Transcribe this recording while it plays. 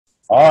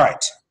All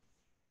right.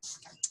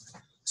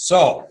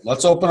 So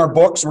let's open our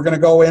books. We're going to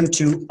go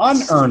into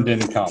unearned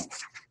income.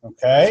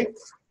 Okay.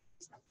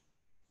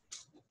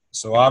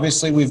 So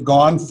obviously we've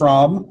gone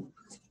from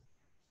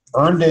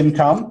earned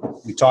income.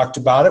 We talked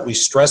about it. We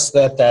stressed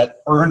that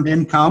earned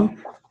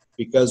income,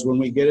 because when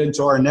we get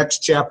into our next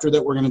chapter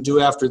that we're going to do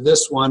after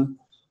this one,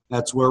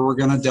 that's where we're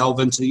going to delve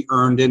into the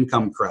earned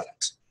income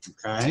credit.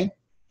 Okay.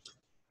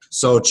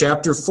 So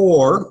chapter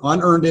 4,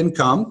 unearned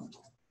income.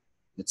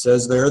 It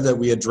says there that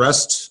we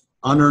addressed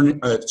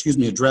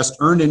addressed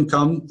earned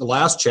income the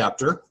last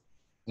chapter,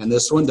 and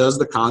this one does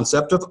the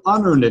concept of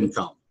unearned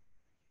income.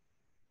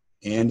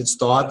 And it's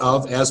thought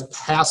of as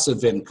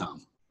passive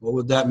income. What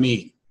would that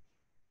mean?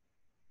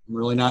 I'm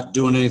really not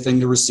doing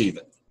anything to receive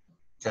it.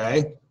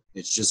 Okay?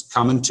 It's just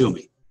coming to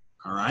me.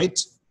 All right?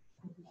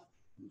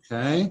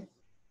 Okay?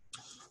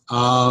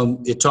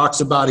 It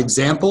talks about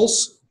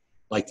examples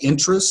like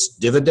interest,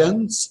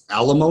 dividends,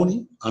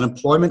 alimony,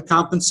 unemployment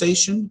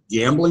compensation,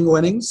 gambling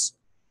winnings,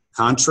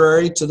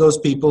 contrary to those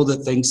people that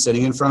think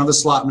sitting in front of a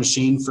slot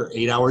machine for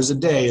 8 hours a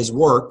day is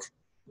work.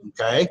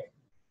 Okay?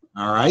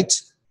 All right?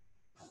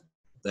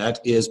 That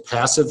is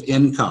passive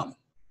income.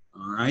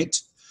 All right?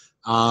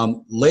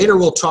 Later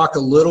we'll talk a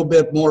little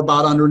bit more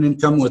about unearned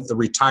income with the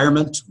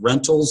retirement,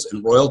 rentals,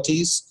 and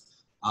royalties.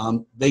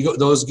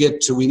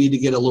 We need to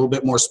get a little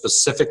bit more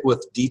specific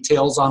with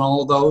details on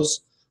all of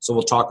those. So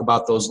we'll talk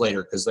about those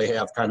later, because they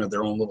have kind of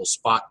their own little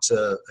spot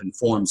and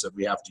forms that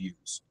we have to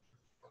use.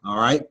 All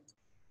right.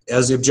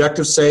 As the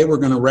objectives say, we're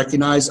going to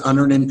recognize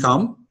unearned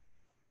income,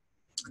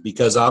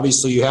 because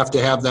obviously you have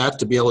to have that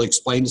to be able to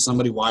explain to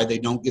somebody why they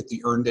don't get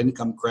the earned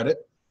income credit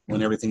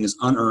when everything is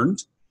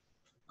unearned.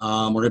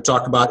 We're going to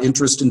talk about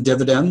interest and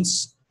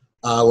dividends.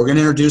 We're going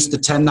to introduce the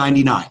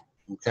 1099.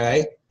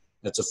 Okay.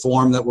 That's a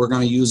form that we're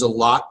going to use a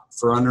lot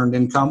for unearned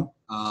income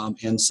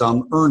and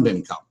some earned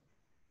income.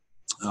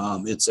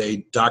 It's a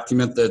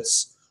document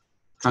that's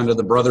kind of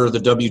the brother of the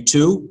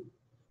W-2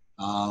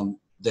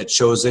 that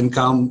shows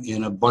income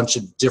in a bunch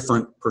of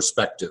different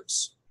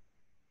perspectives.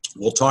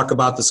 We'll talk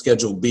about the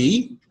Schedule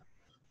B.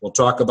 We'll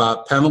talk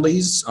about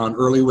penalties on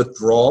early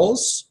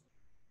withdrawals.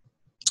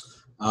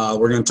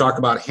 We're going to talk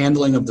about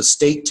handling of the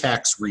state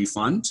tax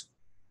refund.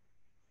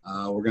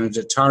 We're going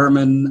to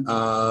determine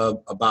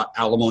about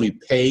alimony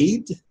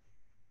paid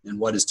and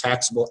what is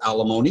taxable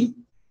alimony.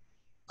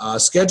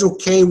 Schedule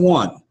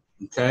K-1.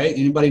 Okay,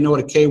 anybody know what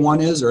a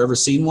K-1 is or ever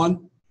seen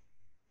one?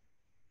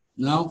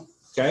 No?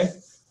 Okay.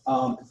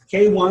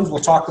 K-1s, we'll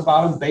talk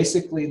about them.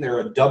 Basically, they're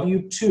a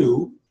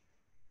W-2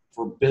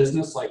 for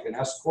business, like an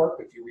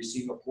S-Corp, if you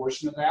receive a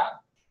portion of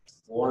that.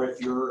 Or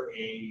if you're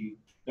a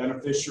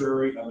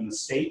beneficiary of an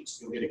estate,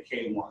 you'll get a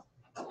K-1.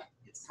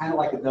 It's kind of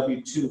like a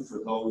W-2 for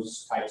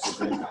those types of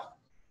income.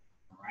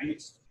 All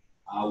right?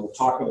 We'll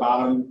talk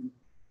about them.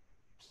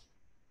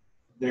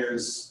 I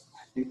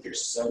think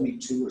there's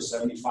 72 or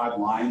 75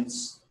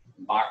 lines,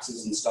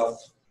 boxes and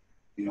stuff,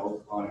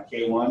 on a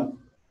K-1.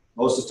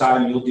 Most of the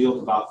time, you'll deal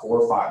with about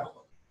 4 or 5 of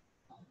them.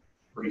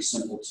 Pretty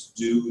simple to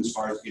do as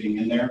far as getting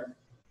in there.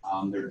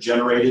 They're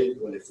generated,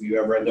 but if you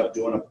ever end up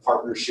doing a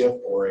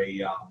partnership or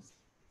an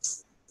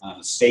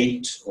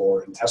estate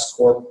or an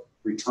S-Corp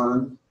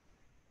return,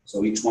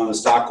 so each one of the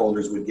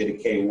stockholders would get a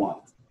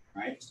K-1,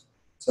 right?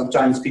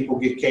 Sometimes people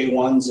get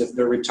K-1s if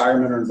their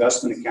retirement or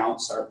investment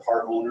accounts are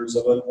part owners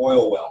of an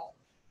oil well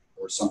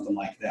or something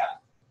like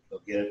that. They'll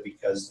get it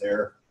because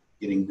they're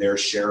getting their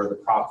share of the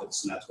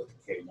profits, and that's what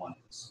the K-1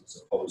 is,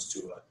 as opposed to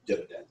a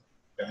dividend,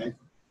 okay?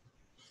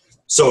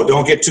 So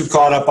don't get too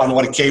caught up on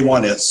what a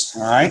K-1 is,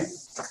 all right?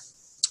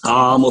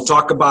 We'll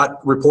talk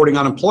about reporting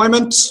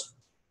unemployment,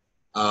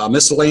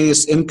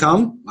 miscellaneous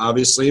income.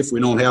 Obviously, if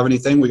we don't have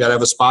anything, we got to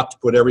have a spot to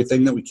put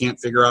everything that we can't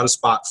figure out a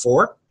spot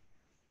for.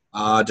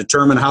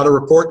 Determine how to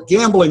report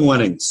gambling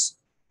winnings,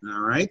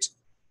 all right? Do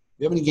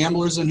you have any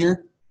gamblers in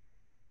here?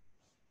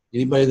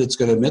 Anybody that's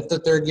going to admit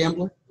that they're a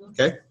gambler?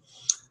 Okay.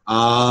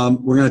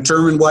 We're going to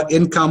determine what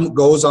income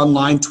goes on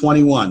line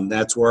 21.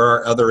 That's where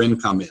our other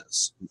income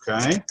is.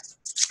 Okay.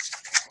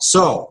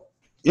 So,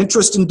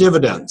 interest and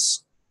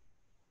dividends.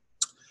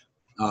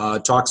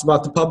 Talks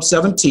about the Pub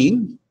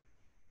 17.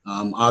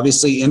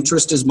 Obviously,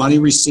 interest is money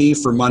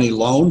received for money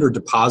loaned or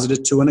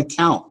deposited to an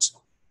account.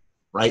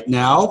 Right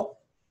now,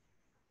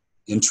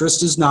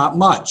 interest is not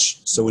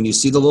much. So when you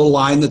see the little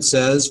line that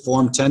says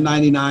Form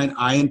 1099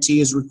 INT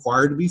is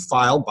required to be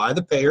filed by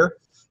the payer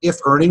if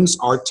earnings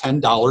are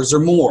 $10 or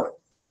more.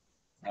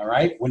 All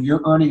right? When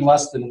you're earning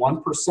less than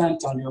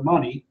 1% on your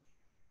money,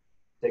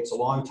 it takes a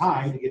long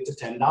time to get to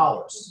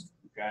 $10,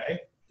 okay?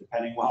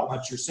 Depending on how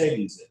much your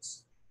savings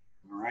is.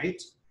 All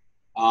right?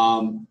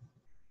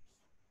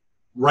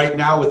 Right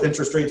now, with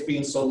interest rates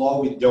being so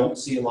low, we don't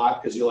see a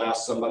lot, because you'll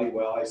ask somebody,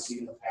 well, I see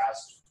in the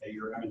past at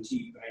your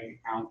M&T bank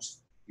account,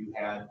 you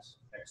had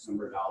X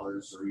number of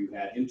dollars or you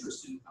had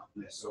interest income.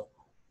 So,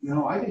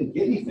 I didn't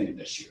get anything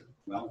this year.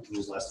 Well, it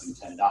was less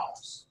than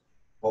 $10.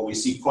 What we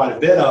see quite a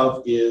bit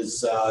of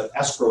is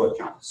escrow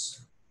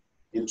accounts,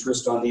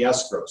 interest on the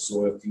escrow.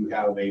 So if you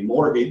have a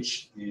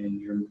mortgage and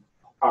your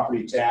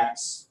property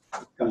tax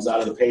comes out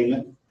of the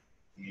payment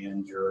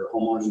and your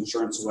homeowner's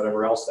insurance or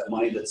whatever else, that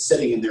money that's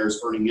sitting in there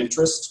is earning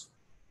interest.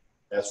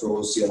 That's where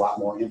we'll see a lot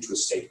more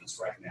interest statements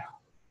right now.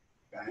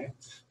 Okay,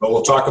 but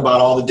we'll talk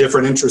about all the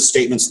different interest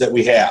statements that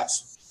we have.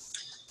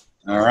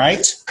 All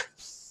right.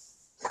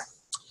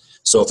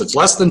 So if it's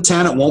less than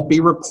 10, it won't be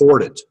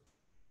reported.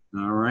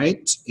 All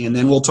right. And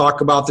then we'll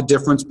talk about the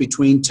difference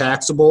between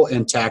taxable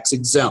and tax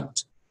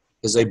exempt,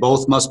 because they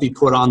both must be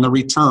put on the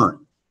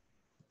return.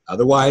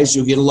 Otherwise,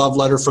 you'll get a love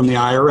letter from the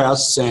IRS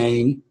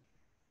saying,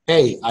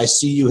 hey, I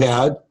see you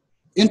had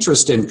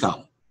interest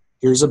income.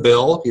 Here's a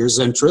bill, here's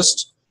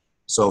interest.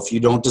 So if you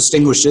don't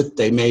distinguish it,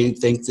 they may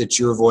think that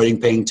you're avoiding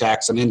paying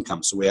tax on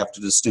income. So we have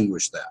to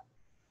distinguish that.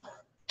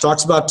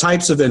 Talks about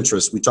types of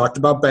interest. We talked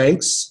about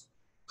banks,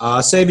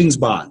 savings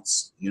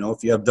bonds. You know,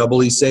 if you have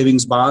double E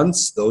savings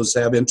bonds, those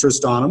have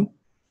interest on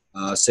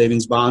them.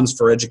 Savings bonds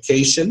for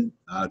education,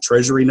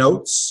 treasury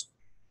notes.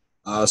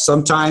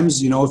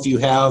 Sometimes, you know, if you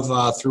have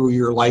through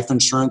your life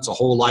insurance a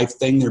whole life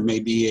thing, there may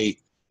be a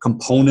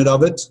component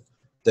of it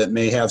that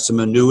may have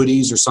some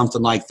annuities or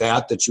something like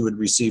that that you would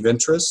receive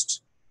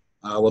interest.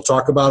 We'll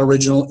talk about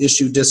original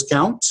issue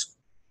discount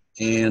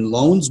and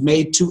loans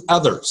made to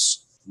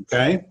others.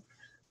 Okay,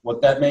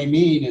 what that may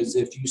mean is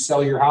if you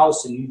sell your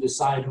house and you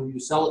decide who you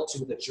sell it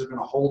to, that you're going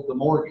to hold the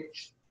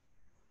mortgage.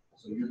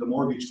 So you're the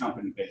mortgage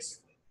company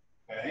basically.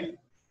 Okay,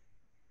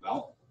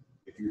 well,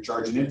 if you're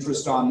charging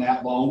interest on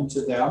that loan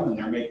to them and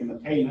they're making the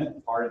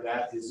payment, part of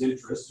that is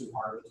interest and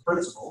part of it's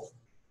principal.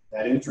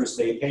 That interest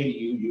they pay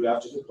you, you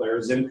have to declare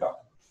as income.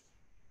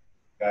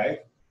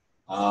 Okay.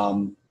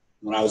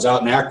 When I was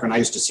out in Akron, I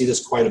used to see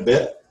this quite a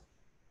bit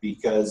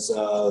because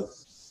on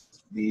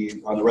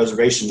the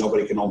reservation,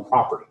 nobody can own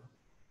property.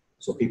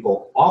 So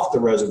people off the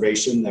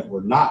reservation that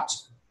were not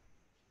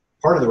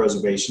part of the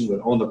reservation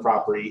would own the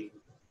property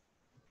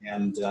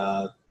and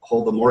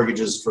hold the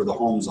mortgages for the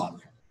homes on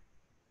there.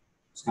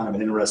 It's kind of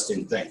an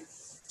interesting thing.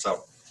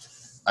 So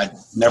I'd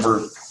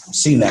never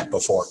seen that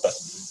before, but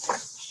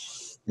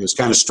it was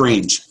kind of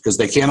strange because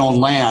they can't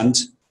own land.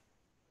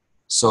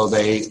 So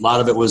a lot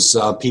of it was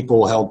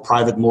people held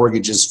private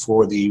mortgages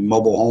for the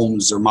mobile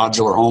homes or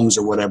modular homes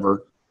or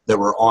whatever that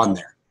were on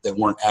there that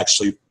weren't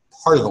actually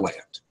part of the land.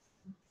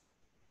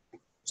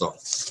 So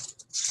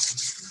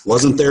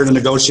wasn't there to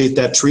negotiate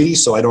that treaty,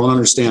 so I don't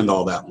understand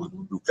all that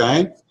one,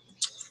 okay?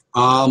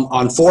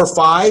 On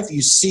 4.5,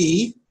 you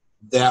see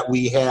that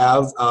we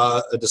have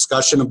a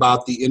discussion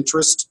about the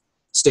interest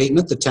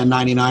statement, the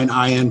 1099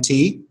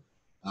 INT.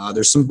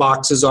 There's some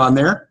boxes on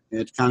there.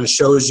 It kind of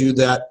shows you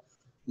that,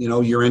 you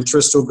know, your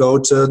interest will go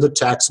to the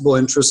taxable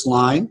interest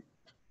line.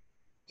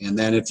 And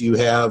then if you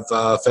have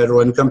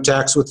federal income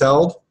tax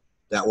withheld,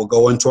 that will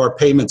go into our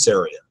payments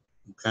area,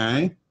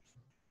 okay?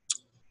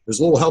 There's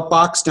a little help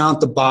box down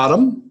at the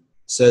bottom.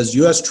 It says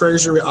U.S.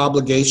 Treasury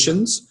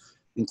obligations,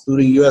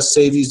 including U.S.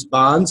 savings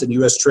bonds and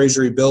U.S.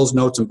 Treasury bills,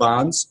 notes, and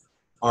bonds,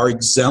 are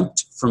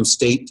exempt from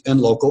state and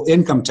local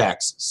income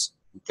taxes,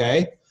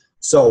 okay?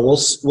 So we'll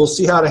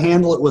see how to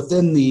handle it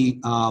within the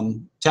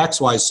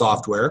TaxWise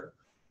software,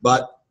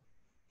 but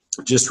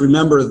just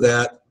remember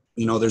that,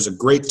 you know, there's a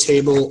great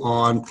table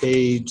on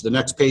the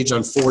next page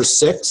on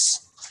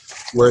 4.6,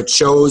 where it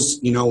shows,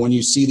 you know, when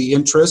you see the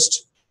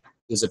interest,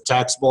 is it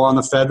taxable on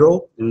the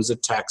federal and is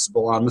it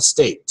taxable on the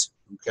state,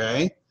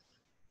 okay?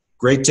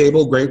 Great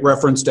table, great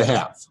reference to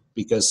have,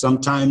 because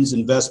sometimes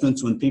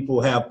investments, when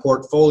people have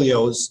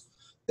portfolios,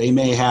 they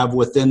may have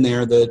within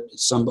there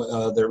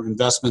that their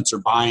investments are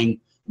buying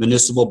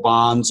municipal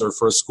bonds or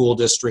for a school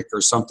district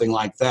or something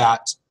like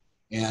that.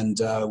 And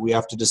we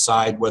have to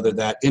decide whether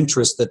that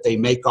interest that they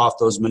make off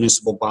those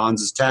municipal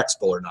bonds is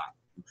taxable or not,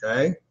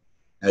 okay?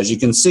 As you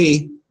can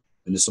see,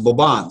 municipal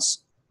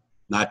bonds,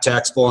 not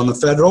taxable on the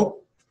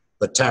federal,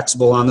 but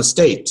taxable on the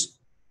state.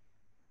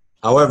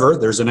 However,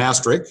 there's an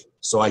asterisk,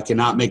 so I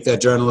cannot make that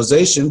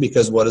generalization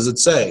because what does it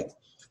say?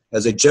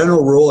 As a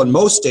general rule, in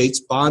most states,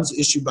 bonds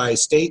issued by a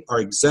state are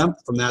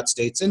exempt from that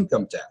state's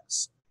income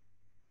tax.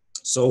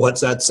 So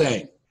what's that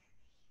saying?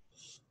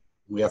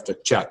 We have to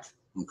check,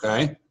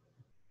 okay?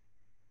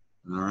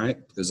 All right,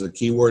 there's a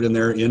key word in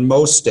there, in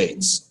most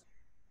states.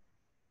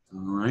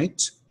 All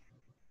right.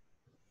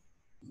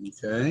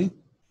 Okay.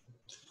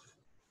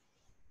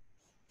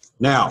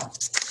 Now,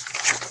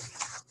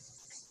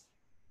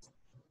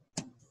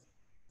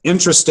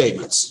 interest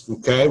statements,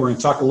 okay? We're going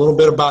to talk a little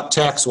bit about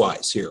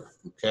TaxWise here,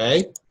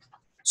 okay?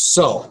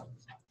 So,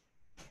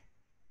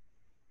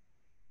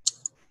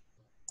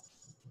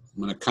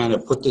 I'm going to kind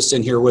of put this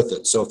in here with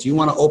it. So if you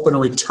want to open a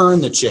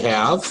return that you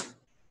have,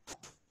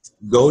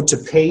 go to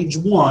page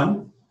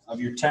 1 of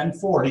your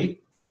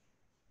 1040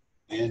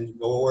 and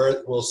go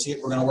where we'll see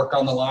it. We're going to work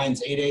on the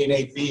lines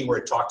 888B where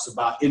it talks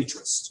about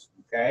interest,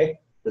 okay?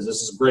 Because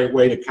this is a great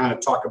way to kind of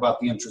talk about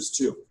the interest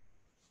too.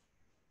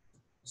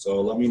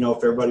 So let me know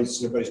if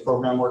everybody's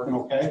program working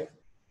okay.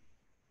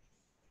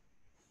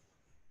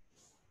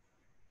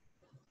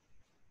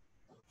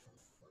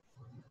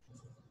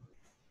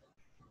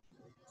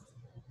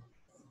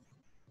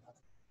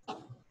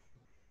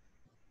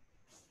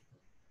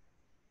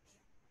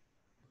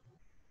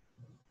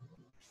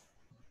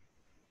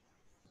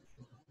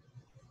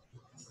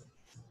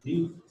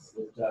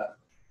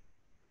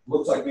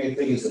 Looks like main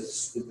thing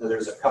is that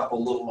there's a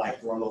couple little,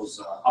 like one of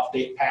those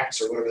update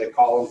packs or whatever they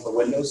call them for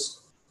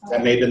Windows.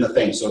 That may have been the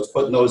thing, so it's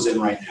putting those in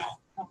right now,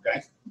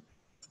 okay?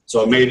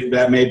 So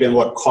that may have been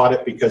what caught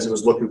it because it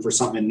was looking for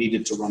something it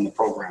needed to run the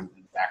program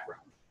in the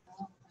background.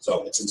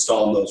 So it's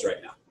installing those right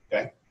now,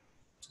 okay?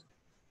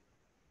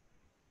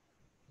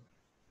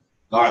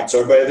 All right,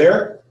 so everybody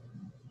there?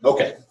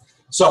 Okay,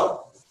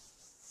 so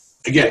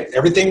again,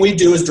 everything we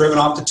do is driven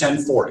off to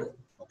 1040,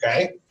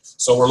 okay?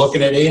 So we're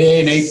looking at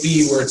 8A and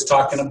 8B where it's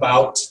talking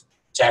about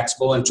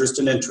taxable interest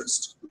and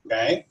interest,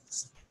 okay?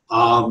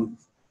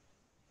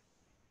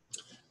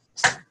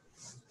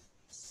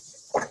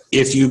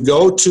 If you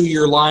go to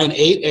your line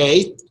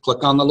 8A,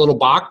 click on the little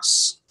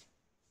box,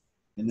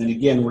 and then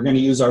again, we're going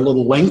to use our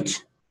little link,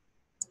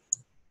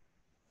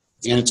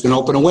 and it's going to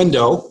open a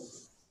window,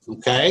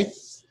 okay?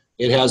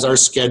 It has our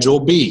Schedule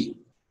B,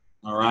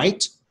 all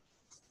right?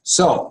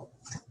 So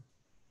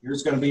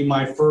here's going to be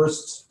my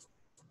first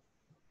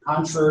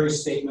contrary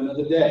statement of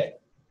the day.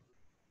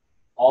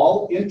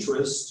 All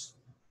interest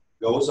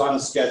goes on a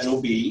Schedule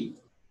B,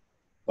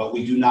 but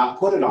we do not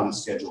put it on a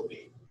Schedule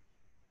B.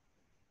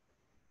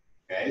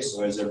 Okay,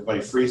 so as everybody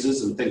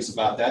freezes and thinks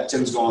about that,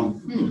 Tim's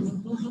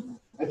going,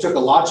 I took a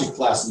logic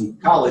class in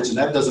college and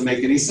that doesn't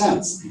make any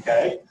sense,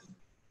 okay?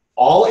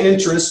 All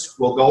interest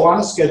will go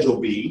on a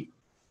Schedule B,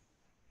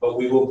 but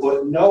we will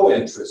put no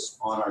interest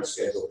on our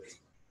Schedule B.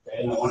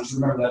 Okay, and I want you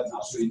to remember that, and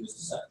I'll show you in just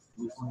a second.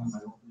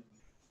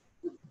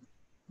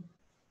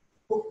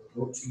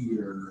 Go to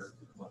your,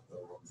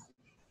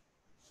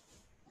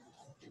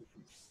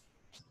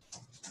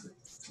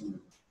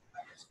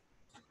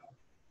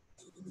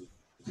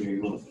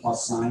 your little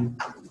plus sign,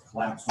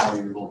 collapse all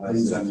your little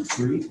things on the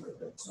tree.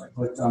 So I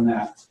clicked on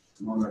that.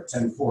 I'm on our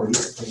 1040,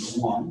 page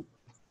 1. I'm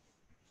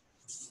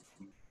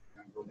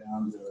going to go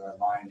down to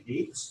line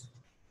 8.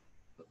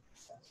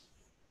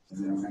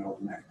 And then we're going to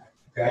open that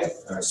guy. Okay?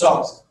 Right.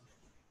 So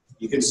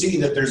you can see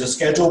that there's a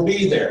Schedule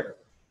B there.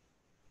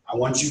 I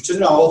want you to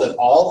know that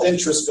all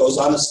interest goes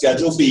on a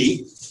Schedule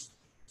B.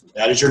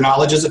 That is your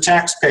knowledge as a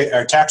tax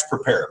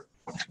preparer.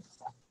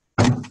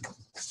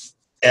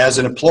 As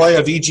an employee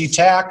of EG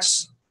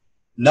Tax,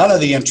 none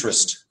of the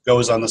interest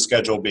goes on the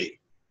Schedule B,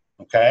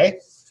 okay?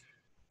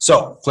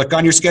 So click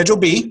on your Schedule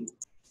B,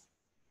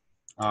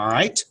 all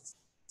right?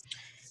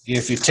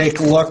 If you take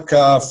a look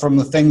from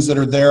the things that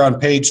are there on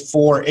page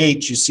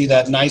 4H, you see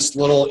that nice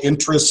little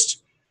interest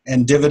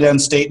and dividend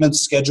statement,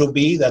 Schedule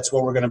B. That's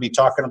what we're going to be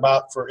talking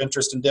about for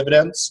interest and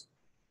dividends.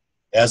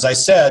 As I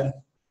said,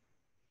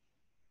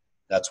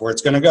 that's where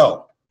it's going to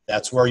go.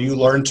 That's where you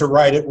learn to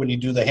write it when you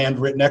do the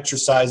handwritten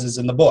exercises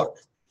in the book.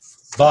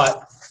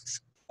 But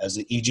as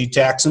an EG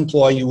Tax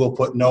employee, you will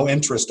put no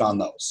interest on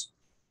those,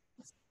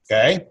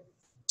 okay?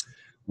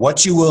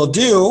 What you will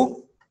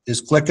do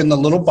is click in the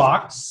little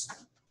box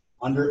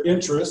under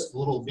interest,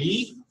 little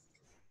B,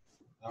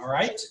 all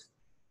right?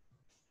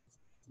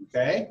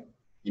 Okay,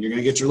 and you're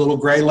gonna get your little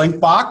gray link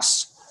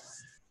box.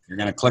 You're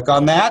gonna click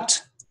on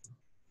that,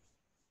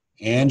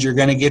 and you're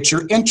gonna get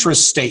your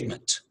interest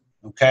statement,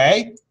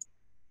 okay?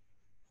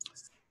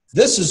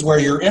 This is where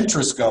your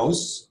interest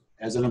goes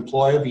as an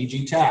employee of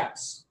EG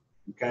Tax,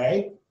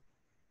 okay?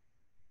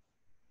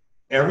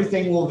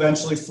 Everything will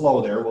eventually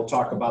flow there. We'll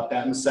talk about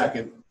that in a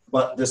second,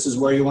 but this is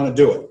where you want to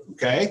do it,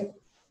 okay?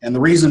 And the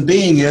reason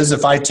being is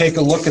if I take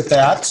a look at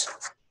that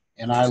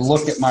and I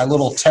look at my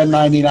little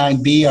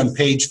 1099B on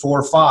page 4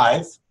 or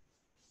 5,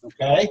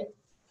 okay?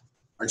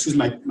 Or excuse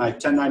me, my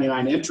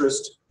 1099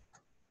 interest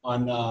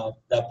on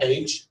that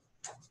page,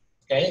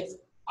 okay?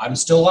 I'm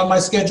still on my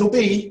Schedule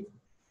B, it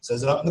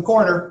says it up in the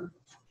corner,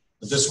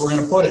 but this is where we're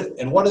going to put it.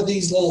 And what do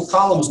these little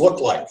columns look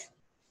like?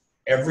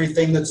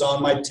 Everything that's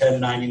on my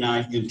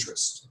 1099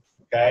 interest,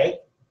 okay?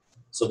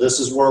 So this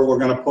is where we're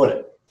going to put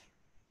it.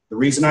 The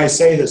reason I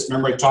say this,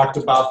 remember I talked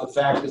about the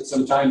fact that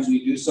sometimes when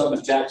you do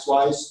something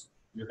tax-wise,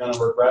 you're going to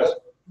regret it.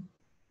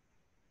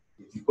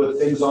 If you put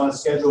things on a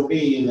Schedule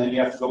B and then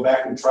you have to go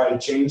back and try to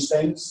change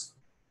things,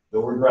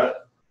 you'll regret it,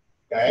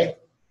 okay?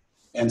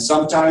 And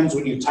sometimes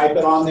when you type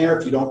it on there,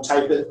 if you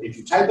type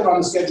it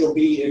on the Schedule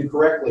B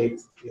incorrectly,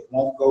 it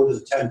won't go to the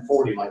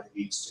 1040 like it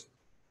needs to.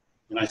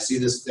 And I see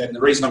this, and the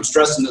reason I'm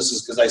stressing this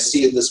is because I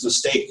see this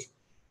mistake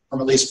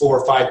from at least 4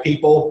 or 5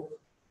 people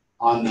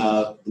on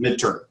the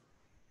midterm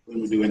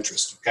when we do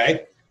interest,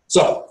 okay?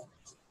 So,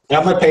 I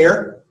have my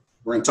payer.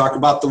 We're going to talk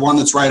about the one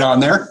that's right on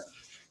there,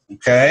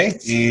 okay?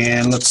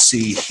 And let's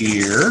see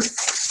here.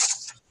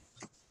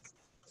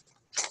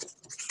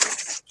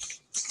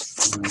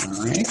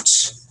 All right.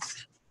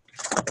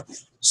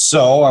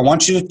 So, I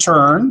want you to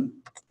turn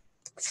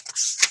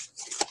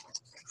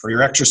for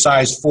your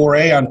exercise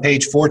 4A on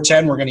page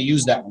 410. We're going to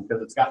use that one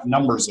because it's got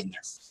numbers in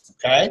there,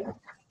 okay?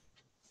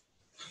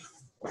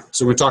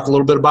 So we talk a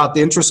little bit about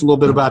the interest, a little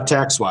bit about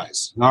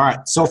tax-wise. All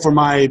right, so for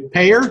my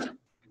payer,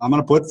 I'm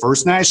going to put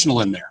First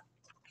National in there,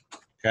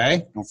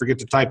 okay? Don't forget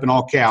to type in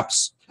all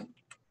caps.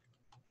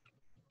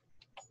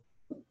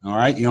 All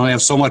right, you only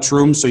have so much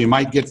room, so you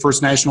might get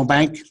First National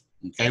Bank.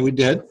 Okay, we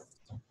did.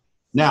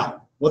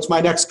 Now, what's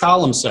my next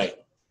column say?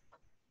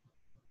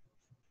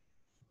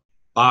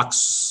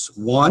 box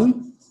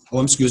 1.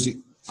 Oh, excuse me.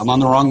 I'm on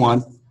the wrong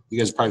one. You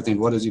guys are probably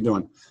thinking, what is he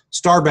doing?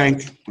 Star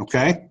Bank,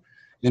 okay?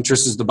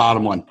 Interest is the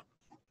bottom one.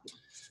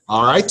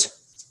 All right.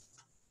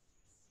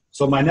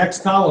 So my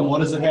next column, what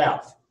does it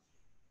have?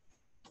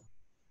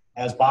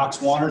 Has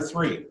box 1 or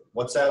 3.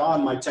 What's that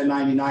on my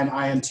 1099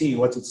 INT?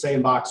 What's it say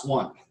in box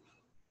 1?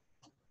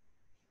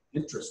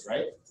 Interest,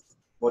 right?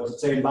 What's it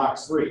say in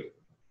box 3?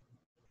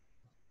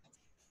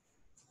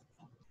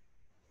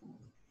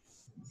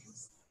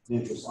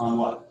 Interest on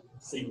what?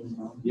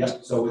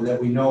 Yep, so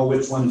that we know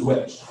which one's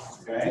which,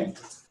 okay?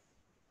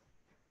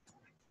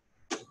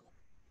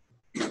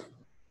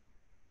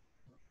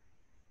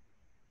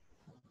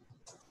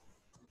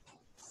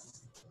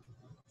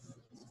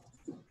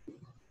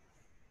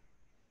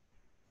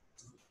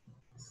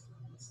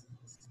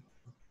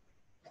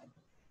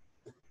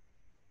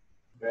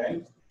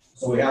 Okay,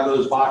 so we have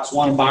those box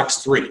 1 and box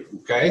 3,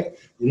 okay?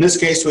 In this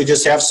case, we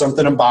just have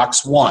something in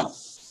box 1.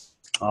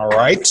 All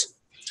right,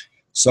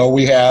 so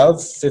we have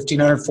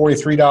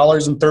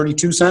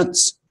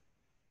 $1,543.32,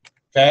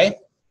 okay?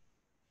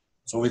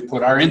 So we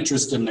put our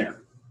interest in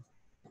there.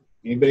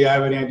 Anybody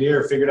have any idea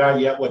or figured out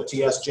yet what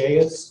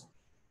TSJ is?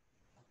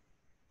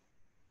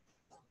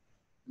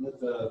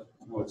 Oh,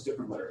 it's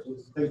different letters.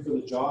 What's the thing for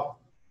the job?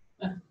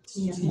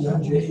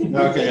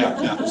 Okay,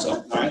 yeah, so,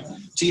 all right.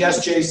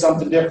 TSJ is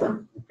something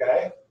different,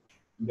 okay?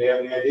 Do you have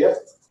any idea?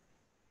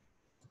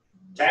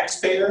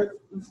 Taxpayer,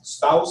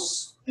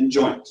 spouse, and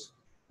joint.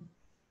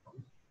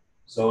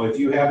 So if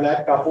you have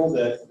that couple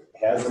that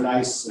has a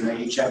nice, and they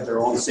each have their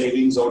own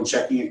savings, own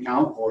checking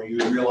account, or you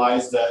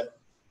realize that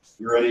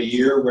you're in a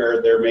year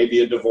where there may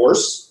be a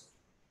divorce,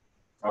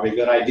 probably a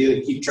good idea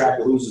to keep track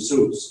of whose is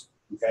whose,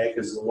 okay?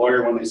 Because the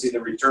lawyer, when they see the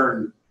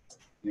return,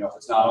 you know, if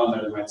it's not on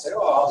there, they might say,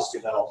 oh, I'll just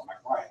give that all to my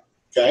client,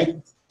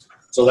 okay?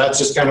 So that's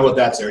just kind of what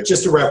that's there. It's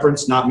just a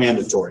reference, not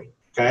mandatory,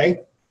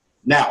 okay?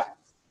 Now,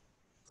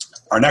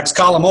 our next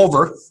column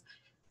over,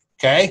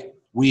 okay,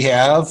 we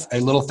have a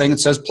little thing that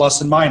says plus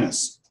and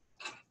minus.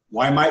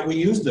 Why might we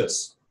use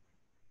this?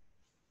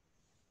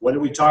 What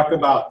did we talk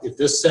about? If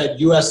this said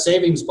U.S.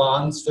 savings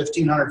bonds,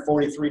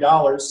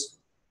 $1,543,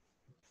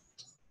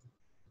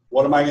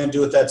 what am I going to do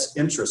with that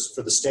interest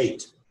for the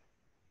state?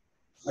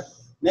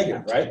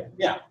 Negative, right?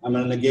 Yeah, I'm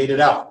going to negate it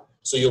out.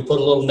 So you'll put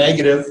a little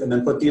negative and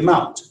then put the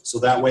amount. So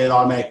that way it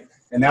automatically,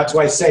 and that's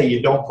why I say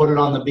you don't put it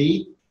on the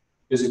B,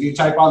 because if you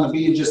type on the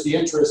B and just the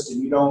interest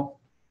and you don't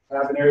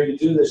have an area to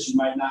do this, you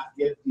might not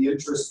get the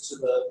interest to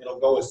the,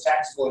 it'll go as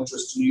taxable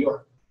interest to New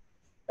York,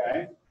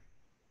 okay?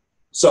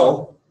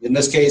 So in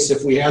this case,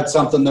 if we had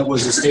something that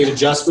was a state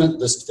adjustment,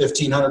 this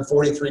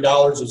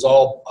 $1,543 was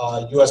all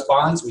U.S.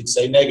 bonds, we'd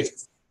say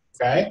negative,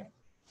 okay?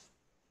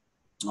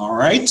 All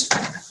right.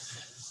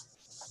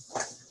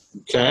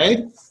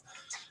 Okay.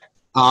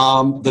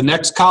 The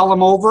next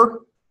column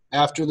over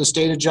after the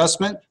state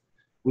adjustment,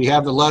 we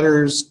have the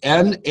letters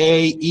N,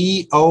 A,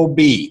 E, O,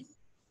 B.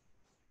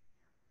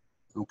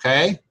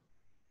 Okay.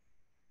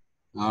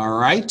 All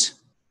right.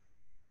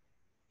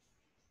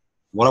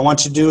 What I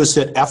want you to do is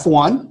hit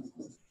F1.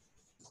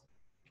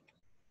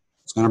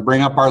 It's going to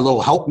bring up our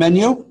little help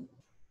menu.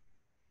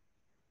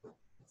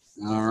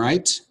 All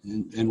right.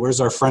 And where's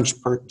our French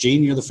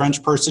Jean, you're the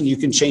French person. You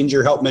can change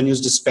your help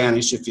menus to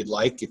Spanish if you'd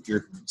like,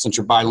 since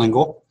you're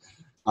bilingual.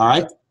 All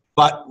right.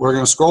 But we're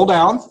going to scroll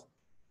down.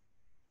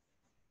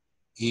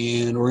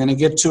 And we're going to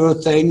get to a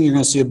thing. You're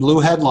going to see a blue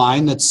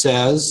headline that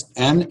says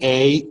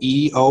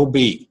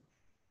NAEOB.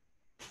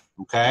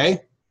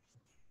 Okay.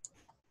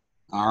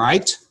 All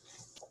right.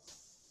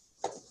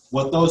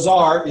 What those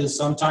are is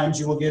sometimes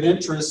you will get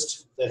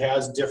interest that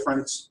has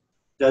different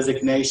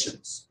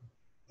designations.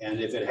 And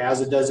if it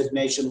has a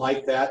designation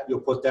like that, you'll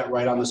put that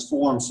right on this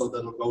form so that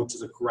it'll go to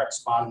the correct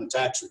spot in the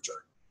tax return.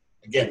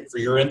 Again, for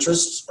your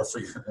interest, or for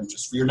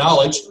your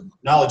knowledge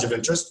of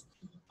interest,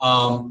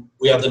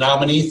 we have the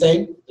nominee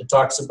thing that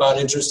talks about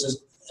interest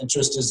as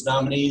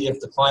nominee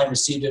if the client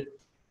received it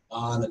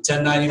on a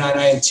 1099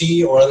 INT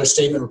or other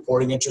statement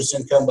reporting interest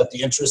income, but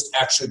the interest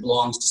actually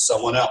belongs to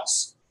someone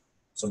else.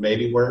 So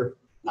maybe we're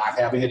not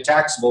having it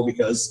taxable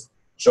because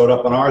it showed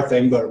up on our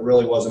thing, but it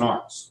really wasn't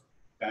ours,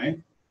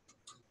 okay?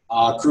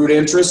 Accrued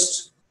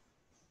interest,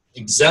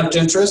 exempt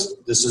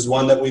interest. This is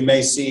one that you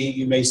may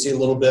see a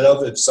little bit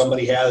of. If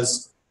somebody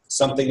has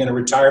something in a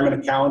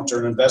retirement account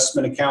or an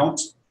investment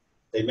account,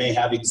 they may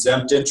have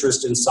exempt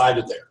interest inside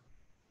of there.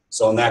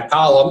 So in that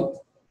column,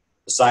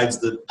 besides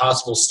the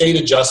possible state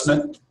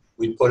adjustment,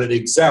 we put it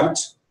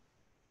exempt,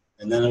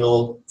 and then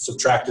it'll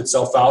subtract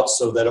itself out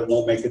so that it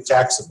won't make it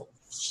taxable.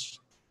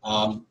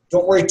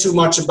 Don't worry too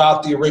much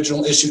about the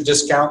original issue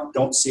discount.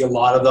 Don't see a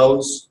lot of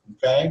those,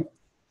 okay?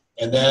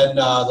 And then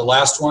the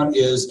last one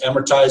is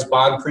amortized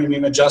bond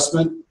premium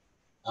adjustment.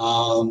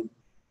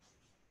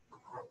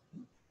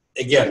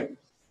 Again,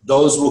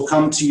 those will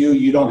come to you.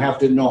 You don't have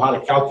to know how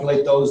to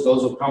calculate those.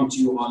 Those will come to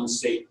you on the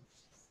statement.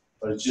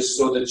 But it's just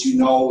so that you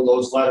know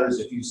those letters,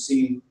 if you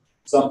see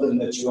something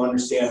that you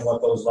understand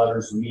what those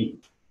letters mean,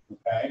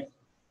 okay?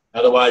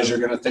 Otherwise, you're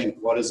going to think,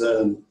 what is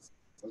it,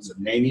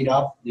 naming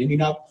up?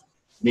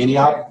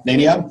 Mania?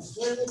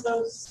 Where would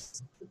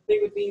those, they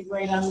would be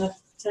right on the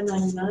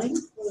 1099,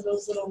 one of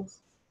those little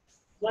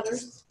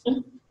letters?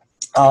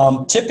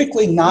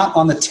 Typically not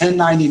on the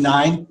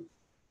 1099.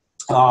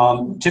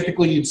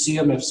 Typically you'd see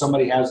them if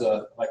somebody has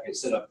a, like I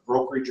said, a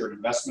brokerage or an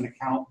investment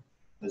account.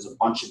 There's a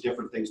bunch of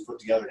different things put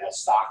together. It has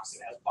stocks,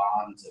 it has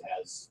bonds, it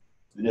has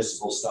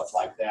municipal stuff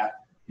like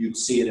that. You'd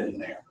see it in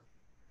there.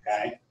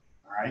 Okay,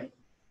 all right.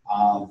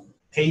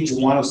 Page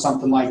 1 of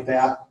something like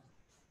that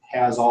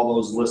has all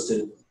those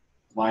listed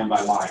line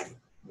by line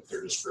with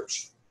their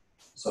description,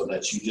 so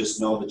that you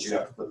just know that you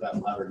have to put that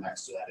letter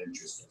next to that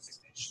interest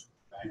designation.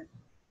 Okay?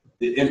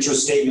 The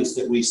interest statements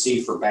that we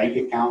see for bank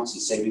accounts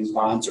and savings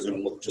bonds are going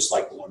to look just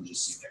like the ones you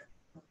see there.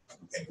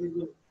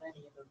 Okay?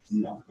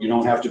 No, you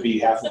don't have to be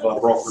half of a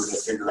broker to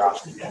figure out.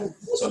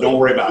 So don't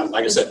worry about it.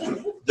 Like I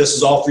said, this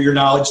is all for your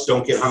knowledge.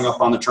 Don't get hung up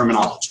on the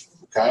terminology.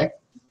 Okay?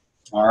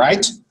 All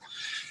right.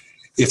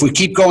 If we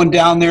keep going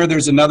down there,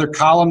 there's another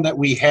column that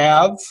we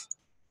have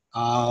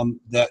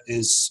that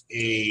is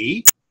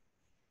a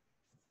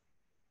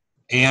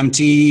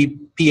AMT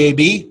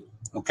PAB.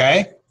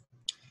 Okay.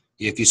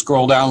 If you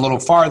scroll down a little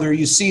farther,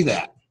 you see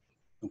that.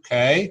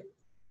 Okay.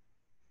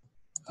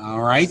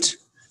 All right.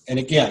 And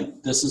again,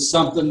 this is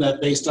something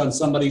that based on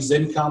somebody's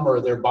income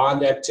or their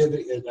bond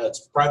activity,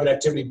 that's private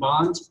activity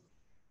bonds,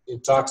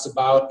 it talks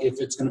about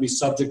if it's going to be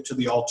subject to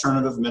the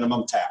alternative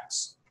minimum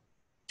tax.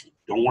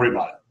 Don't worry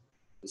about it.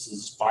 This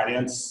is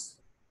finance,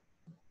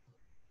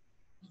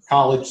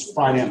 college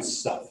finance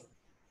stuff.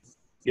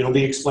 It'll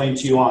be explained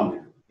to you on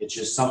there. It's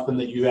just something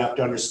that you have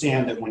to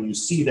understand, that when you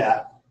see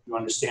that, you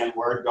understand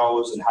where it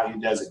goes and how you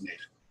designate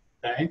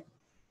it. Okay?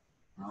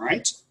 All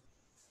right?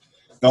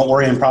 Don't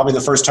worry, and probably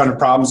the first 100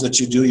 problems that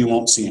you do, you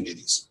won't see any of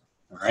these.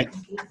 All right?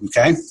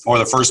 Okay? Or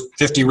the first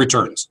 50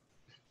 returns.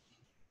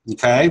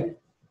 Okay?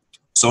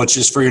 So it's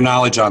just for your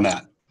knowledge on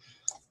that.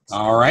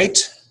 All right?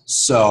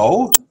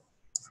 So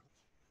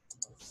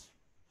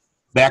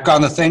back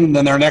on the thing,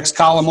 then their next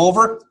column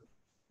over,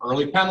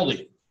 early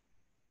penalty.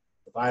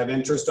 If I have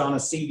interest on a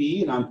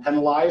CD and I'm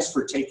penalized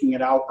for taking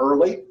it out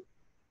early,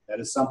 that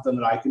is something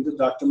that I can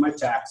deduct in my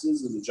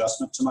taxes, an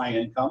adjustment to my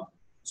income,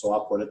 so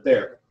I'll put it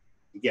there.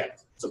 Again,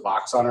 it's a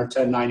box on our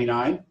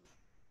 1099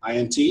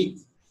 INT,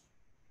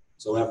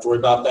 so we don't have to worry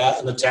about that,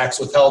 and the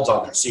tax withheld's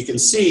on there. So you can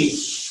see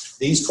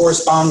these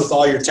correspond with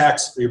all your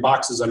your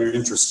boxes on your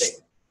interest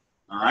statement.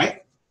 All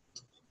right?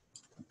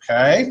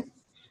 Okay.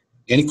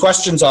 Any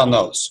questions on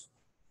those?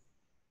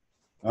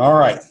 All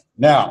right.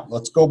 Now,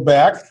 let's go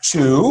back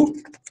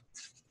to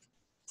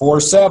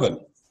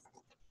 4.7.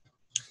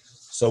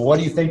 So what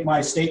do you think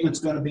my statement's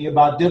going to be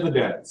about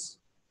dividends?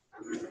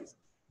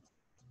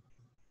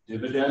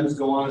 Dividends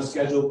go on a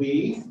Schedule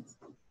B,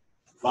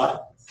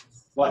 but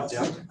what,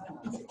 Tim?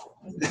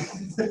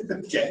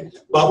 Okay,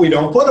 but we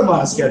don't put them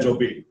on a Schedule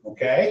B,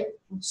 okay?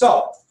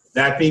 So,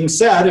 that being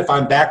said, if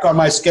I'm back on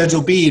my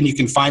Schedule B, and you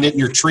can find it in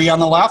your tree on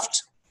the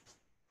left,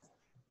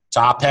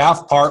 top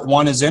half, Part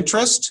 1 is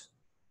interest.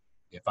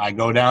 If I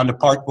go down to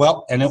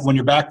well, and when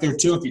you're back there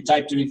too, if you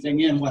typed anything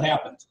in, what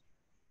happened?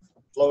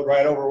 Flowed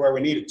right over where we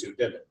needed to,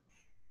 didn't it?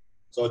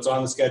 So it's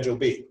on the Schedule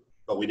B.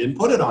 But we didn't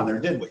put it on there,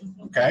 did we?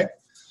 Okay.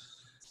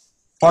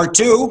 Part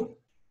 2,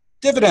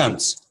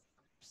 dividends.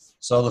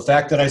 So the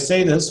fact that I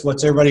say this,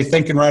 what's everybody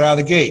thinking right out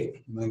of the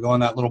gate? I'm going to go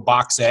in that little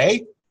box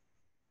A,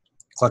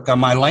 click on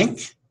my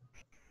link.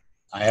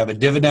 I have a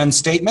dividend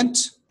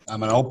statement.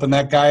 I'm going to open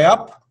that guy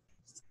up.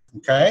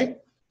 Okay.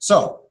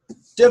 So,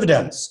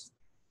 dividends.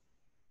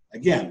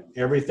 Again,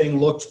 everything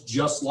looked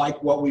just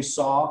like what we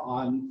saw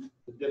on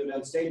the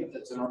dividend statement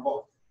that's in our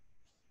book.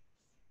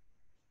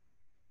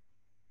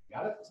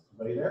 Got it?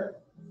 Everybody there?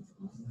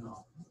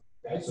 No.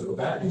 Okay, so go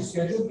back to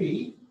Schedule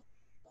B.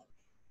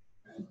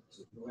 Okay,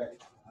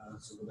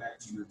 so go back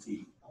to your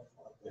T.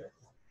 There.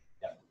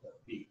 Yep,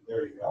 B.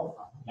 There you go.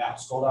 Now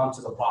scroll down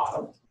to the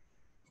bottom.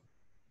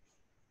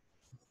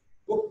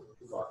 Whoop,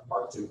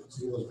 Part 2.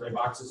 See where those gray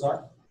boxes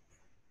are?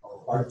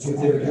 Part 2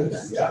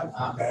 dividends. Yeah.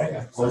 Okay.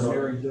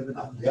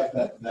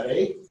 Yep, that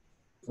A.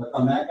 Click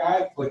on that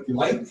guy. Click your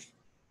link.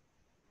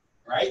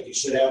 Right. You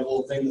should have a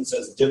little thing that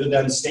says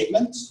dividend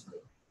statement.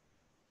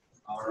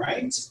 All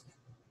right.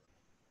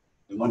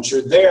 And once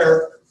you're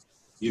there,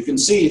 you can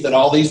see that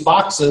all these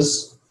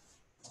boxes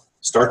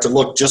start to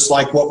look just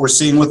like what we're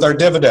seeing with our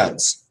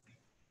dividends.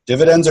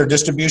 Dividends are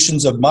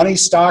distributions of money,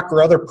 stock,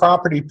 or other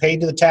property paid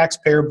to the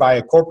taxpayer by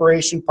a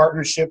corporation,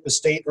 partnership,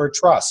 estate, or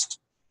trust.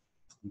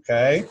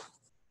 Okay.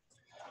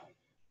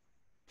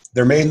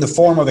 They're made in the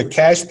form of a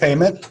cash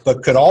payment,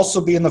 but could also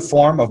be in the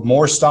form of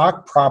more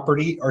stock,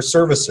 property, or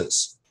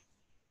services.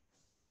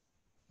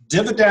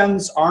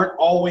 Dividends aren't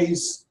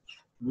always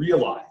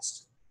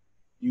realized.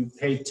 You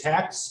pay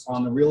tax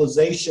on the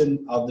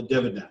realization of the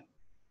dividend.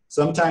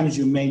 Sometimes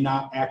you may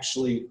not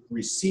actually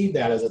receive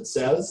that as it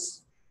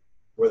says,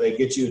 where they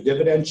get you a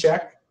dividend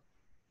check,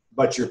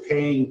 but you're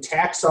paying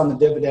tax on the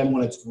dividend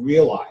when it's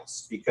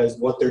realized, because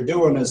what they're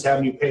doing is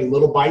having you pay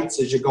little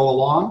bites as you go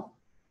along,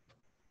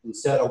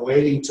 instead of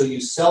waiting till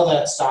you sell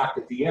that stock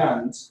at the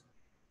end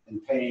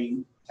and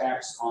paying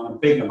tax on a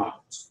big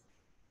amount.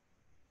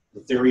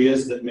 The theory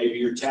is that maybe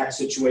your tax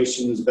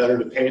situation is better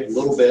to pay it a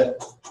little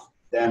bit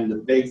than the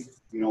big,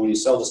 when you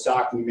sell the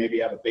stock and you maybe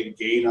have a big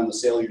gain on the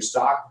sale of your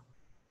stock,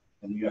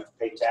 and you have to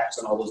pay tax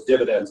on all those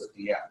dividends at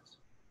the end.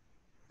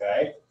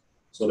 Okay?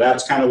 So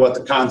that's kind of what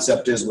the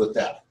concept is with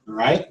that. All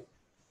right?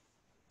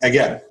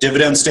 Again,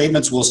 dividend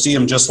statements, we'll see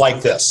them just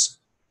like this.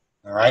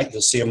 All right?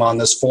 You'll see them on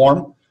this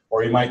form,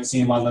 or you might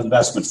see them on the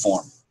investment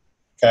form.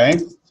 Okay?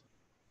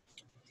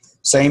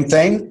 Same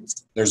thing.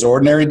 There's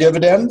ordinary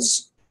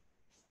dividends,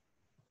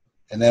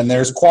 and then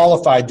there's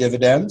qualified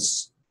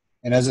dividends.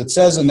 And as it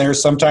says in there,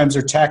 sometimes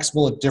they're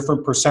taxable at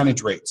different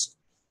percentage rates.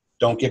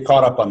 Don't get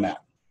caught up on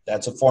that.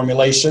 That's a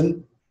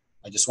formulation.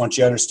 I just want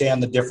you to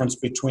understand the difference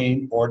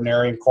between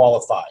ordinary and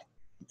qualified.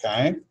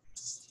 Okay?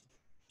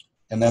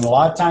 And then a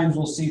lot of times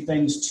we'll see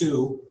things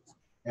too,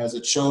 as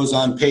it shows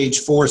on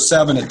page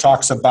 4.7, it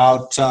talks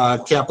about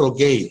capital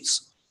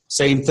gains.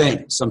 Same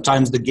thing.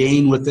 Sometimes the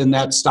gain within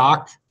that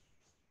stock,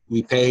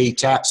 we pay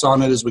tax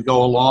on it as we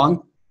go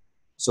along,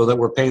 so that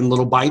we're paying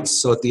little bites,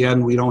 so at the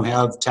end we don't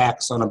have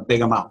tax on a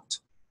big amount.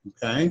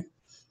 Okay?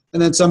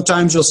 And then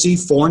sometimes you'll see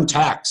foreign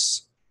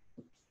tax.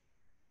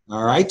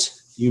 All right?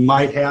 You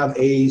might have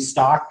a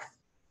stock.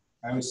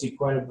 I always see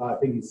quite a, I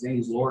think his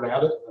name's Lord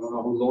Abbott. I don't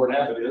know who Lord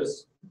Abbott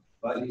is,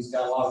 but he's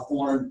got a lot of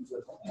foreign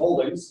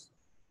holdings.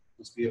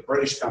 Must be a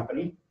British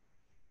company,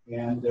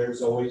 and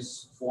there's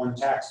always foreign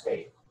tax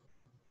paid.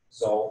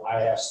 So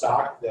I have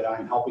stock that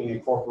I'm helping a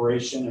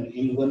corporation in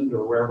England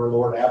or wherever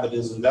Lord Abbott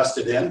is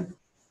invested in,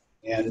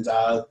 and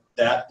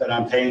that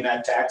I'm paying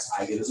that tax,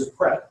 I get as a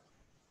credit.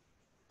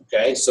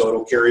 Okay, so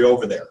it'll carry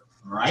over there.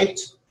 All right?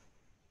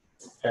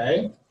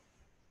 Okay. And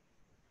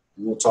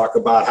we'll talk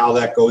about how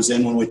that goes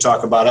in when we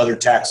talk about other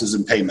taxes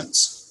and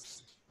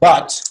payments.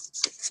 But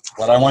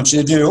what I want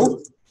you to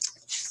do,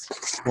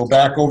 go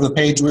back over the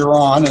page we were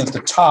on, and at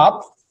the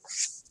top,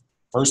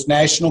 First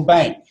National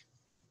Bank.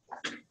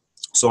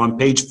 So on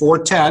page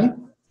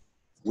 410,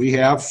 we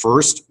have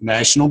First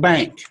National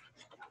Bank.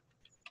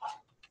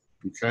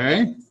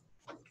 Okay.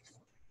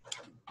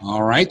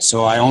 All right,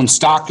 so I own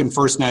stock in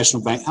First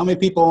National Bank. How many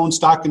people own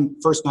stock in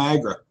First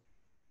Niagara?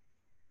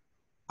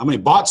 How many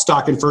bought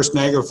stock in First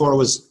Niagara before it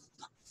was?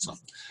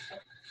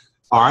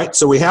 All right,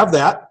 so we have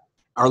that.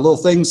 Our little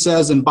thing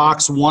says in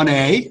box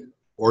 1A,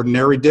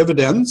 ordinary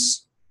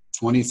dividends,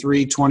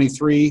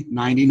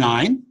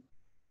 $23.99.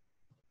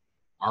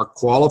 Our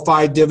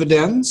qualified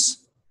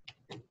dividends,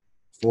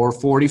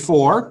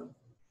 $4.44.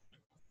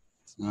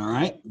 All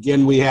right,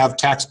 again, we have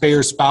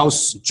taxpayer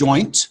spouse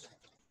joint.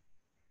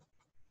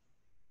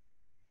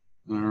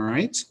 All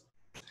right,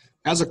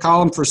 has a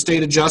column for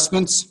state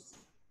adjustments.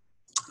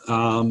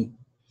 Don't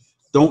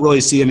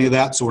really see any of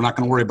that, so we're not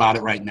going to worry about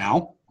it right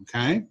now.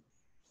 Okay.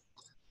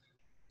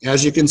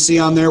 As you can see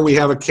on there, we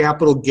have a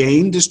capital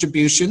gain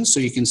distribution, so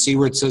you can see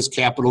where it says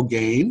capital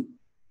gain.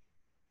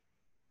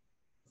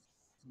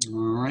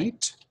 All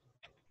right.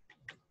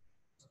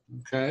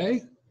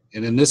 Okay.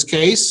 And in this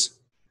case,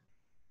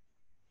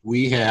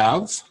 we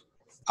have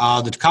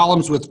the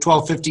columns with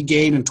 1250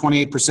 gain and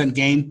 28%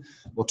 gain.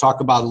 We'll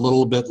talk about a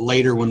little bit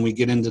later when we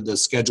get into the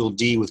Schedule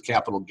D with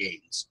capital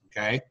gains.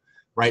 Okay.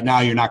 Right now,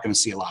 you're not going to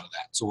see a lot of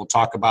that. So we'll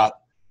talk about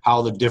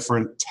how the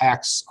different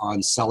tax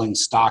on selling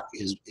stock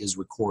is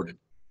recorded.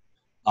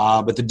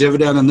 But the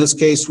dividend, in this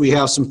case, we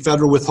have some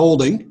federal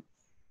withholding.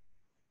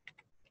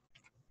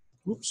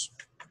 Oops.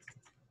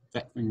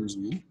 Fat fingers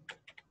again.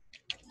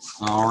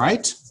 All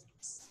right.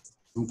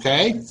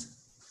 Okay.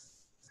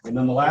 And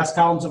then the last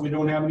columns that we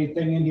don't have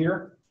anything in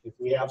here, if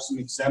we have some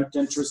exempt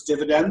interest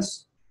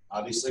dividends,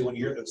 obviously when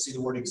you see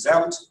the word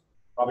exempt,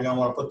 probably don't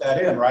want to put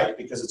that in, right?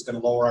 Because it's going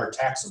to lower our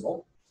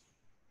taxable.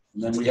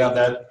 And then we have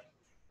that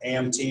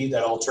AMT,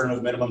 that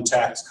alternative minimum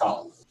tax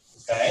column.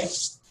 Okay.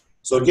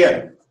 So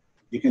again,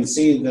 you can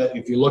see that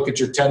if you look at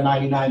your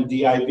 1099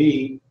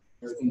 DIV,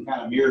 everything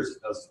kind of mirrors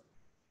it, doesn't it?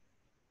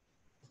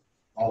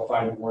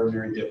 Qualified and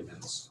ordinary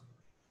dividends.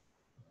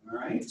 All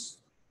right.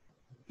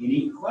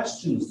 Any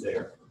questions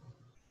there?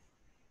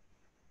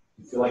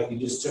 You feel like you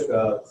just took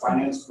a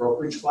finance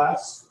brokerage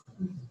class?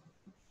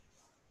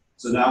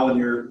 So now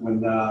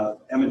when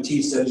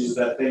M&T sends you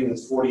that thing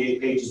that's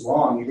 48 pages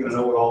long, you're going to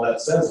know what all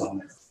that says on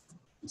there.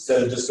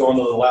 Instead of just going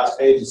to the last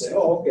page and saying,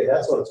 oh, okay,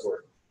 that's what it's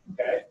worth.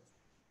 Okay?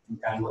 You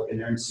kind of look in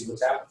there and see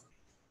what's happening.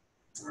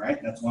 All right?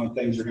 And that's one of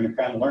the things you're going to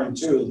kind of learn,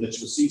 too, that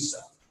you'll see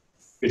stuff.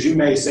 Because you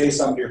may say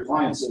something to your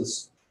clients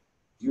is,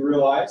 do you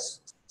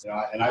realize?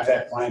 And I've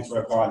had clients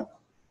where I've gone,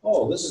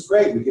 oh, this is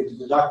great. We get to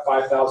deduct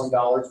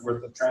 $5,000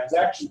 worth of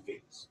transaction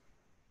fees.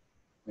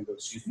 And go,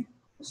 excuse me?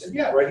 I said,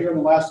 yeah, right here on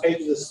the last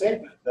page of the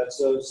statement.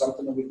 That's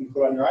something that we can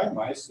put on your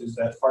itemized, because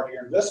that's part of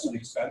your investment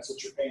expense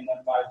that you're paying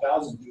that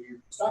 $5,000 to your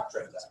stock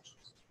transactions.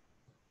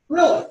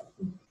 Really?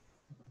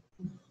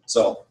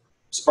 So,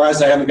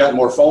 surprised I haven't gotten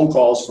more phone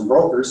calls from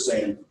brokers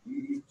saying,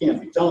 you can't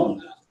be telling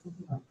them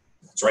that.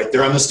 It's right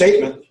there on the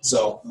statement.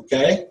 So,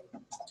 okay.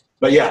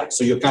 But yeah,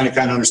 so you'll kind of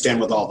understand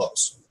with all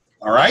those.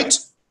 All right?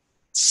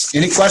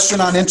 Any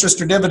question on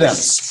interest or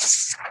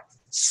dividends?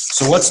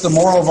 So what's the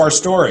moral of our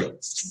story?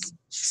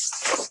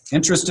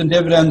 Interest and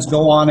dividends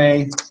go on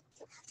a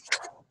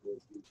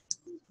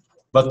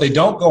but they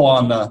don't go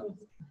on the,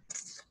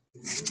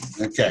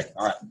 okay,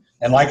 all right.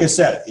 And like I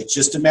said, it's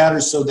just a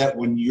matter so that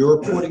when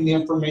you're putting the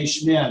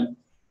information in,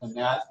 and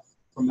that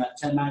from that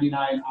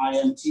 1099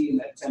 IMT and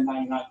that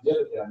 1099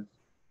 dividend,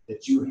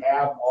 that you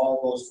have all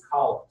those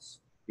columns.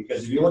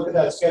 Because if you look at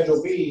that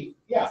Schedule B,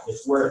 yeah,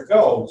 it's where it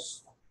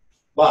goes.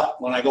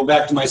 But when I go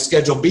back to my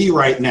Schedule B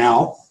right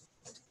now,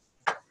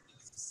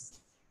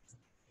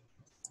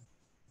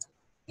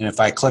 and if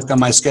I click on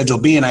my Schedule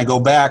B and I go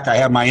back, I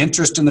have my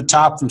interest in the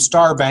top from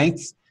Star Bank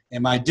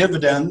and my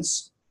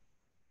dividends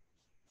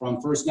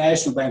from First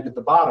National Bank at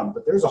the bottom.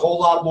 But there's a whole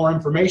lot more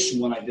information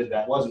when I did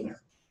that, wasn't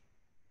there?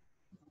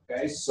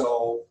 Okay,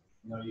 so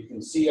you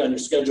can see on your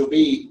Schedule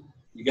B,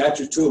 you got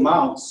your two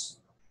amounts.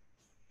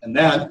 And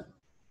then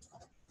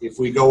if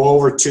we go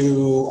over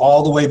to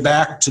all the way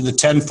back to the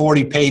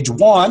 1040 page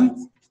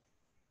 1,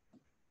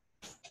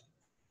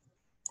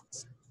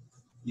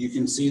 you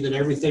can see that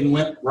everything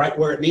went right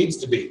where it needs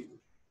to be.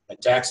 My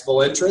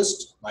taxable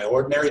interest, my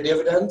ordinary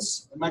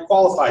dividends, and my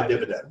qualified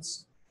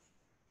dividends.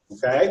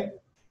 Okay?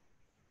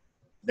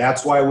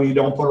 That's why we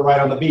don't put it right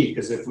on the B,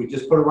 because if we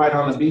just put it right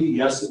on the B,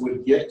 yes, it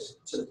would get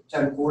to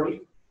 1040.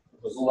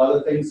 There's a lot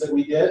of things that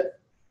we did.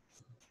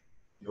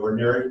 The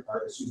ordinary,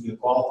 or excuse me, the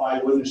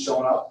qualified wouldn't have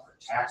shown up. Our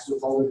tax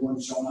withholding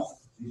wouldn't have shown up.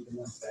 Anything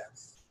like that.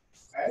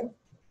 Okay?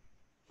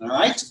 All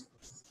right?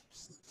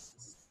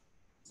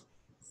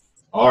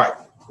 All right.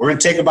 We're going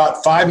to take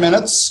about 5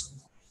 minutes.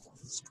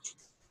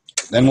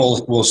 Then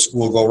we'll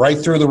go right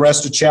through the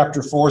rest of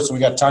Chapter 4, so we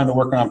got time to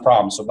work on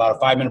problems. So about a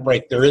 5-minute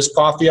break. There is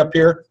coffee up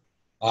here.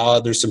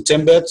 There's some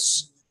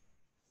Timbits.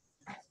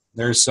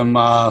 There's some,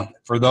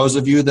 for those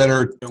of you that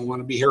don't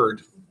want to be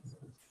heard.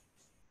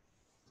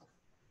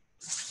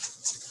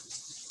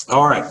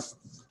 All right.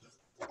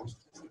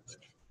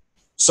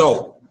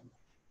 So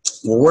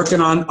we're working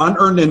on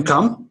unearned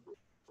income.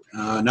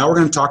 Now we're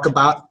going to talk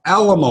about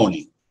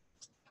alimony.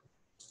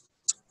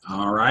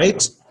 All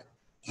right.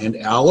 And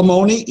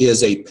alimony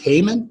is a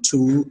payment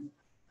to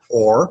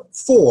or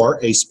for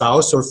a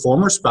spouse or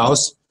former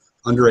spouse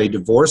under a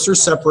divorce or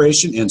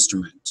separation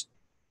instrument.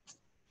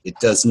 It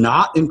does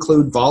not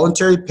include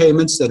voluntary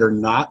payments that are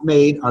not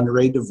made under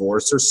a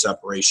divorce or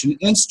separation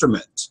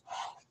instrument.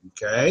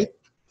 Okay?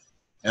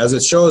 As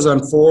it shows on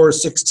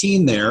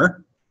 416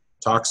 there,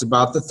 talks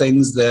about the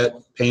things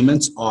that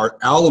payments are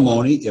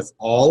alimony if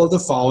all of the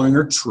following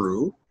are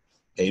true.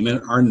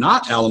 Payment are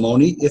not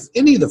alimony if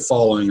any of the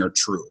following are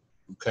true.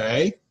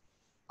 Okay?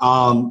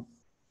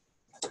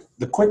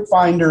 The Quick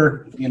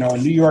Finder, in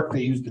New York,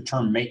 they use the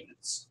term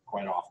maintenance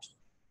quite often.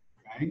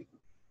 Okay?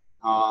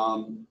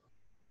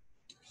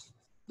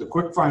 The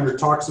Quick Finder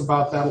talks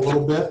about that a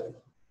little bit.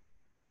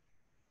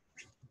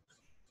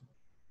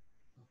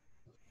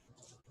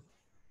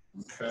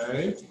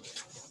 Okay.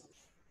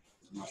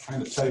 I'm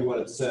trying to tell you what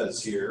it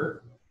says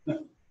here.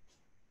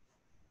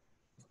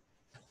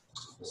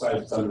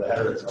 Besides, it's under the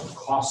header of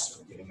cost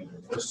of getting a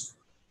divorce.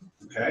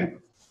 Okay.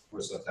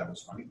 Where's that? That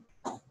was funny.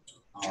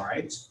 All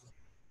right.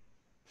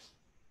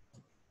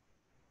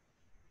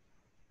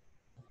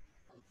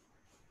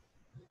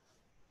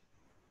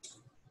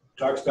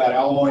 Talks about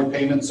alimony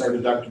payments are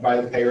deducted by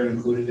the payer and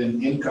included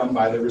in income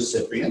by the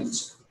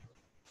recipient.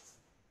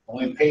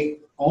 Only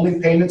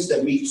payments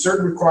that meet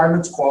certain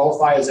requirements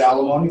qualify as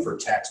alimony for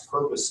tax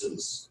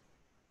purposes.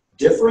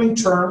 Differing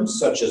terms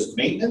such as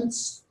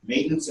maintenance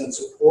and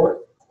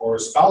support, or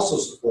spousal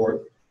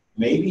support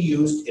may be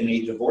used in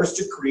a divorce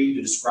decree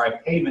to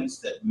describe payments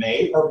that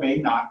may or may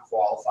not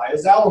qualify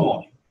as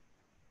alimony.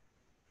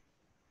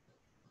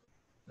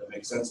 Does that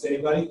make sense to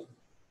anybody?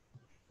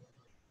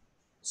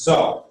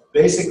 So,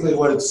 basically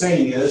what it's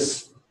saying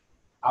is,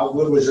 how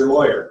good was your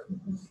lawyer?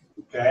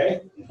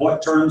 Okay?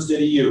 What terms did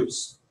he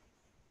use?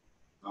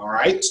 All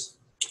right?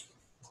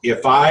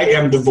 If I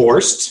am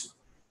divorced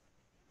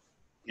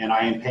and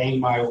I am paying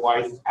my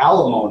wife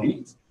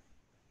alimony,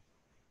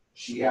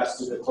 she has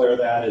to declare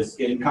that as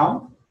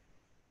income,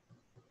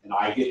 and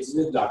I get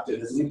to deduct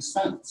it as an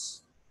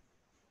expense.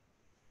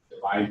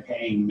 If I'm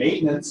paying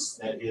maintenance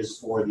that is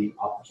for the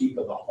upkeep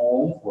of the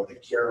home or the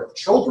care of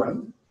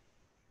children,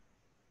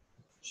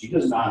 she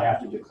does not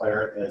have to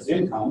declare it as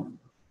income.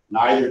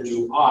 Neither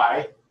do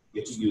I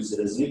get to use it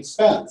as an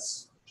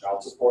expense.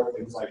 Child support,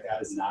 things like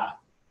that, is not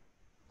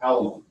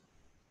alimony.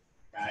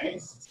 Okay?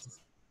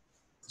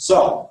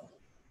 So,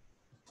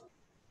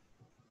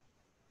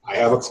 I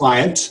have a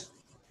client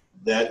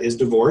that is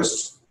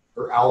divorced.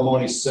 Her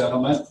alimony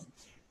settlement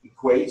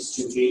equates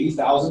to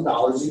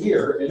 $80,000 a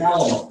year in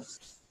alimony.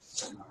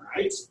 All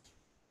right?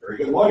 Very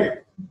good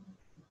lawyer.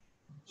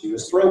 She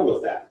was thrilled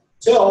with that.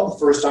 Till the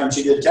first time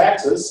she did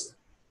taxes,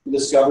 we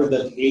discovered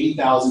that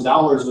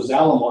 $80,000 was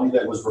alimony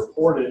that was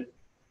reported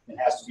and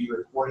has to be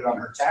reported on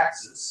her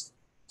taxes.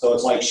 So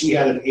it's like she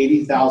had an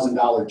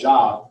 $80,000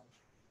 job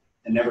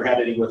and never had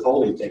any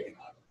withholding taken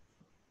out of it.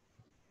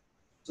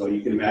 So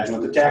you can imagine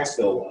what the tax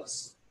bill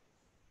was.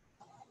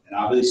 And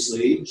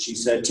obviously, she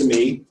said to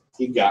me,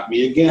 he got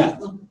me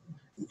again.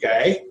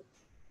 Okay?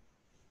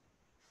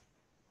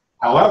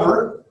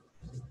 However,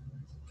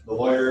 the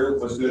lawyer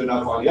was good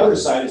enough on the other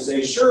side to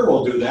say, sure,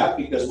 we'll do that,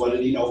 because what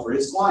did he know for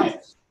his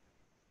client?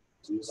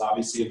 He was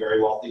obviously a very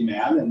wealthy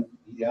man, and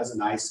he has a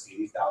nice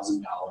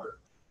 $80,000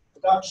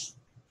 deduction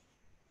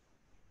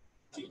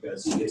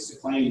because he gets to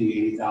claim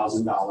the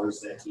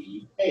 $80,000 that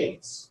he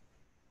pays.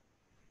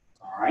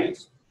 All right?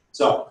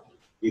 So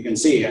you can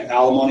see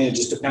alimony, it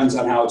just depends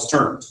on how it's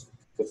termed.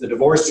 If the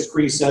divorce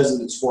decree says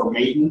that it's for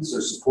maintenance or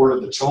support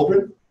of the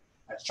children,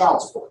 that's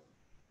child support.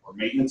 Or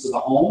maintenance of the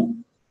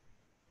home,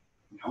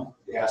 you know,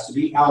 it has to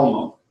be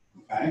alimony,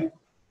 okay?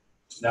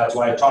 That's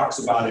why it talks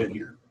about it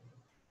here.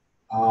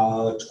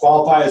 To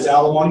qualify as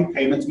alimony,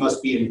 payments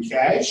must be in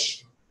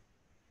cash.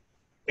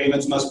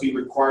 Payments must be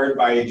required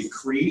by a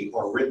decree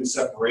or written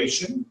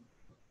separation.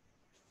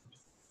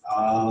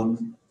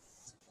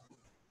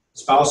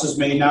 Spouses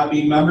may not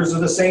be members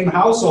of the same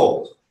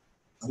household.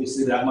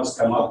 Obviously, that must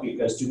come up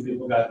because two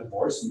people got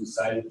divorced and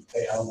decided to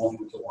pay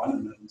alimony to one,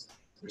 and then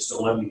they're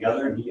still living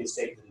together, and he gets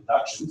to take the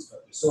deductions,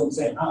 but they're still in the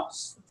same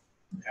house.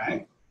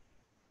 Okay?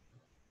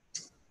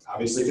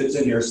 Obviously, if it's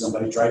in here,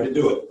 somebody tried to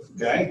do it.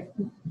 Okay?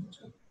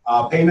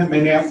 Payment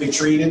may not be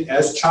treated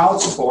as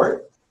child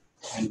support,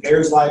 and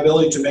payer's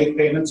liability to make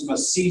payments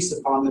must cease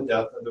upon the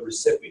death of the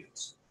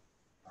recipient.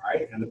 All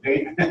right? And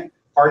the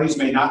parties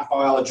may not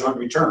file a joint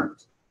return.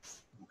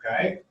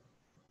 Okay?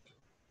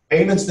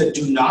 Payments that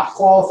do not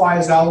qualify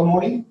as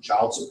alimony,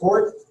 child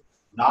support,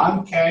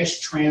 non-cash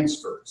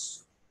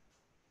transfers.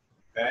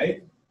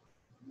 Okay?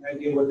 Any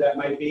idea what that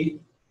might be?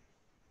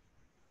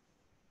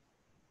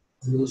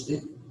 Real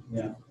estate?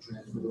 Yeah.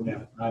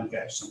 Yeah,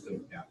 non-cash,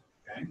 something, yeah.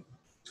 Okay.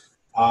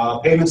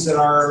 Payments that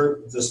are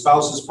the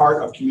spouse's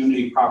part of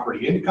community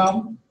property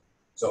income.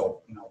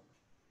 So, you know,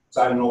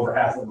 signing over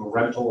half of a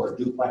rental or a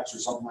duplex or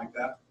something like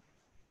that.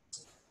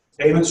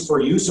 Payments for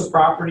use of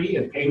property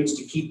and payments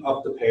to keep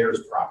up the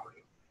payer's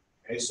property.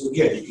 Okay, so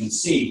again, you can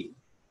see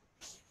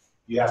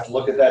you have to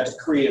look at that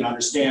decree and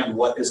understand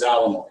what is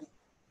alimony.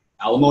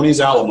 Alimony is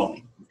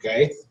alimony,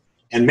 okay?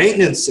 And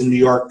maintenance in New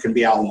York can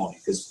be alimony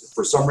because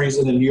for some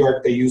reason in New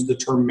York they use the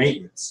term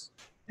maintenance.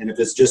 And if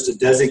it's just a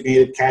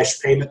designated cash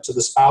payment to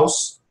the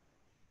spouse,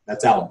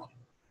 that's alimony.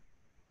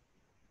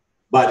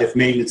 But if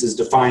maintenance is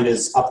defined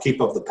as upkeep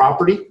of the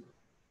property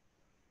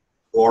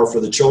or for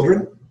the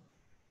children,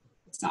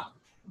 it's not.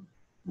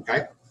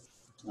 Okay?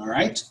 All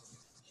right?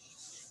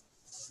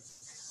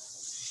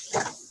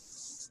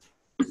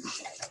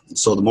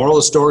 So the moral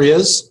of the story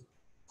is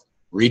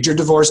read your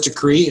divorce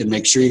decree and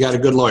make sure you got a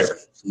good lawyer.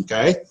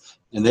 Okay?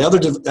 And the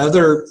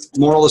other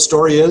moral of the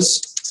story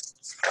is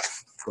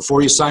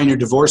before you sign your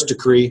divorce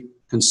decree,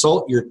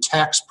 consult your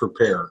tax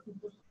preparer.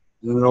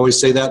 You don't always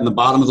say that in the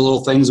bottom of the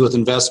little things with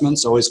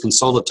investments. Always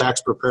consult a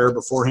tax preparer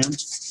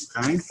beforehand.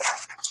 Okay?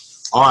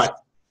 All right.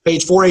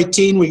 Page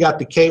 418, we got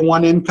the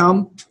K1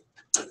 income.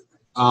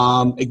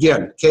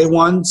 Again,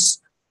 K1s,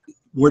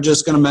 we're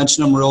just going to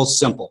mention them real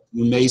simple.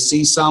 You may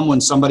see some when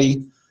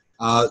somebody,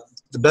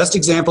 the best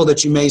example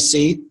that you may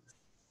see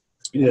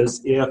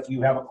is if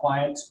you have a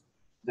client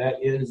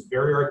that is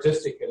very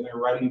artistic and they're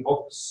writing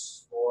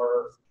books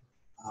or,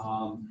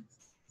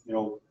 you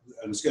know,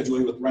 and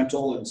scheduling with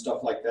rental and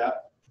stuff like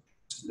that.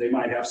 They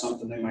might have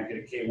something, they might get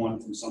a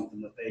K1 from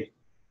something that they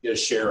get a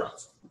share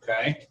of,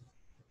 okay?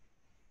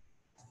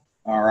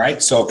 All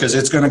right, so because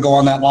it's going to go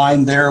on that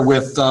line there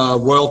with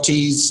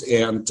royalties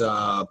and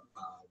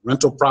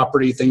rental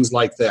property, things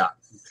like that,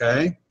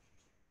 okay?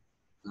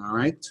 All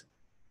right.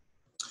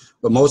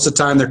 But most of the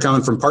time they're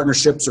coming from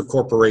partnerships or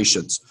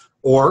corporations,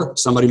 or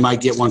somebody might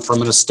get one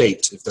from an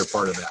estate if they're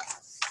part of that.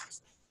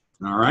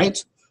 All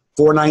right.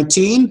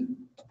 419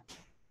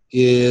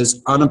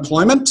 is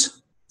unemployment.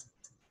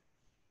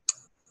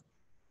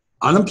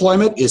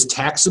 Unemployment is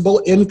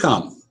taxable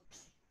income.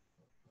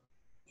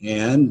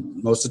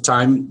 And most of the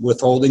time,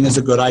 withholding is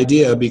a good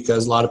idea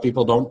because a lot of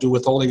people don't do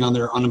withholding on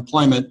their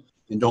unemployment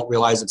and don't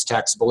realize it's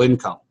taxable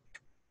income.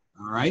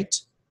 All right.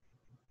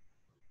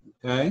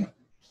 Okay.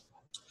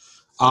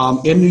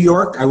 In New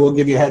York, I will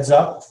give you a heads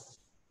up.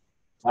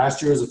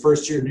 Last year was the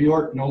first year New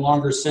York no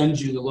longer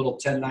sends you the little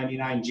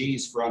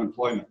 1099-Gs for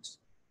unemployment.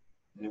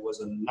 And it was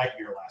a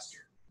nightmare last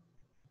year.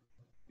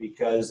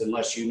 Because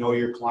unless you know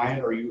your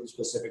client or you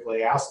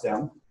specifically ask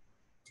them,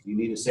 you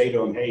need to say to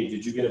them, hey,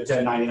 did you get a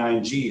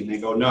 1099-G? And they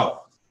go,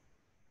 no.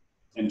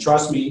 And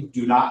trust me,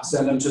 do not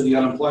send them to the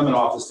unemployment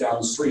office down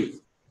the street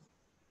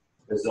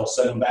because they'll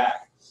send them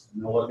back.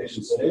 And they'll look at you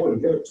and say, they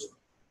wouldn't give it to you.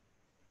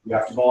 You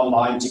have to go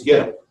online to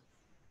get them.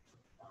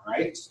 All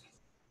right?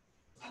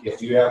 If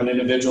you have an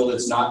individual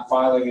that's not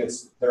filing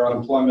their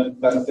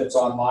unemployment benefits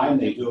online,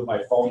 they do it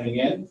by phoning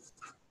in.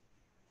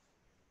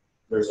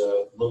 There's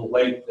a little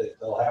link that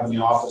they'll have in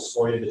the office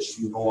for you that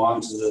you can go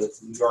on to the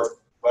New York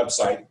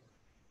website.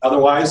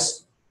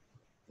 Otherwise,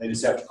 they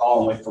just have to call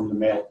and wait for them to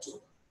mail it to them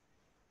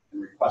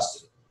and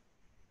request it.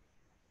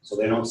 So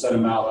they don't send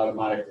them out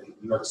automatically.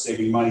 New York's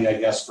saving money, I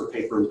guess, for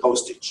paper and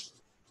postage.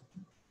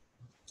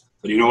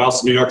 But you know what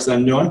else New York's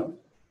then doing?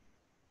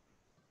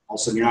 All of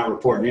a sudden you're not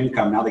reporting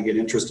income. Now they get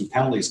interest and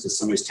penalties because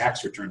somebody's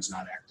tax return's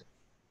not active.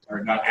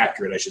 Or not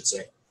accurate, I should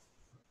say.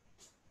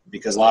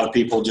 because a lot of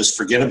people just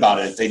forget about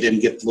it. If they didn't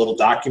get the little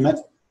document,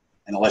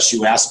 and unless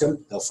you ask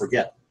them, they'll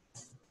forget.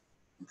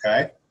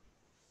 Okay?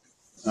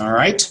 All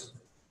right?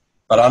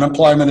 But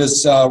unemployment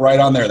is right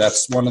on there.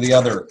 That's one of the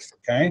other,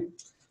 okay?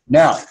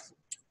 Now,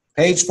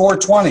 page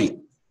 420.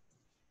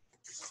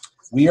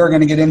 We are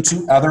going to get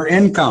into other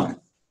income.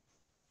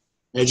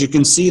 As you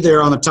can see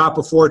there on the top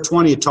of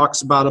 420, it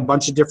talks about a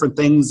bunch of different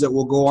things that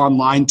will go on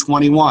line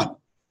 21.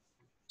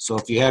 So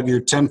if you have your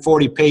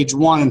 1040 page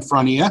 1 in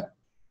front of you,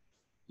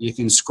 you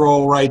can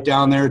scroll right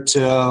down there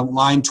to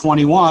line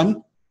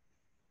 21,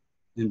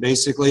 and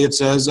basically it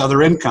says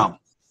other income.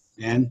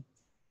 And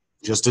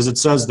just as it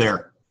says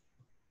there,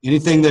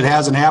 anything that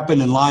hasn't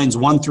happened in lines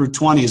 1 through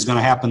 20 is going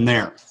to happen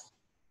there.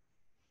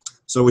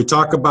 So we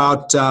talk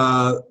about,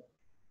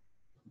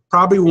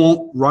 probably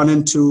won't run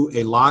into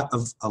a lot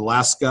of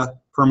Alaska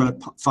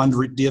permanent fund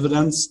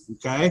dividends,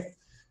 okay?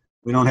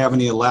 We don't have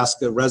any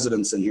Alaska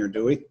residents in here,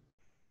 do we?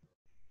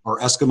 Or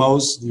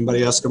Eskimos,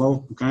 anybody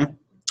Eskimo, okay?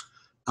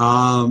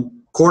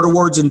 Court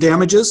awards and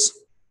damages.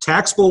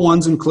 Taxable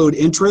ones include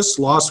interest,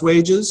 lost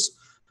wages,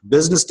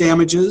 business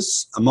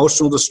damages,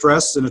 emotional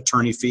distress, and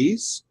attorney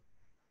fees.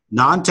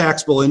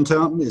 Non-taxable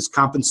income is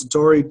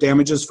compensatory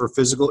damages for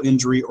physical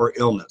injury or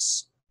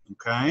illness,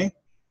 okay?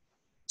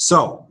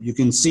 So you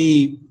can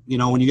see, you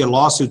know, when you get a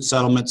lawsuit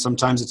settlement,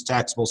 sometimes it's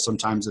taxable,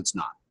 sometimes it's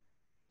not.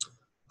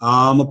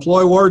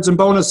 Employee awards and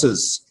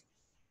bonuses.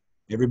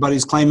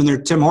 Everybody's claiming their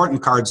Tim Horton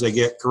cards they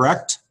get,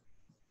 correct?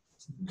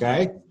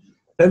 Okay.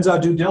 Depends how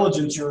due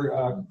diligence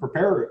your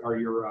preparer or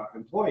your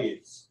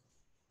employees.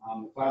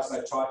 The class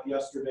I taught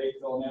yesterday,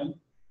 filling in,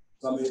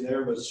 somebody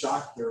there was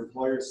shocked. Their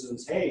employer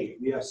says, "Hey,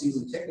 we have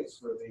season tickets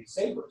for the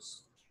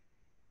Sabres.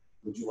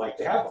 Would you like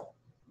to have them?"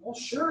 "Well,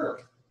 sure."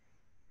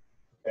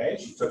 Okay,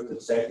 she took the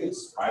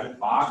tickets, private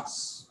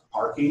box,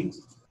 parking.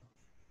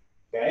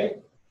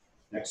 Okay,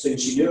 next thing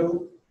she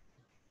knew,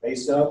 pay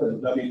stub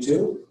and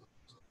W-2,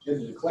 she had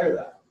to declare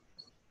that.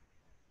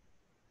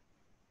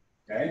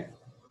 Okay,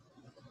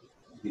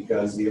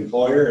 because the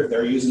employer, if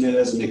they're using it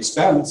as an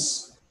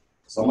expense,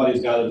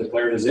 somebody's got to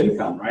declare it as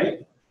income,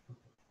 right?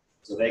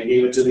 So they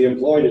gave it to the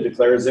employee to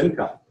declare as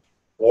income.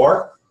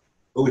 Or,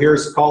 who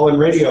here's call-in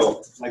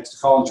radio, likes to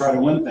call and try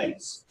to win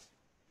things?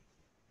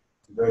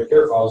 Very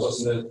careful. I was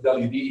listening to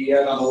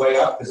WBEN on the way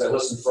up because I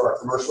listened for our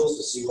commercials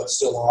to see what's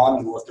still on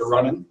and what they're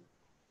running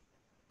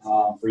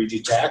for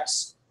EG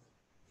Tax.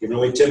 Giving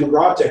away Tim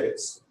McGraw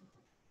tickets.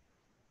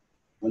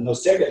 Win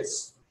those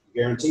tickets,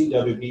 guaranteed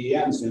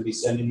WBEN is going to be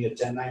sending you a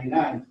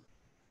 1099.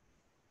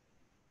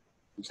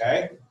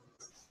 Okay?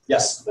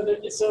 Yes? But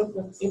so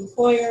if the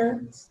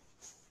employer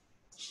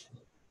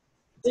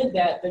did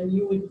that, then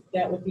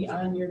that would be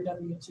on your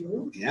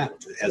W-2? Yeah,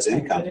 as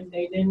income. But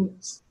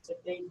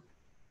if they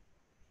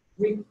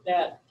reap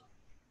that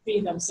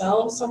fee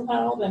themselves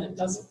somehow, then it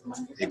doesn't come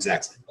on your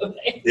Exactly.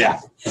 Okay. Yeah.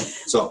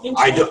 So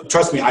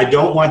trust me, I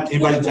don't want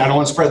anybody, I don't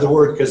want to spread the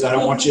word because I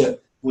don't want you,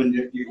 when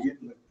you're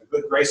getting the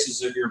good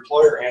graces of your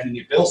employer handing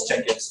you bills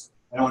tickets,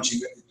 I don't want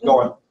you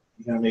going,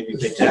 "You're going to make me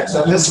pay tax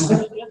on this?"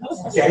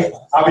 Okay.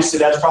 Obviously,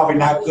 that's probably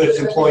not good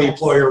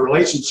employee-employer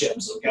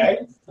relationships.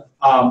 Okay.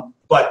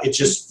 But it's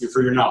just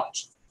for your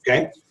knowledge.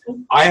 Okay.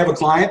 I have a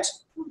client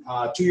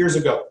 2 years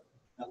ago.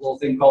 That little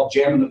thing called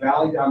Jam in the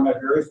Valley down by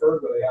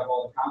Barrysburg where they have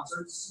all the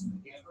concerts and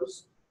the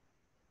campers.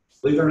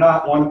 Believe it or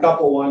not, one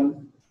couple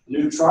won the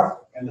new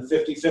truck and the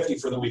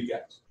 50/50 for the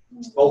weekend.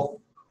 Both.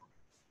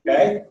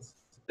 Okay?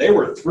 They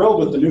were thrilled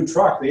with the new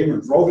truck. They even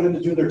drove it in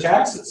to do their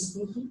taxes.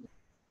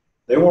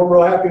 They weren't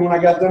real happy when I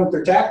got done with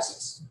their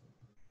taxes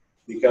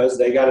because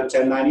they got a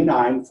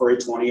 1099 for a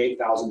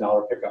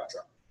 $28,000 pickup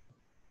truck.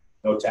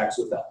 No tax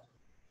with that.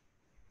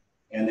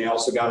 And they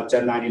also got a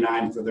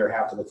 1099 for their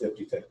half of the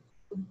 50/50.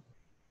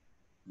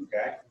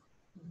 Okay?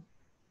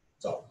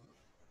 So,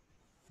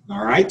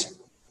 all right.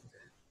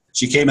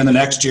 She came in the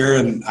next year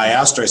and I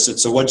asked her, I said,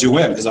 "So what'd you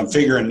win?" Because I'm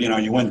figuring,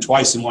 you win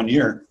twice in 1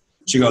 year.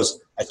 She goes,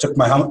 "I took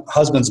my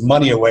husband's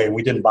money away and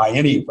we didn't buy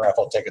any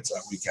raffle tickets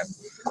that weekend."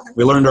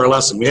 We learned our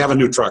lesson. We have a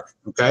new truck,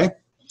 okay?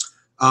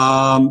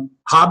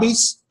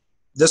 Hobbies.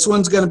 This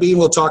one's going to be,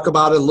 we'll talk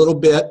about it a little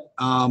bit.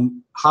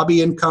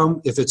 Hobby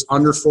income if it's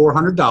under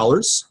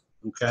 $400,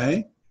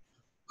 okay?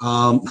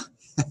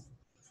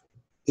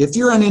 If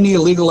you're in any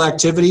illegal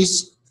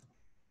activities,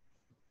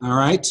 all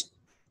right,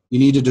 you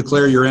need to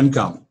declare your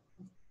income.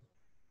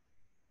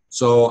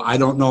 So I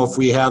don't know if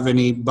we have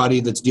anybody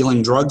that's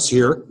dealing drugs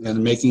here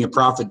and making a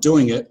profit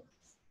doing it,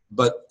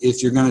 but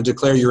if you're going to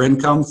declare your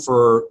income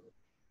for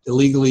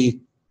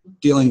illegally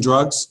dealing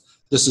drugs,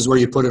 this is where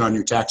you put it on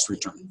your tax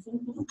return,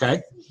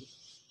 okay?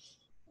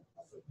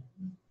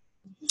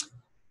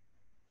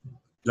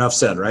 Enough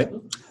said, right?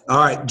 All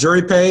right,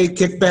 jury pay,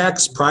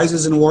 kickbacks,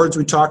 prizes and awards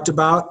we talked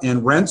about,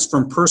 and rents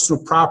from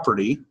personal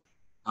property.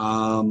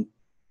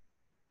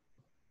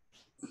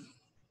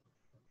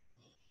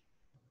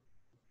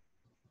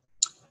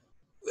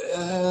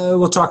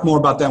 We'll talk more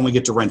about that when we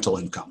get to rental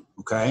income,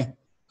 okay?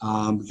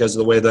 Because of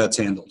the way that's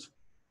handled.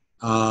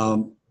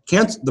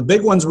 The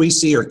big ones we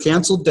see are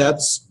canceled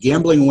debts,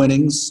 gambling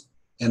winnings,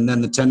 and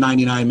then the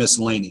 1099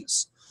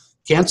 miscellaneous.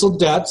 Canceled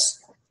debts,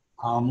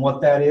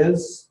 What that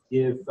is,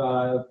 if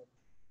I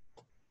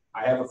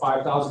have a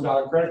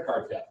 $5,000 credit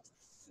card debt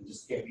and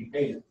just can't be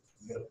paid it,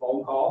 you get a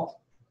phone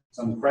call,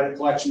 some credit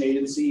collection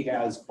agency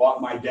has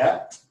bought my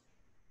debt,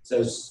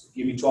 says,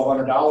 give me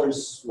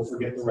 $1,200, we'll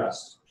forget the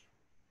rest.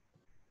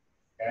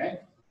 Okay?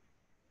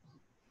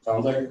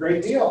 Sounds like a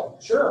great deal,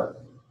 sure.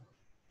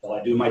 Until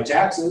I do my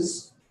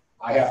taxes,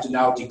 I have to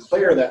now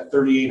declare that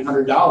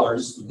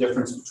 $3,800, the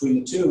difference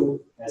between the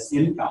two, as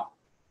income.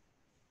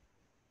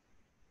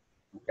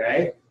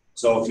 Okay?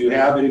 So if you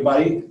have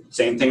anybody,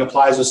 same thing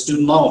applies with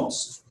student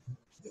loans.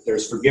 If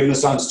there's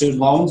forgiveness on student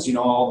loans, you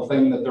know, all the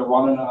thing that they're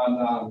running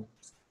on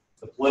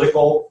the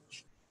political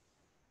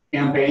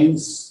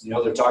campaigns, you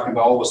know, they're talking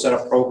about, oh, we'll set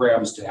up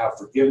programs to have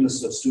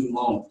forgiveness of student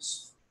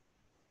loans.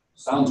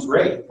 Sounds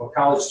great. A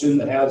college student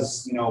that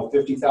has, you know,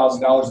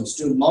 $50,000 in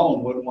student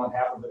loan wouldn't want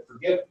half of it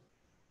forgiven.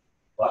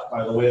 But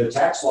by the way the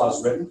tax law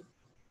is written,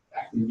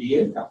 that can be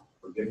income,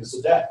 forgiveness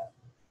of debt.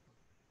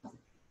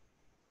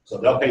 So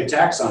they'll pay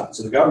tax on it.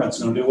 So the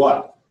government's going to do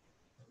what?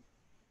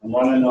 I'm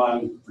running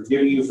on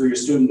forgiving you for your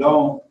student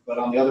loan, but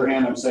on the other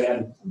hand, I'm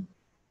saying,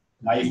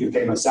 now you can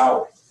pay my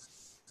salary.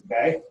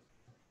 Okay?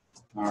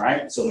 All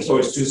right? So there's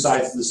always two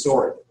sides to the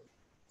story.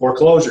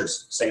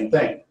 Foreclosures, same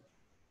thing.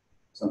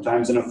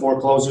 Sometimes in a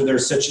foreclosure,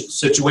 there's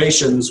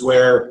situations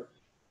where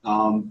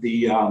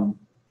the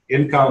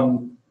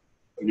income,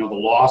 you know, the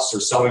loss or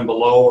selling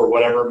below or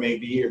whatever it may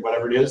be or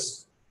whatever it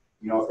is,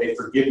 you know, if they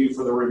forgive you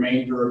for the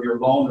remainder of your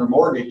loan or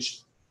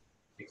mortgage,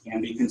 it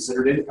can be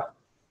considered income.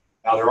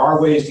 Now, there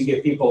are ways to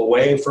get people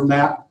away from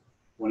that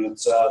when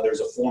it's there's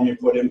a form you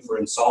put in for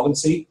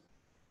insolvency.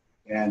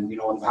 And, you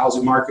know, when the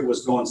housing market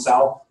was going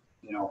south,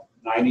 you know,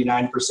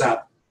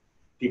 99%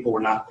 people were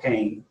not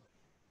paying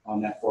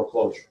on that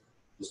foreclosure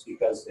just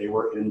because they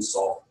were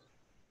insolvent.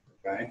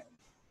 Okay?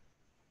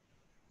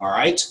 All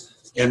right.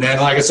 And then,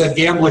 like I said,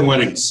 gambling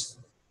winnings.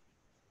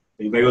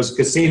 Anybody goes to a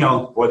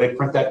casino, boy, they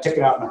print that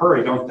ticket out in a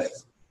hurry, don't they?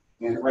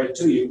 Hand it right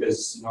to you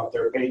because, you know, if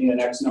they're paying you an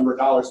X number of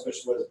dollars,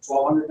 especially what is it,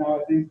 $1,200 now,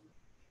 I think?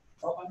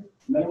 $1,200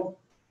 minimum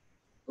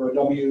for a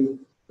W2G?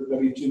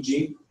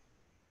 I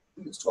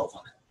think it's $1,200.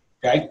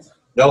 Okay?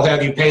 They'll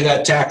have you pay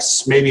that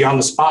tax maybe on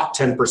the spot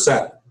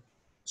 10%.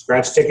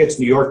 Scratch tickets,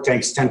 New York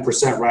takes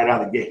 10% right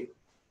out of the gate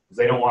because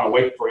they don't want to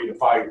wait for you to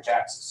file your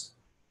taxes.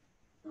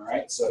 All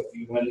right? So if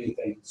you win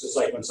anything, it's just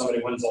like when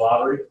somebody wins the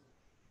lottery.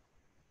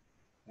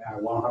 Yeah, I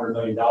won $100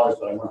 million,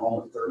 but I went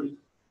home with 30.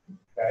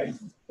 Okay?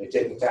 They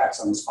take the tax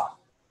on the spot.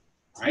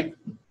 All right?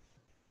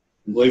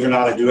 And believe it or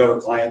not, I do have a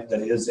client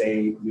that is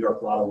a New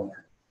York Lotto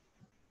winner.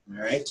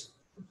 All right?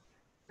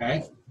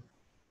 Okay?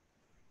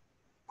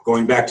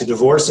 Going back to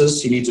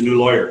divorces, he needs a new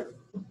lawyer.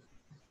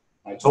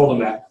 I told him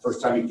that first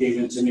time he came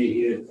into me,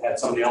 he had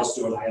somebody else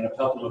do it. I ended up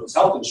helping him with his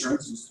health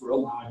insurance. He's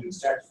thrilled. Now I do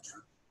his tax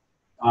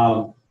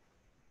return.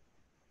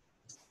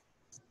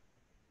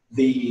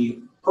 The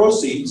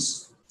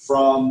proceeds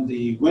from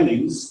the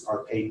winnings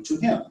are paid to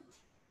him.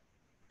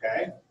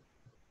 Okay?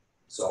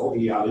 So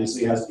he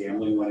obviously has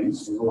gambling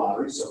winnings from the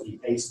lottery, so he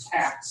pays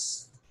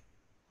tax.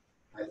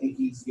 I think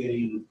he's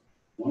getting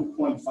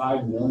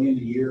 $1.5 million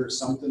a year or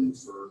something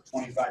for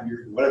 25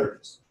 years, whatever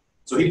it is.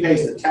 So he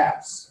pays the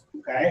tax,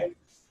 okay?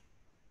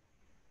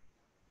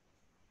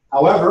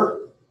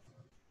 However,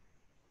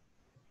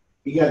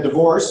 he got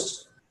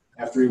divorced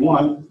after he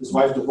won. His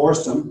wife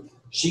divorced him.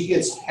 She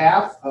gets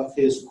half of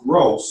his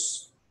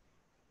gross,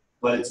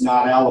 but it's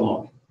not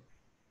alimony.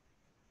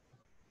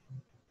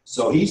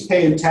 So he's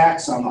paying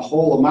tax on the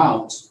whole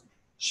amount.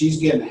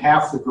 She's getting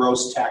half the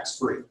gross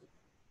tax-free.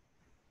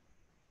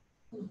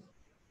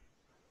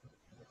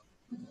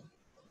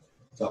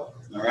 So,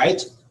 all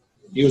right.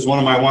 He was one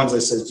of my ones. I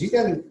said, you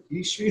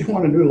sure you don't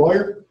want a new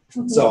lawyer?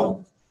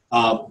 So,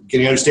 can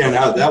you understand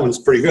how that one's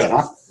pretty good,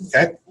 huh?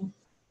 Okay.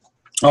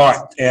 All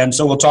right. And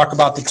so we'll talk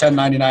about the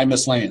 1099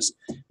 miscellaneous.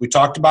 We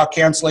talked about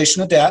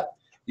cancellation of debt.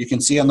 You can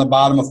see on the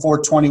bottom of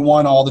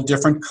 421 all the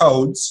different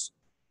codes,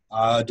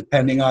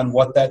 depending on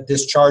what that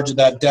discharge of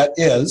that debt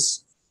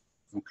is.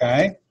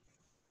 Okay.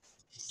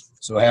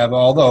 So I have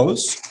all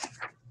those.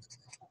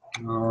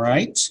 All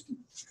right.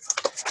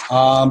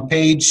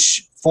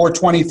 Page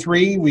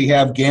 423, we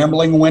have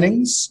gambling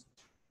winnings.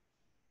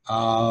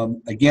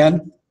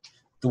 Again,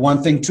 the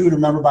one thing, too, to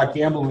remember about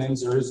gambling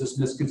winnings, there is this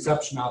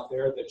misconception out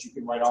there that you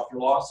can write off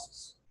your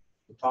losses.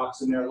 It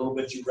talks in there a little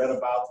bit, you read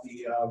about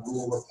the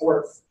rule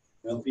report.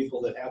 You know,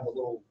 people that have the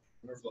little,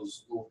 whatever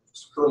those little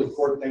curly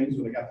cord things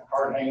when they got the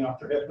card hanging off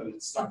their hip and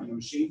it's stuck in the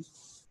machine.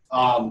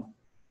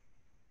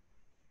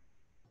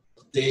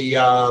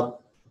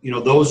 You know,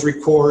 those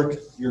record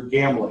your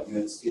gambling.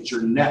 It's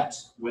your net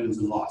wins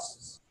and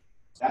losses.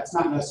 That's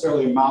not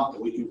necessarily the amount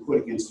that we can put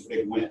against a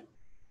big win.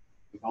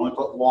 We can only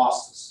put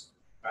losses,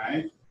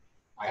 okay?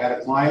 I had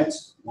a client,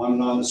 won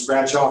on the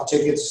scratch-off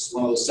tickets,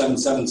 one of those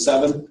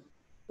 777,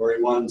 where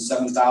he won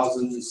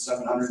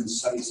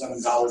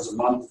 $7,777 a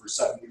month for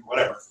 70,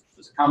 whatever. It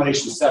was a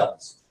combination of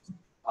sevens.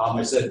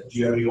 I said, do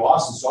you have any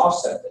losses to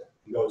offset that?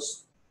 He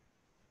goes,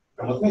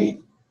 come with me.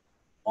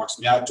 Walks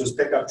me out to his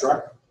pickup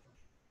truck.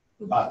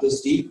 about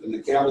this deep. In the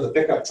cab of the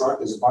pickup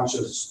truck is a bunch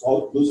of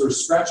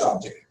losers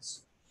scratch-off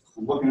tickets.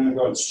 I'm looking at it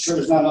going, sure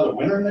there's not another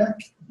winner in there?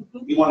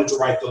 He wanted to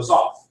write those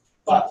off.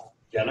 But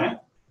can I?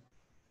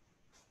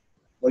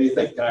 What do you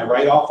think? Can I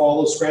write off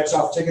all those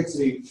scratch-off tickets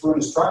that he threw in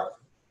his truck?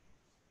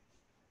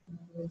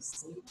 No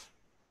receipt.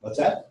 What's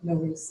that? No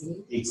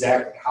receipt.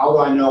 Exactly. How do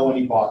I know when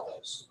he bought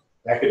those?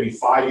 That could be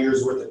 5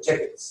 years worth of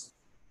tickets.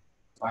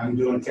 If I'm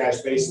doing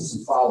cash basis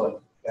and following,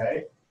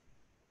 okay?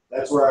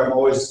 That's where I'm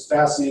always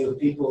fascinated with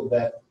people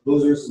that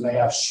losers, and they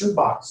have shoe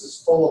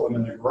boxes full of them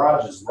in their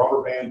garages,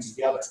 rubber band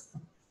together,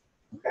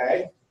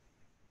 okay?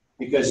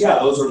 Because yeah,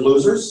 those are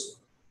losers.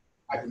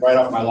 I can write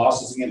off my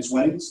losses against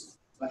winnings,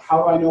 but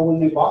how do I know when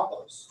they bought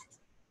those?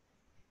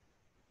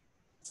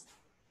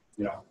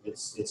 You know,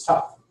 it's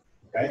tough,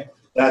 okay?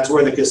 That's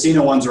where the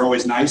casino ones are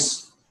always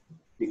nice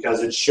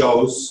because it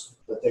shows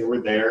that they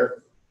were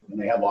there and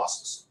they had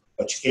losses.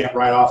 But you can't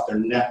write off their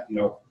net, you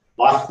know.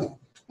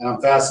 And I'm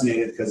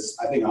fascinated because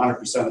I think 100%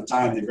 of the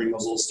time they bring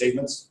those little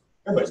statements,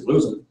 everybody's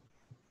losing.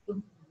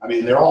 I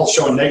mean, they're all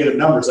showing negative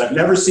numbers. I've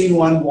never seen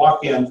one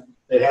walk in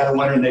that had a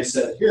winner and they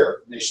said,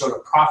 here, and they showed a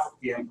profit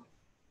gain.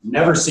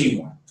 Never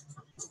seen one.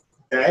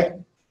 Okay?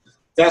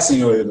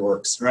 Fascinating the way it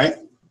works, right?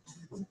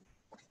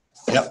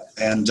 Yep.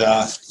 And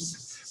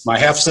my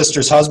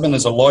half-sister's husband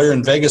is a lawyer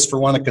in Vegas for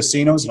one of the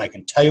casinos, and I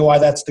can tell you why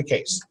that's the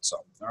case.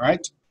 So, all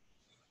right.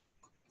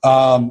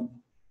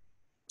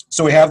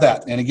 So we have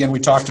that. And again, we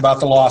talked about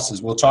the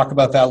losses. We'll talk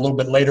about that a little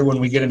bit later when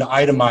we get into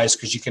itemized,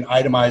 because you can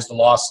itemize the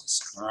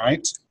losses. All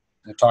right.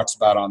 And it talks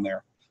about on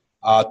there.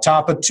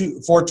 Top of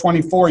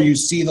 424, you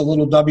see the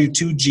little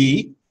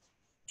W2G.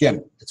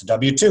 Again, it's a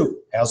W2.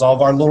 Has all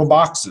of our little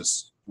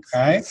boxes.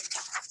 Okay.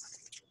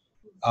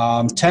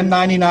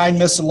 1099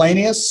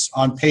 miscellaneous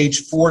on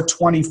page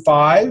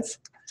 425.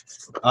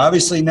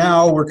 Obviously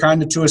now we're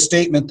kind of to a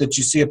statement that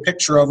you see a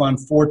picture of on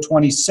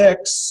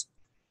 426.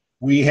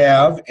 We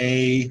have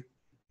a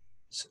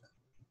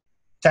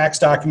tax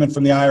document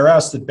from the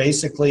IRS that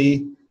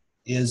basically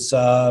is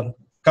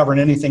covering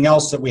anything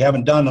else that we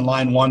haven't done in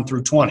line 1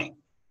 through 20.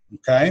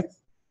 Okay.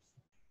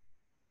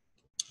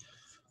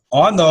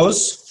 On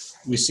those,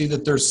 we see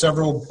that there's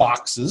several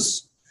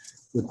boxes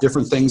with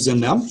different things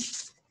in them.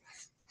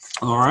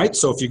 All right,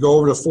 so if you go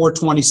over to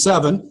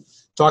 427,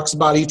 talks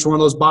about each one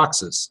of those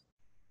boxes.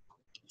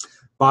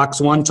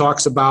 Box 1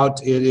 talks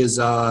about it is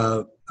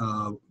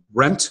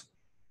rent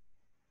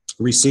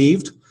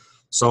received.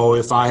 So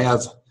if I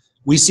have,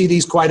 we see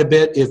these quite a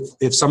bit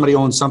if somebody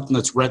owns something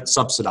that's rent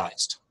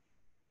subsidized,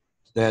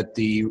 that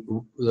the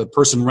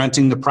person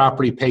renting the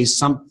property pays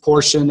some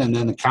portion and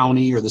then the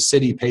county or the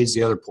city pays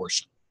the other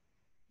portion.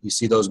 You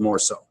see those more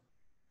so.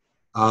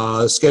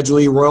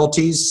 Schedule E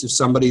royalties, if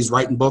somebody's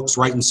writing books,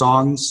 writing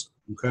songs,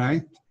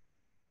 okay?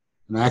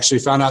 And I actually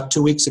found out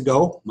 2 weeks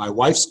ago, my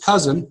wife's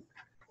cousin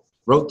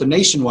wrote the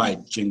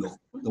Nationwide jingle,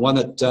 the one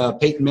that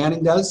Peyton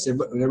Manning does.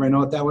 Everybody know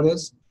what that one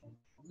is?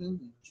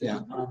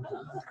 Yeah.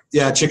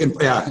 Yeah, chicken,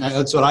 yeah,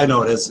 that's what I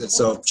know it is.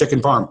 So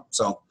chicken farm,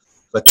 so,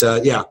 but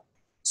yeah.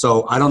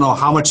 So I don't know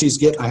how much he's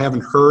getting, I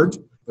haven't heard,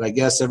 but I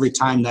guess every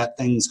time that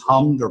thing's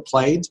hummed or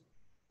played,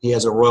 he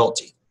has a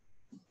royalty.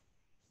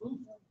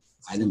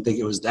 I didn't think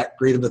it was that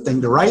great of a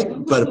thing to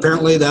write, but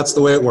apparently that's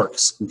the way it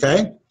works,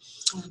 okay?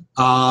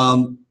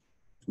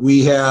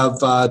 We have,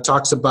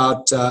 talks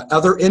about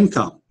other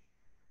income.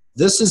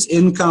 This is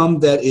income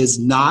that is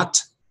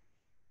not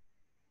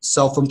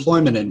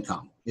self-employment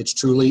income. It's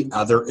truly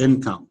other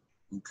income,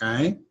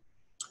 okay?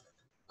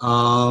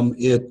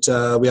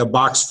 We have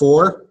box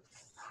 4,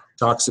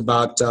 talks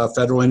about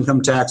federal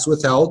income tax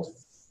withheld.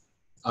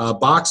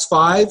 Box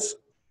 5,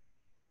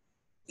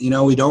 you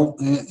know, we don't,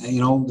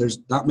 you know, there's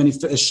not many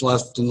fish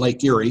left in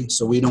Lake Erie,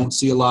 so we don't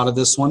see a lot of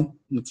this one,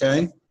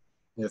 okay?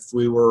 If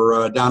we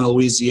were down in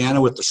Louisiana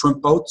with the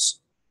shrimp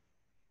boats,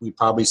 we'd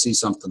probably see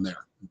something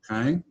there,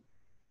 okay?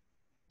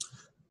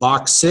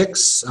 Box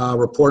 6,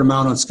 report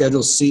amount on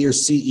Schedule C or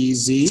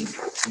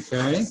CEZ,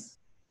 okay?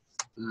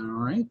 All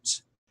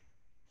right.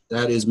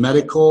 That is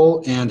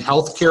medical and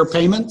health care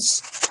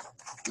payments,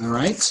 all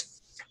right?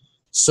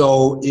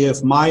 So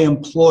if my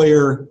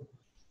employer,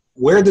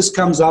 where this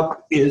comes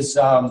up is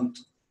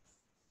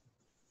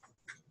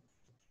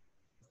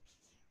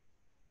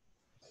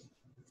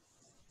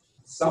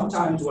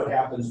sometimes what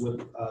happens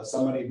with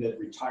somebody that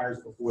retires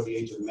before the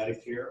age of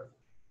Medicare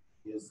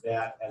is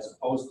that as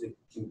opposed to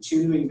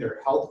continuing their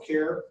health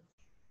care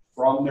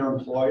from their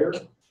employer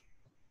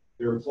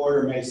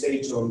may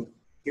say to them,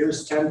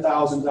 here's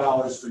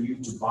 $10,000 for you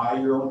to buy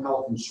your own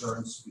health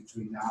insurance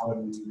between now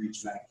and when you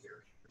reach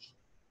Medicare.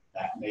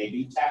 That may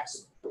be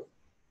taxable.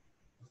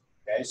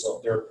 Okay, so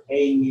if they're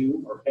paying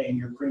you or paying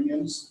your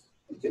premiums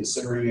and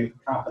considering it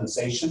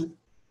compensation,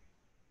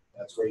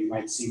 that's where you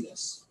might see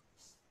this.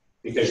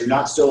 Because you're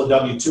not still a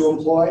W-2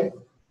 employee,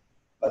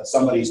 but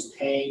somebody's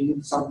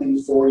paying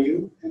something for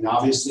you. And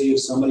obviously, if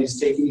somebody's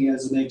taking it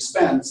as an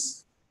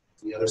expense,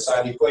 the other side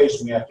of the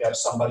equation, we have to have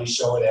somebody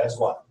show it as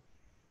what?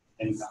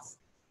 Income.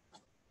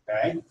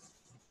 Okay?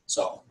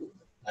 So,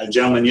 I had a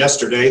gentleman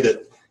yesterday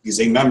that he's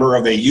a member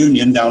of a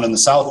union down in the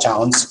South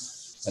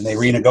Towns, and they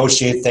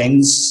renegotiate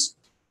things.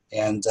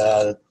 And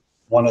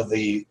one of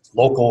the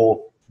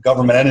local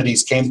government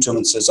entities came to him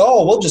and says,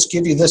 "Oh, we'll just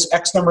give you this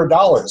X number of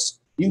dollars.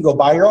 You can go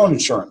buy your own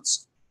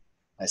insurance."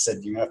 I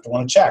said, "You're going to have to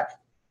want to check.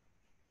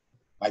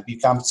 Might be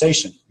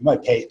compensation. You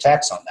might pay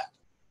tax on that."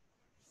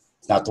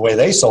 It's not the way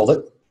they sold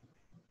it,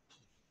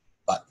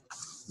 but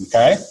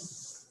okay.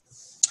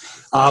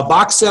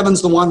 Box 7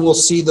 is the one we'll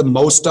see the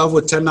most of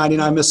with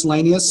 1099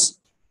 miscellaneous.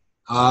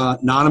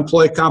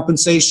 Non-employee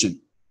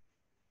compensation.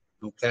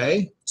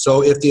 Okay,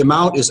 so if the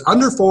amount is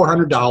under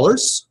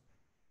 $400,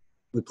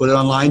 we put it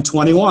on line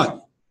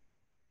 21.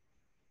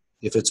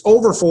 If it's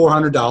over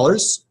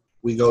 $400,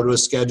 we go to a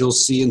Schedule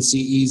C and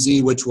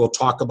CEZ, which we'll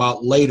talk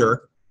about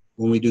later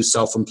when we do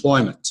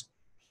self-employment.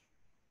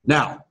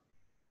 Now,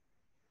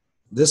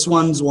 this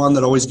one's one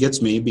that always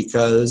gets me,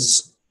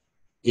 because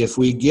if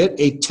we get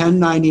a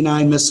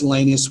 1099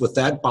 miscellaneous with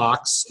that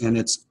box and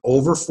it's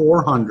over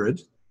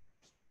 400,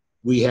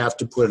 we have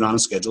to put it on a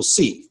Schedule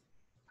C.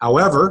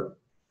 However,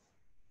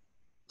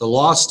 the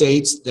law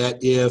states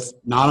that if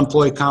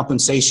non-employee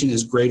compensation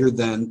is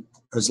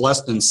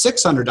less than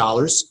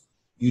 $600,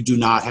 you do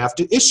not have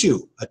to issue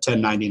a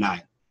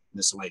 1099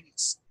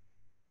 miscellaneous.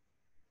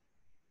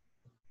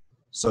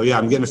 So yeah,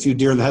 I'm getting a few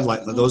deer in the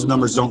headlight. Those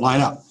numbers don't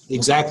line up.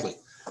 Exactly.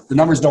 The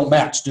numbers don't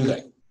match, do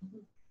they?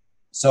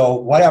 So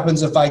what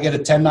happens if I get a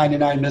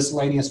 1099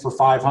 miscellaneous for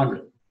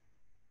 500?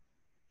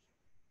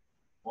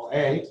 Well,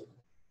 A,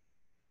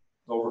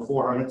 over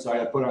 400, so I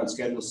got to put it on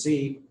Schedule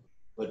C.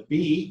 But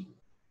B,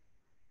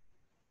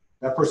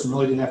 that person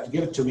really didn't have to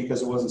give it to me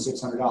because it wasn't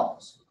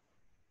 $600.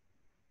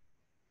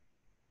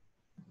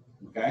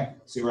 Okay,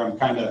 see where I'm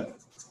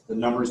the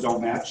numbers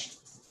don't match,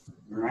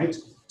 all right?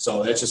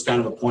 So that's just kind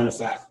of a point of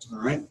fact,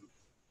 all right?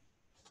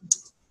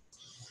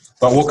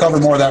 But we'll cover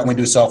more of that when we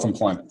do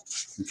self-employment,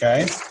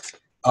 okay?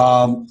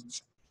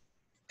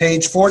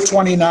 Page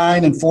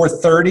 429 and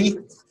 430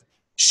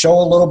 show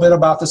a little bit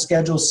about the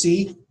Schedule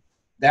C.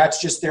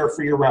 That's just there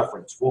for your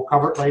reference. We'll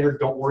cover it later.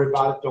 Don't worry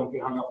about it. Don't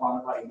get hung up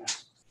on it right now,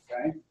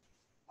 okay?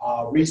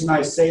 Reason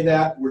I say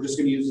that, we're just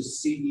going to use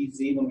the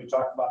CEZ when we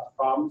talk about the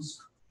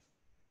problems.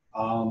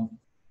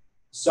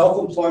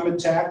 Self-employment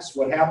tax,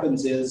 what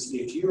happens is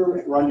if you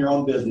run your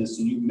own business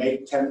and you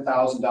make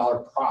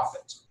 $10,000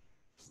 profit,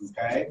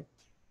 okay,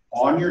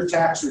 on your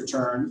tax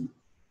return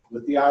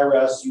with the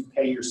IRS, you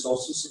pay your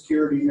Social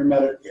Security and your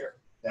Medicare.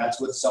 That's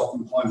what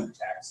self-employment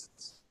tax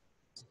is.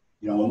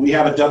 You know, when we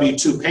have a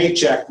W-2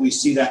 paycheck, we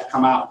see that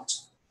come out.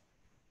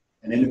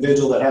 An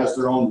individual that has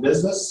their own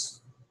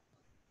business,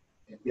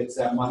 it gets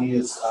that money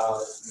as,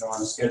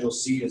 on a Schedule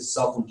C as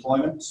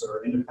self-employment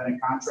or independent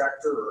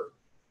contractor, or,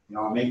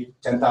 I make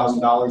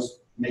 $10,000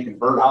 making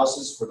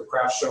birdhouses for the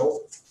craft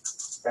show,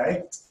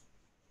 okay?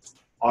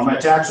 On my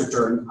tax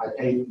return, I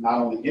pay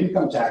not only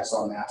income tax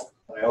on that,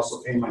 but I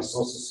also pay my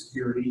Social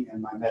Security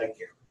and my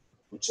Medicare,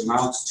 which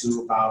amounts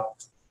to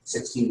about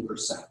 16%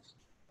 of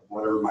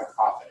whatever my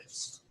profit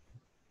is,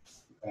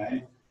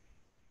 okay?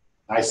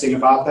 Nice thing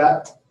about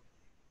that,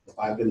 if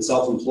I've been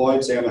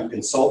self-employed, say I'm a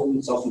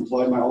consultant,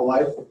 self-employed my whole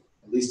life,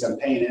 at least I'm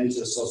paying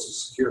into Social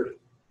Security,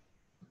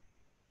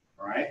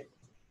 all right?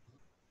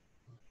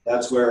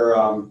 That's where,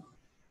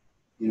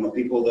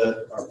 people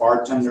that are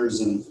bartenders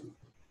and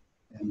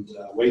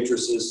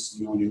waitresses,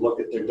 when you look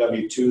at their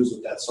W-2s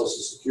with that Social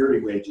Security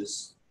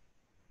wages,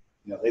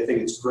 they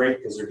think it's great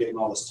because they're getting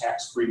all this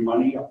tax-free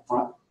money up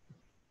front.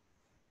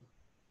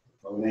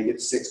 But when they get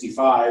to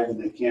 65 and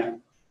they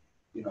can't,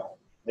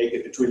 make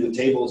it between the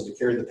tables to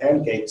carry the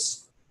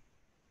pancakes,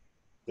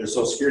 their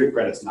Social Security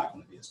credit's not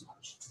going to be as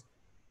much.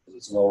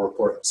 It's lower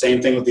report.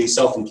 Same thing with the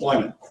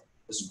self-employment.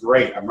 This is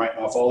great. I'm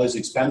writing off all these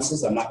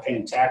expenses. I'm not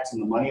paying tax on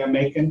the money I'm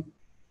making.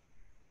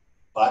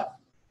 But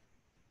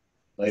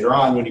later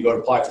on, when you go to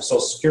apply for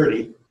Social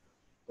Security,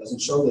 it doesn't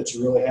show that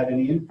you really had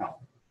any income.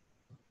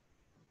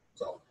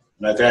 So,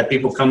 and I've had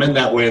people come in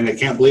that way and they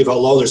can't believe how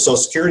low their Social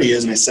Security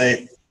is, and they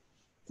say,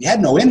 "You had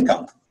no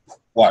income."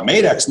 Well, I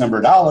made X number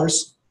of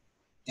dollars.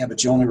 Yeah,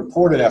 but you only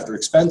reported after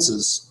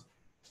expenses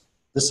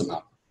this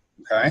amount.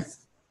 Okay?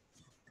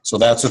 So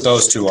that's what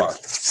those two are.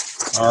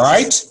 All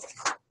right?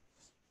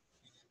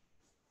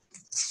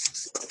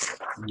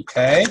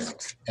 Okay,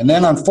 and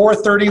then on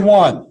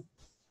 431,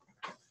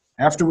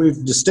 after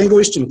we've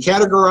distinguished and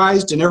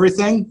categorized and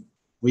everything,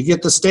 we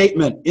get the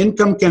statement,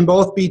 income can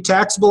both be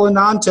taxable and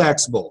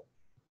non-taxable.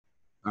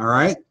 All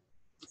right,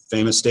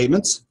 famous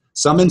statements.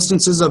 Some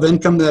instances of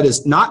income that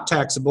is not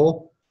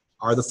taxable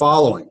are the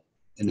following: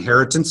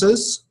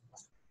 inheritances,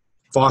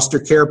 foster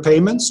care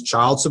payments,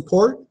 child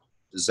support,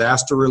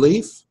 disaster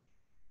relief.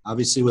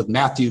 Obviously with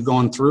Matthew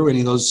going through,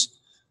 any of those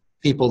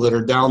people that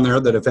are down there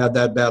that have had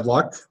that bad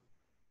luck.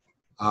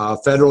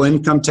 Federal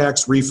income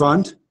tax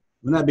refund.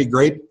 Wouldn't that be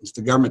great if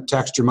the government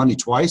taxed your money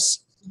twice?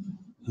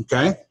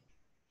 Okay.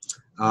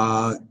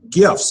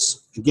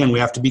 Gifts. Again, we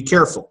have to be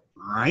careful.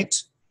 All right.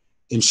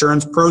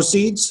 Insurance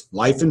proceeds,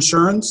 life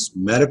insurance,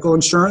 medical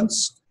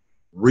insurance,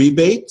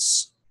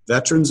 rebates,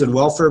 veterans and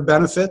welfare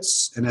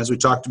benefits, and as we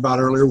talked about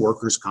earlier,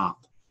 workers' comp.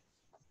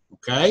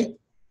 Okay.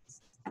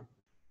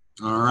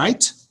 All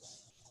right.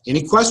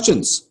 Any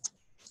questions?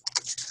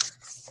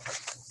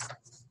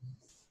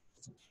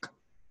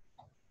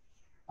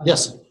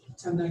 Yes.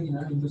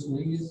 1099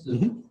 miscellaneous.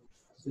 Mhm.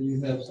 So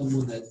you have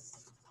someone that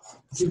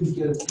didn't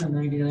get a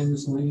 1099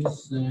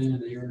 miscellaneous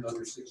and they earned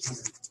under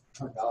 $600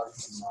 from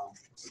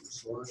the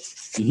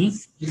source.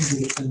 Mhm. Didn't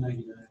get a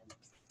 1099.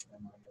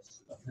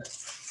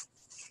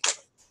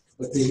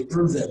 But they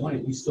earned that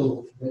money. It's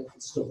still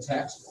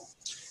taxable.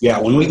 Yeah,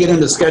 when we get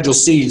into Schedule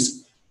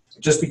Cs,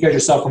 just because you're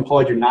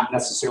self-employed, you're not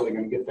necessarily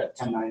going to get that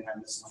 1099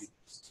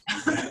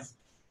 miscellaneous.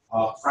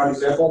 Prime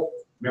example,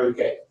 Mary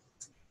Kay.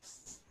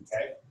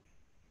 Okay.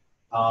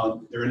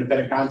 They're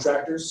independent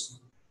contractors.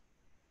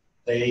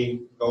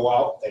 They go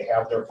out, they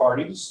have their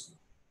parties,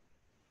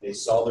 they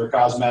sell their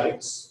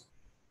cosmetics.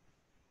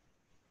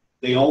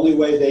 The only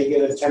way they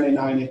get a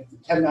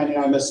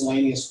 1099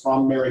 miscellaneous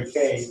from Mary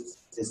Kay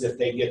is if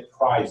they get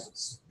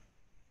prizes.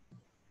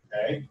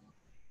 Okay?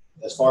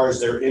 As far as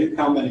their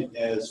income,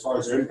 it's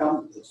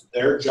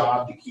their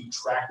job to keep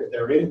track of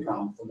their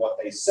income from what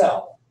they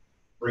sell,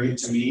 bring it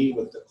to me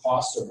with the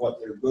cost of what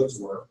their goods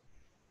were,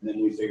 and then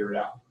we figure it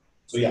out.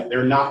 So yeah,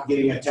 they're not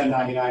getting a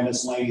 1099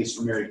 miscellaneous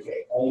from Mary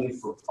Kay, only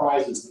for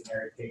prizes that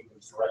Mary Kay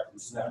gives directly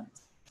to them.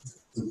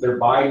 If they're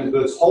buying the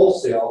goods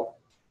wholesale,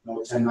 no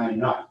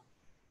 1099.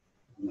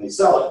 When they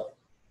sell it,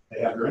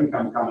 they have their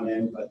income coming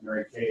in, but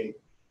Mary Kay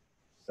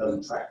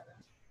doesn't track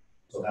that.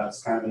 So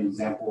that's kind of an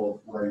example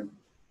of where,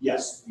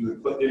 yes, you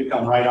would put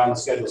income right on the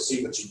Schedule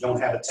C, but you don't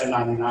have a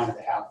 1099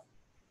 to have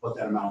what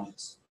that amount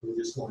is. We're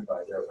just going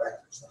by their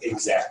records.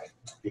 Exactly.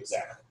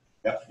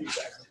 Yep,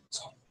 exactly.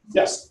 So,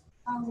 yes.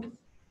 For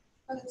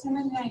the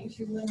 1099, if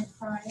you win a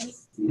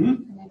prize Mm-hmm.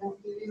 and they don't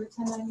give you a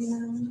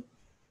 1099,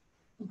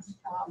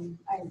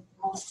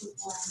 most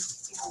people,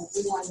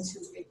 we won 2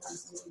 big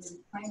ones and we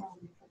didn't claim them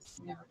because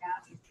we never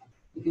got anything.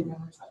 We didn't know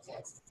much about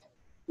taxes.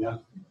 Yeah.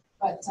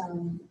 But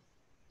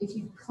if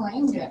you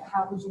claimed it,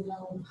 how would you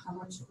know how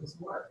much it was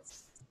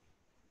worth?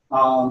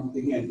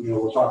 Again,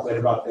 we'll talk later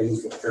about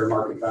things with fair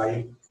market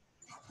value.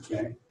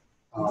 Okay.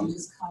 Would you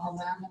just call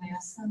them and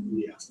ask them?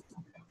 Yeah.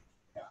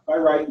 Yeah. By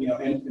right,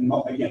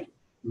 again,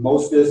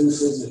 most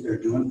businesses, if they're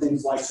doing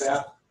things like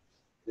that,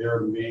 they're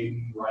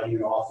maybe writing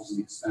it off as an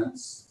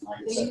expense. Like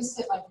I They said, used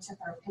to took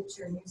our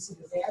picture and used it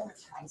as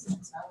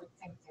advertisements. I would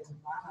think they would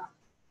want to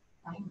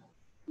claim it.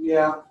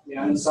 yeah,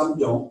 and some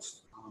don't.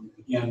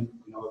 Again,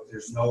 if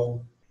there's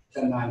no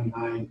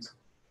 1099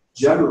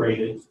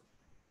 generated,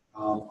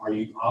 are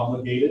you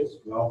obligated?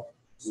 Well,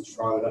 since you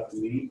brought it up to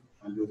me,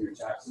 I'm doing your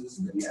taxes,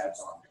 then yeah,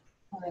 it's on me.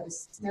 Well, that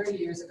was 30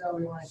 years ago.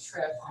 We went on a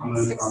trip. I'm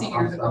 60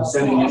 years ago. I'm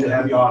sending you to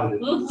have you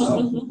audited.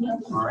 So,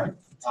 all right.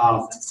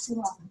 That's too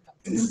long.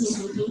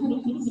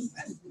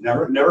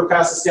 Never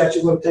pass the statute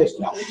of limitations.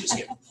 No, just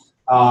kidding.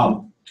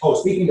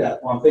 Speaking of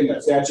that, one thing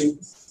that statute,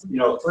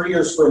 3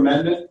 years for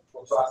amendment.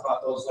 We'll talk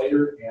about those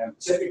later. And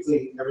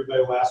typically,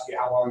 everybody will ask you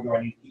how long do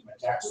I need to keep my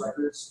tax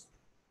records.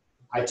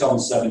 I tell them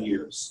 7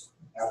 years.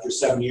 After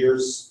 7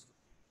 years,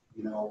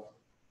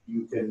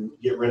 you can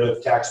get rid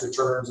of tax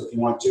returns if you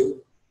want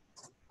to.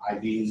 I,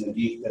 being the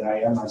geek that I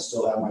am, I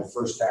still have my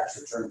first tax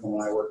return from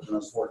when I worked when I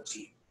was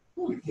 14.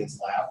 My kids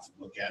laugh,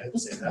 look at it, and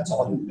say, "That's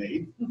all you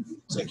made."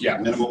 It's like, yeah,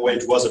 minimum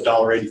wage was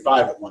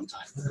 $1.85 at one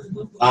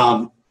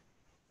time.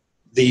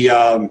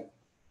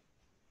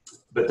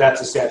 But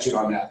that's a statute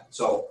on that.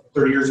 So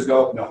 30 years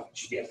ago, no,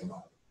 she can't do it.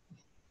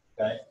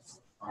 Okay,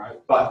 all right.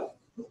 But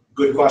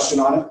good question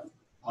on it.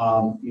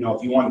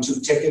 If you won 2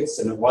 tickets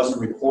and it wasn't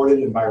reported,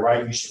 and by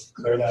right you should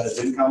declare that as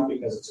income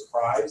because it's a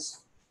prize.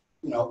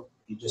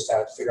 You just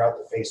have to figure out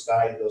the face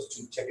value of those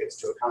 2 tickets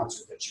to a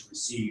concert that you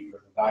received, or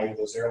the value of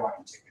those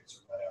airline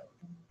tickets, or whatever.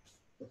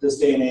 At this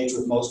day and age,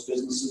 with most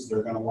businesses,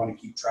 they're going to want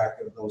to keep track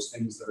of those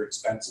things that are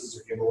expenses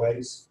or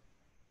giveaways.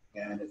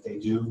 And if they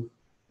do,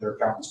 their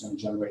accountant's going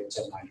to generate a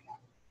 1099.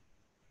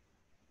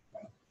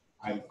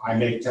 I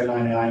make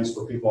 1099s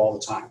for people all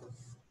the time,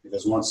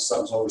 because once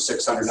something's over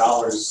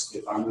 $600,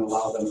 if I'm going to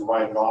allow them to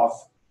write it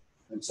off,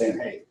 I'm saying,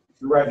 hey, if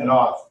you're writing it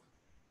off,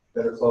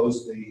 better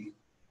close the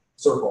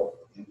circle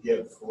and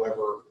give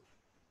whoever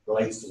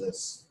relates to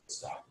this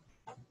stuff.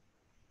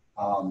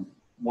 One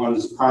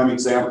prime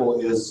example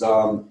is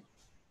I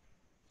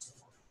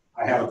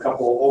have a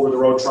couple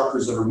over-the-road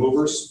truckers that are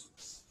movers,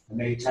 and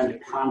they tend to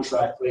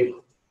contract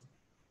labor.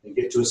 They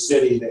get to a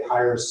city, they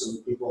hire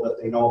some people that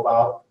they know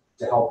about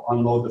to help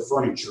unload the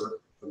furniture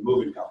for the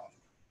moving company.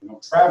 They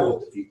don't travel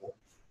with the people,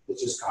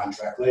 it's just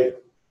contract labor.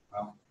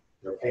 Well,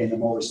 they're paying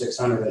them over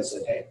 $600. I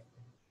said, hey,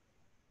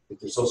 get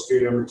their Social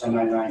Security number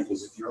 1099,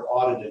 because if you're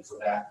audited for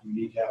that, you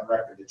need to have a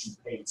record that you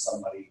paid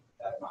somebody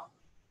that amount.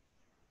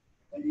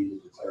 They need to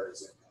declare it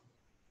as income.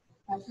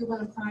 If you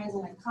win a prize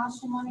and it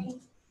costs you money,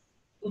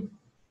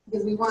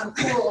 because we want a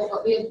pool,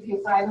 but we have to pay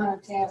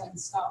 $500 to have it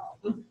installed.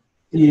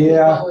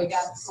 Yeah, We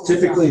got the pool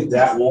typically done.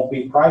 that won't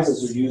be.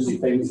 Prizes are usually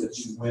things that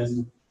you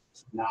win,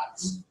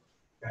 not.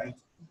 Okay.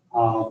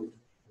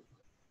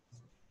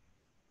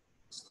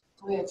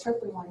 We had a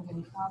trip we wanted to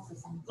get cost or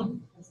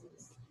something because it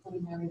was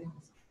putting everything.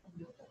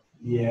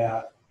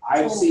 Yeah,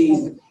 I've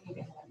seen.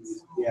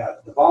 Yeah,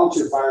 the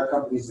volunteer fire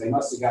companies, they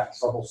must have gotten in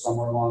trouble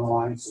somewhere along the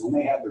line. So when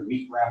they have their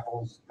meat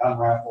raffles, gun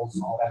raffles,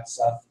 and all that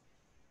stuff,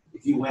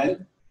 if you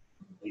win,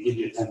 they give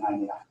you a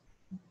 1099.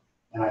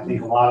 And I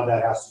think a lot of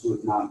that has to do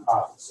with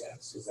nonprofit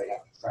status, because they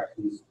have to track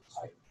these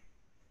type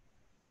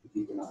to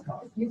keep a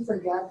nonprofit. You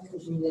forgot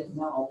because you didn't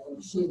know,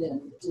 and she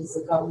didn't. Does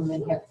the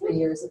government have 3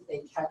 years if they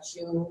catch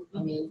you?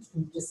 I mean,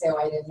 you just say, oh,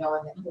 I didn't know,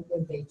 and then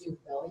would they do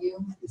bill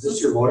you? Is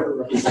this your lawyer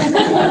representing?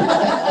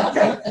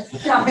 Okay.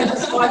 No, I'm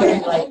just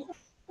wondering, like,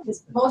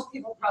 because most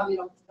people probably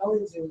don't know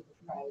to do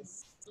the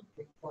price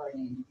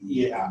reporting.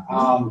 Yeah,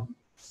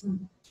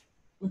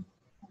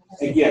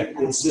 again,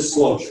 it's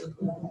disclosure.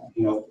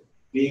 You know,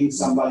 being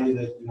somebody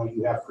that, you know,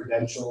 you have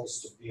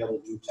credentials to be able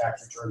to do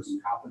tax returns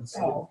and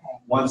compensate Oh, okay.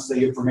 once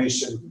the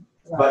information,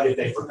 but if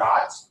they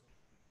forgot,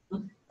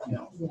 you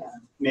know, Yeah.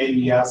 maybe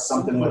yes,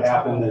 something would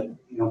happen that,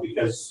 you know,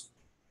 because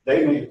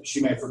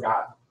she may have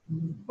forgotten,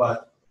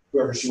 but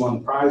whoever she won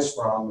the prize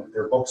from, if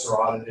their books are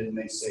audited and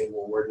they say,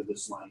 well, where did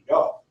this money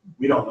go?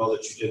 We don't know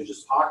that you didn't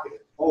just pocket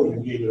it. Oh, you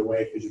gave it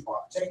away because you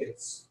bought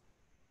tickets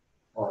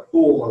or a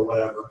pool or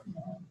whatever.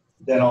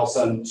 Then all of a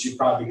sudden she'd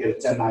probably get a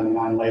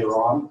 1099 later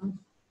on,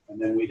 and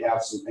then we'd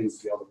have some things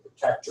to be able to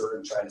protect her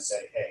and try to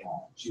say, hey,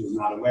 she was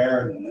not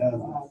aware.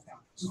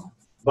 So,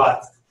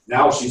 but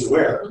now she's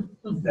aware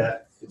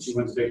that she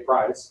wins a big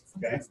prize.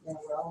 Okay, Yeah,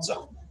 well,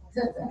 so.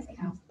 good.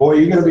 Boy,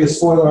 you're going to be a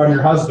spoiler on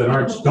your husband,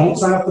 aren't you? Don't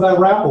sign up for that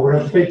raffle. We're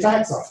going to have to pay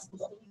tax on it.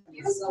 My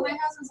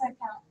husband's like,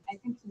 I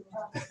think he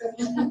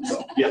will.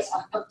 So, yes.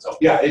 So,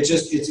 yeah,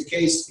 it's a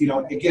case, you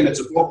know, again, it's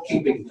a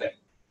bookkeeping thing,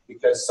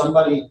 because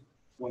somebody,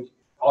 when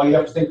all you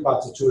have to think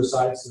about is the two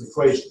sides of the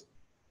equation.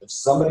 If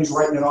somebody's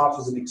writing it off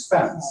as an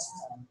expense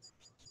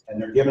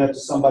and they're giving it to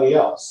somebody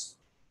else,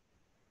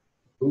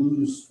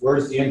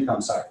 where's the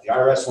income side? The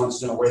IRS wants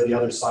to know where the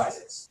other side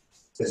is.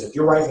 Because if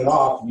you're writing it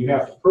off and you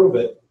have to prove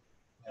it,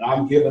 and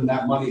I'm giving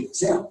that money to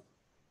Tim,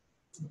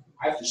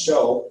 I have to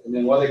show, and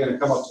then what are they going to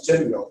come up to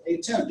Tim and go, hey,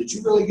 Tim, did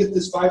you really get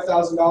this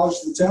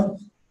 $5,000 from Tim?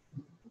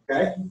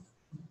 Okay. And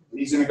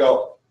he's going to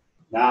go,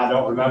 nah, I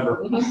don't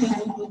remember.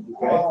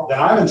 Okay. Then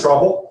I'm in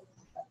trouble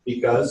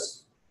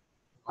because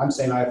I'm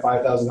saying I have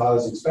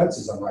 $5,000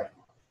 expenses I'm writing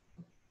off.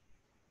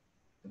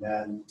 And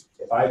then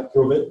if I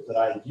prove it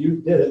that you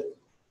did it,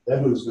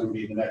 then who's going to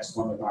be the next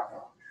one to knock it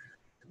off?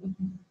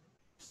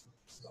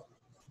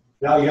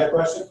 Now, you have a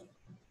question?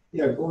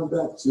 Yeah, going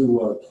back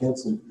to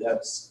canceled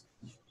debts,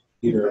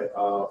 Peter,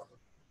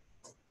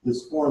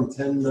 this form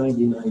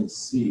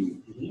 1099-C,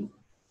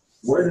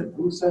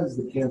 who sends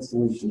the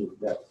cancellation of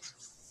debt?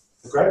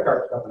 The credit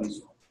card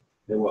companies.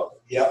 They will.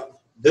 Yep.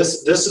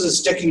 This is a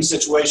sticking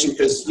situation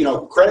because, you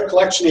know, credit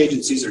collection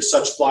agencies are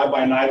such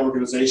fly-by-night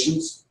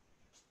organizations.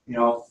 You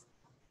know,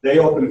 they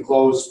open and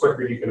close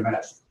quicker than you can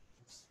imagine.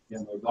 Yeah,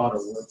 my daughter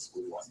works for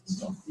one,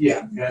 so.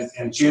 Yeah,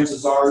 and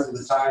chances are, at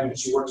the time, if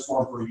she works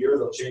for them for a year,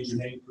 they'll change her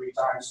name 3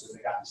 times because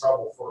they got in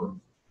trouble for,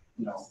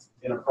 you know,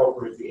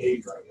 inappropriate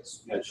behavior, I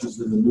guess. Yeah, she's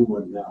in the new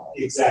one now.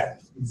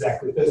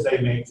 Exactly, because they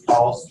make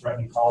calls,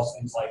 threatening calls,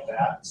 things like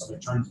that, and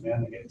somebody turns them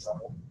in, they get in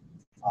trouble.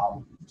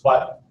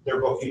 But their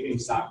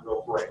bookkeeping's not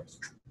real great.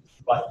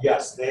 But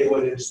yes, they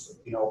would,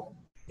 you know,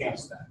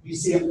 cancel that. You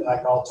see it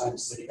like all the time,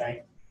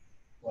 Citibank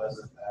was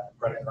a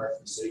credit card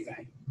from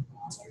Citibank.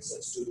 Like I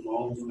said, student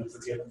loans when they're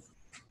forgiven.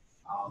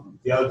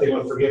 The other thing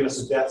with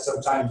forgiveness of debt,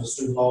 sometimes with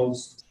student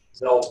loans,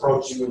 they'll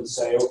approach you and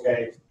say,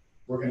 okay,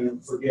 we're going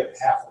to forgive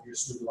half of your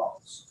student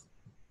loans.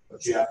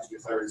 But you have to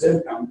declare it as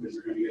income because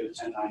you're going to get a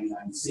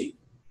 1099-C.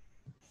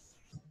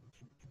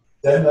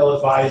 Then they'll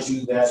advise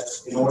you that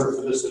in order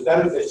for this to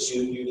benefit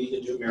you, you need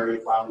to do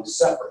married filing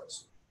separate.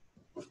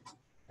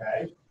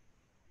 Okay?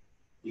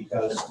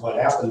 Because what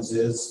happens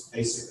is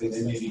basically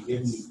they may be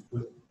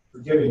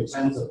forgiving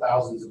tens of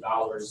thousands of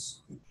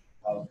dollars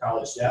of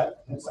college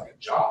debt. And it's like a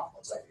job.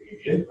 It's like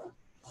a income.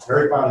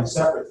 Married filing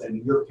separate,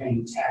 then you're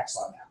paying tax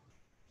on that,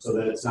 so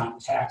that it's not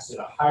taxed at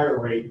a higher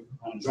rate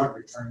on a joint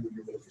return when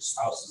you're with your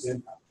spouse's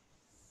income.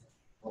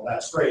 Well,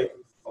 that's great,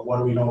 but what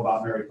do we know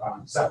about married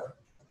filing separate?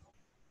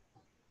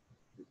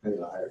 Pay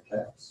the higher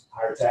tax.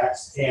 Higher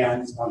tax,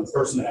 and on the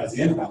person that has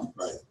the income.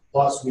 Right.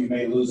 Plus, we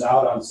may lose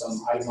out on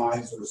some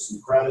itemized or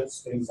some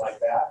credits, things like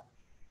that.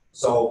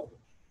 So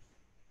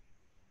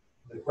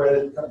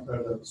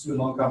the student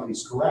loan company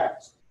is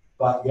correct,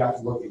 but you have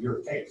to look at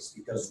your case,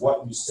 because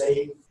what you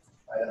save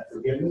by that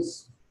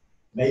forgiveness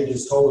may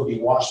just totally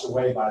be washed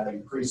away by the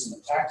increase in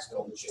the tax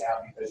bill that you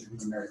have because you're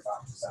doing married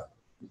filing separate.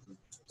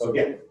 So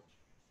again,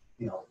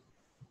 you know,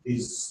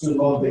 these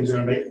student loan things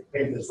are going to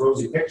paint this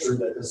rosy picture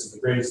that this is the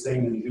greatest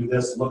thing, and you do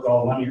this and look at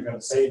all the money you're going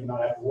to save and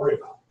not have to worry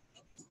about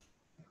it.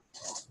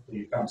 So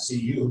you come see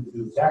you to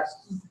do the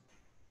taxes.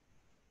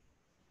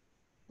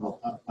 Well,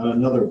 on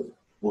another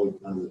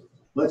point,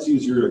 let's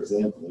use your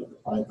example of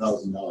a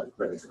 $5,000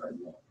 credit card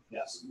loan.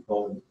 Yes.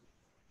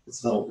 It's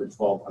selling for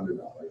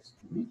 $1,200.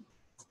 And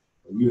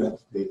you have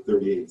to pay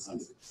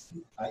 $3,800.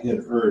 I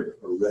had heard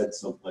or read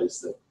someplace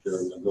that there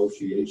are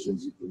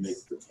negotiations you can make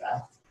for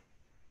that.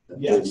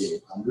 Yes.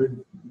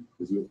 $3,800,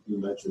 because you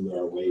mentioned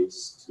there are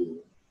ways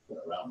to get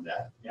around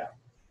that. Yeah.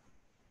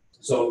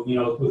 So, you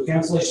know, with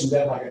cancellation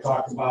debt, like I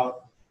talked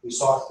about, we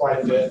saw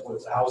quite a bit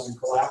with the housing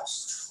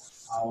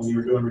collapse when you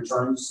were doing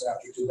returns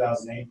after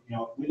 2008. You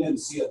know, we didn't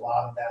see a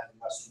lot of that in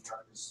Western New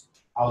York.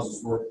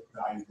 houses were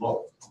valued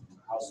low,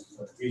 houses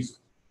were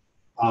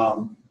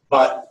reasonable.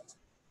 But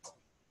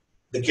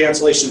the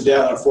cancellation of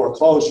debt on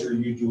foreclosure,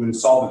 you do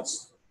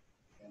insolvency.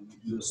 And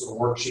you do this little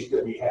worksheet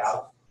that we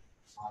have.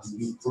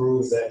 You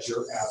prove that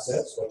your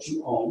assets, what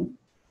you own,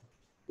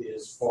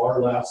 is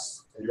far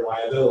less than your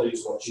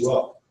liabilities, what you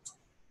owe.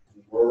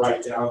 And we're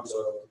right down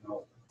to,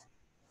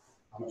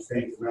 how much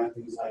paying for rent,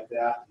 things like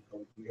that.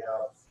 You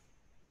have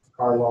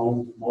car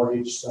loan,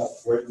 mortgage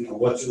stuff, where,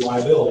 what's your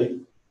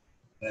liability,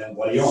 and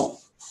what do you own?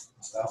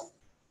 So,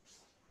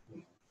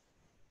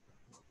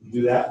 you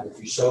do that. If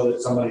you show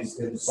that somebody's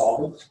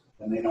insolvent,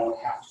 then they don't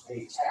have to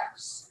pay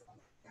tax on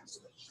the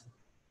cancellation.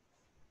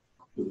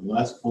 The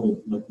last point,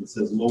 like it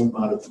says, loan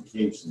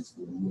modifications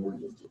for the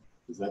mortgage,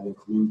 does that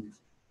include,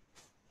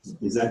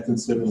 is that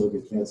considered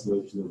like a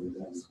cancellation of the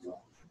debt as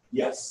well?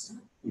 Yes,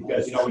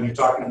 because, when you're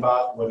talking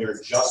about whether you're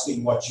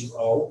adjusting what you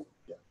owe,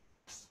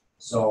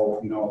 so,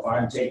 if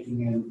I'm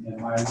taking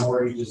in my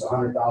mortgage is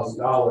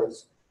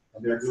 $100,000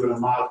 and they're doing a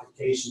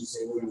modification,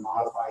 say we're gonna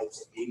modify it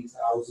to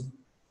 $80,000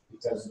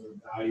 because of the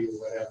value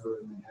or whatever,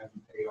 and then have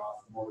you pay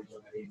off the mortgage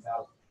on that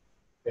 $80,000.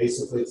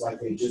 Basically, it's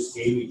like they just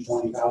gave me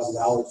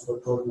 $20,000 to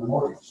put toward the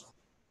mortgage.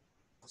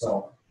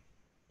 So,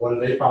 what are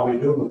they probably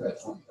doing with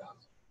that $20,000?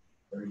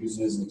 They're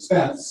using it as an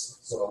expense.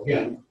 So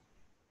again,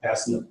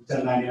 passing the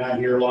 1099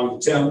 here along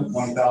to Tim,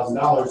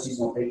 $20,000, he's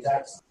gonna pay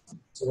tax.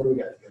 So what do we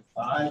got?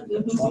 5,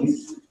 20?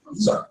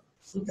 Sorry.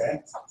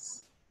 Okay.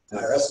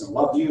 IRS gonna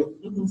love you.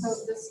 So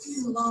the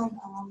student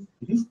loan,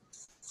 Mhm.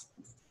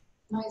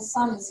 my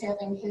son is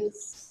having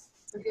his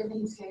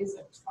forgiven, he pays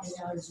like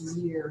 $20 a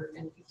year,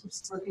 and he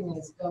keeps working at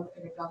his at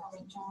a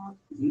government job.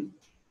 Mhm.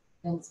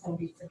 And it's gonna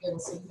be forgiven,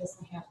 so he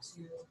doesn't have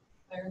to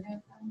declare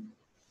that then.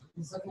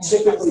 He's looking at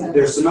Typically, $5,000.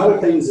 there's some other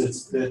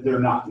things that they're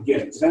not. Again,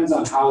 it depends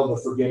on how the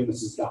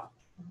forgiveness is done.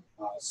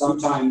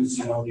 Sometimes,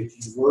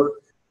 if you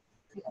work,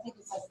 I think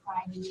it's like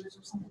 5 years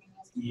or something.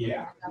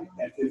 yeah,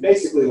 and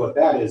basically what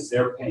that is,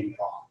 they're paying it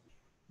off.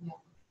 Yeah.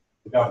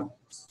 The government.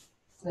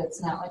 So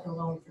it's not like a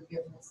loan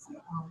forgiveness.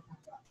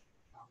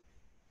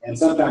 And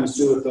sometimes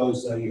too, with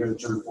those, you hear the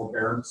term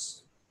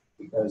forbearance,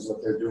 because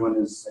what they're doing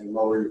is they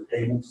lower your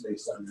payments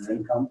based on your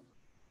income.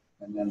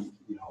 And then,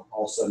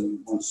 all of a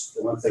sudden, once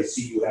they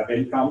see you have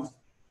income,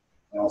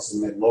 and all of a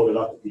sudden they load it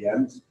up at the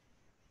end.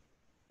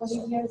 Well,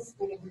 he has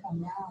good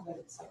income now, but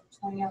it's like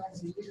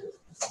 $20 a year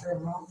for a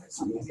loan or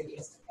something that he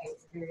has to pay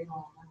for very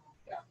long.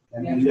 Yeah.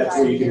 And that's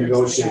where you can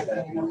negotiate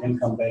that,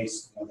 income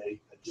based, they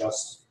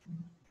adjust.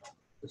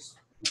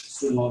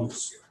 Student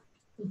loans,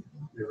 they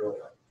really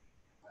are.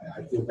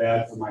 I feel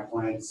bad for my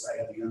clients. I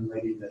had a young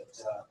lady that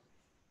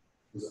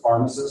was a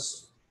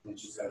pharmacist, and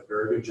she's got a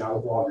very good job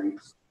with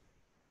Walgreens.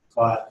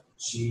 But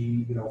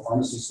she,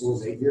 pharmacy school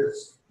is 8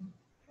 years.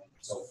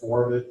 So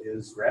 4 of it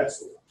is grad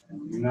school.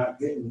 And you're not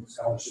getting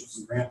scholarships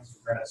and grants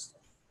for grad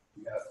school.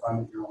 You got to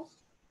fund it your own.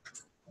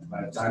 And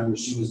by the time when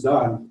she was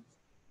done,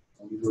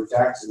 we do her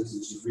taxes,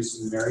 and she's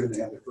recently married, and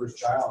they have their first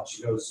child.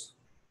 She goes,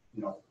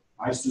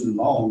 my student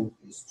loan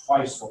is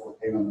twice what we're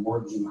paying on the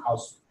mortgage in the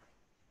house.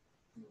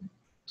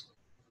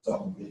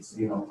 So it's,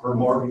 her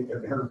mortgage,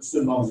 her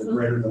student loans are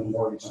greater than the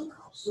mortgage on the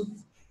house.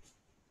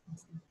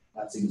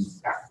 That seems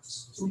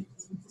backwards. So,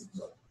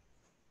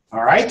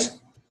 all right.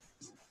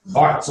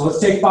 All right. So let's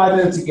take 5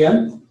 minutes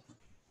again.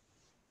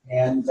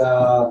 And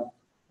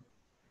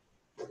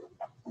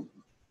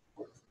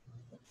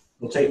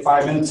we'll take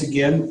 5 minutes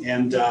again,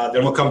 and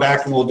then we'll come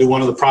back and we'll do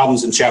one of the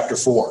problems in chapter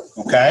 4.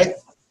 Okay?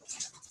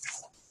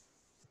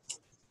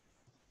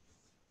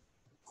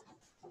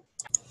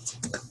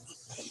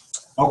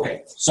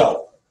 Okay.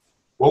 So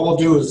what we'll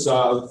do is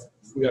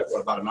we got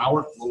about an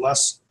hour, a little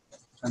less.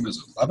 What time is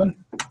it?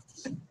 11?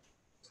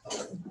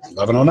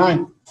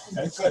 11:09.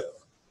 Okay, good.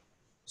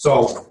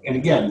 So, and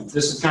again,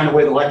 this is kind of the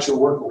way the lecture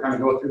will work. We'll kind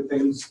of go through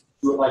things,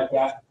 do it like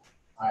that.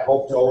 I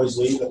hope to always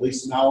leave at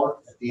least an hour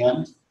at the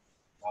end.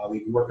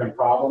 We can work on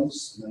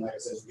problems, and then, like I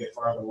said, as we get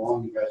farther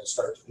along, you guys will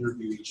start to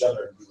interview each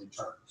other and do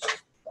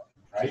returns.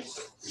 Right?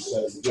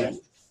 Because again,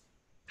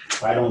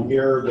 if I don't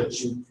hear that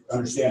you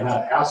understand how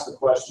to ask the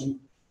question,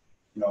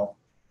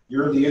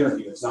 you're the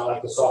interview. It's not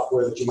like the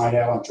software that you might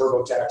have on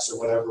TurboTax or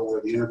whatever,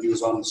 where the interview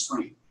is on the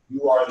screen.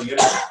 You are the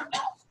interview.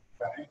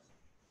 Okay?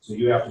 So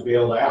you have to be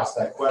able to ask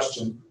that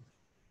question.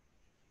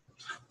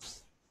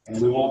 And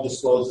we won't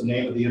disclose the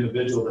name of the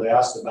individual that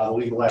asked about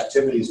illegal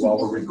activities while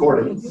we're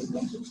recording.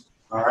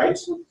 All right?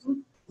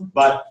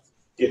 But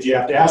if you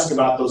have to ask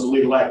about those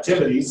illegal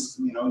activities,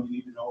 you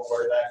need to know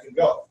where that can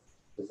go.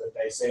 Because if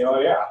they say, oh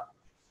yeah,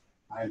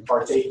 I'm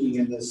partaking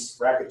in this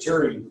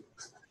racketeering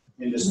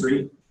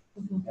industry,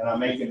 and I'm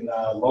making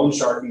loan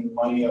sharking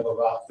money of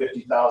about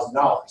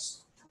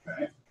 $50,000.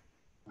 Okay?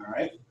 All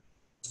right?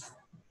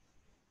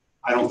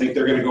 I don't think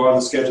they're going to go on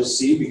the Schedule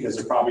C because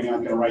they're probably not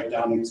going to write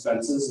down the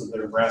expenses of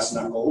their brass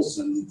knuckles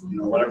and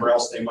whatever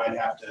else they might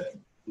have to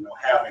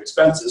have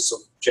expenses. So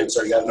chances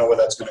are you got to know where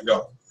that's going to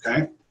go.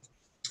 Okay.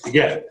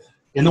 Again,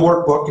 in the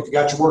workbook, if you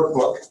got your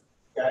workbook,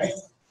 okay,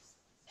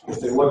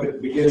 if they look at the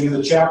beginning of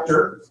the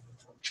chapter,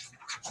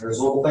 there's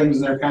little things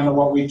in there, kind of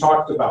what we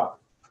talked about.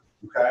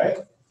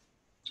 Okay.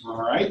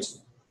 All right.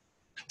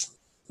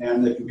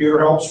 And the computer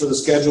helps for the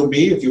Schedule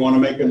B. If you want to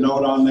make a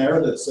note on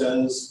there that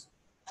says,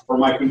 for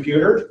my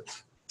computer,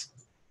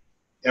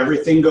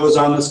 everything goes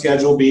on the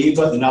Schedule B,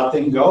 but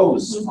nothing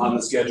goes on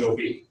the Schedule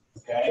B,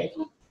 okay?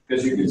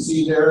 Because you can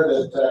see there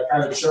that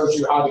kind of shows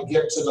you how to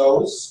get to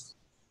those.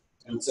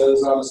 And it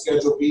says on the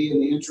Schedule B in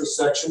the interest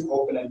section,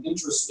 open an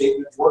interest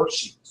statement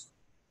worksheet.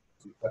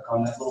 You click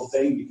on that little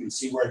thing, you can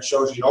see where it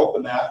shows you to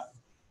open that,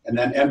 and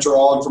then enter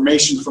all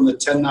information from the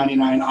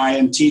 1099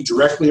 INT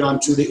directly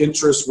onto the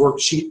interest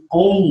worksheet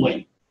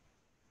only.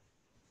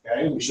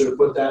 Okay, we should have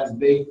put that in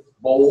big,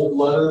 bold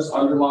letters,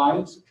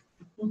 underlined.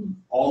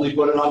 Only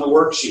put it on the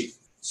worksheet.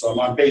 So I'm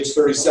on page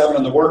 37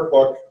 in the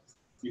workbook.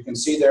 You can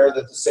see there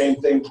that the same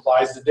thing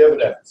applies to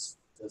dividends.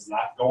 Does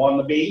not go on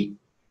the B,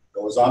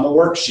 goes on the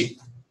worksheet.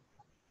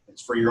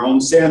 It's for your own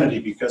sanity,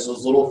 because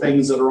those little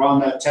things that are on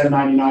that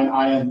 1099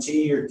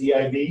 INT or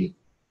DIV,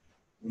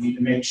 we need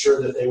to make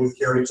sure that they would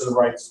carry to the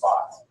right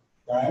spot.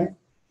 Okay?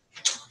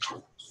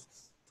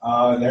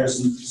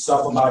 There's some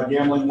stuff about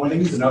gambling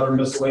winnings and other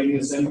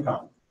miscellaneous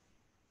income.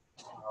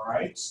 All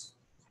right.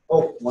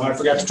 Oh, one I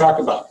forgot to talk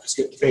about.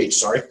 Skip the page,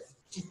 sorry.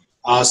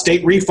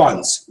 State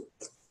refunds.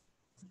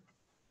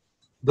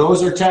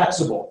 Those are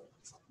taxable.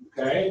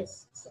 Okay?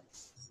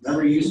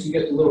 Remember, you used to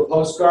get the little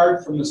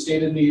postcard from the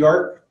state of New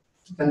York,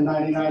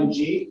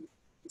 1099-G?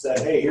 It said,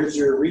 hey, here's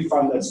your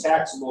refund that's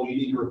taxable. You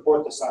need to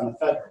report this on the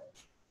federal.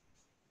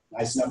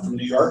 Nice enough from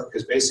New York,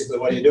 because basically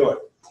what are you doing?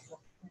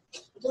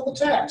 Double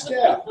tax,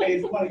 yeah,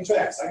 paid money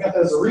tax. I got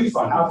that as a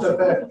refund. How did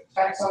I pay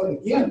tax on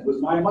it again? It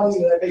was my money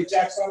that I paid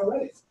tax on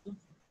already.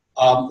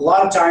 A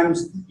lot of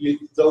times,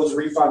 those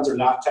refunds are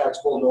not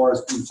taxable, nor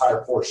is the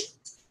entire portion.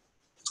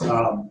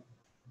 For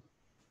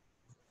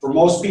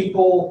most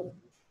people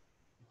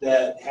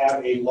that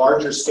have a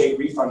larger state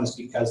refund, is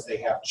because they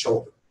have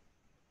children.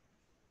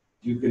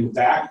 You can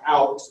back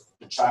out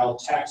the child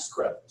tax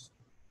credit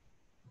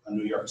in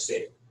New York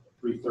State,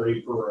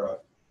 $330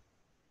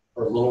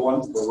 for a little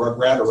one, for a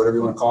rugrat, or whatever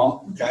you want to call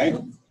them, okay?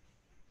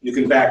 You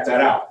can back that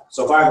out.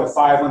 So if I have a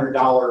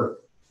 $500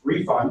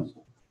 refund,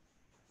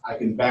 I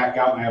can back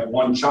out, and I have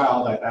one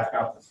child, I back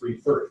out the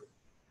 $330.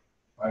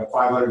 If I have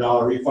a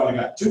 $500 refund, I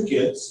got 2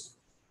 kids,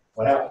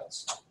 what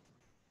happens?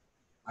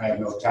 I have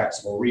no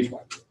taxable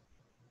refund,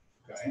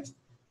 okay?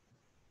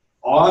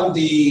 On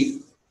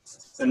the,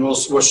 and we'll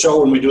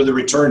show when we do the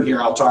return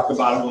here, I'll talk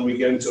about it when we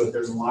get into it.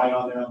 There's a line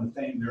on there on the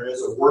thing. There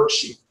is a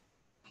worksheet.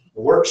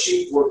 The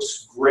worksheet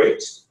works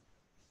great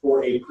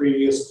for a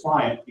previous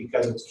client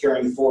because it's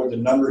carrying forward the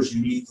numbers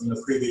you need from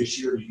the previous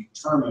year to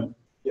determine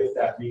if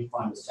that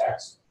refund is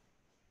taxable.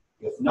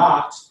 If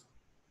not,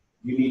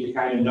 you need to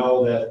kind of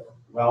know that,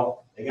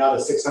 well, they got a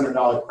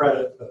 $600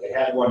 credit, but they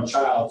had one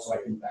child, so I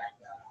can back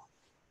that out.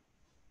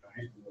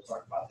 Okay? We'll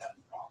talk about that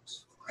in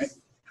problems. Right?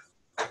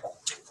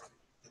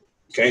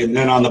 Okay, and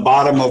then on the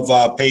bottom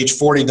of page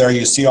 40 there,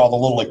 you see all the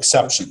little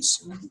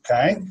exceptions.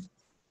 Okay?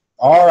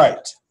 All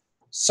right.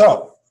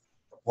 So,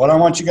 what I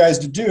want you guys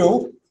to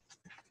do,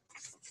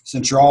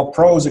 since you're all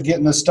pros at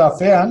getting this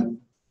stuff in,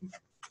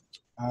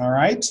 all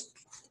right,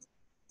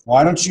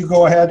 why don't you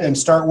go ahead and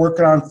start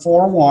working on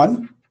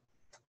 4.1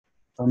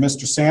 for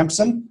Mr.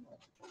 Sampson.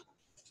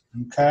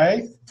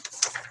 Okay.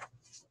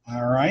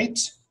 All right.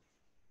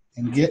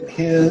 And get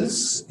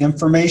his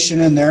information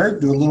in there.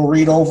 Do a little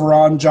read over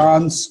on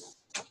John's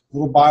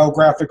little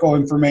biographical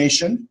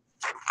information.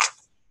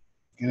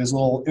 Get his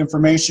little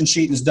information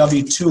sheet and his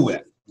W-2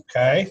 in.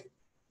 Okay.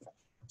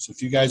 So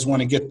if you guys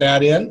want to get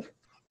that in.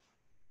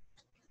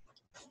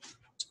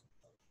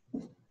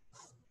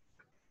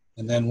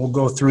 And then we'll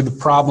go through the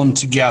problem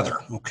together,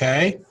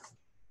 okay?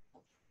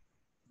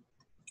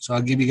 So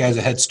I'll give you guys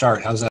a head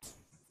start. How's that?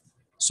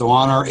 So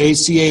on our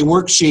ACA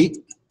worksheet,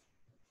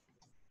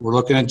 we're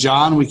looking at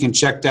John. We can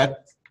check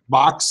that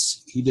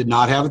box. He did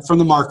not have it from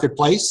the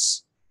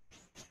marketplace.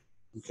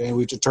 Okay,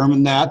 we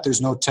determined that.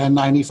 There's no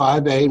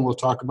 1095A, and we'll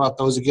talk about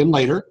those again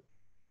later.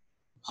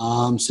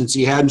 Since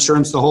he had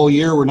insurance the whole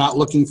year, we're not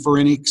looking for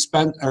any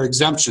expense or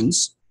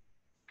exemptions.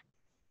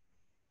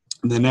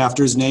 And then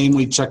after his name,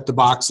 we checked the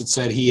box that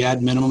said he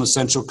had minimum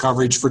essential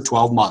coverage for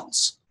 12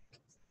 months.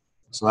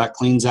 So that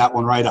cleans that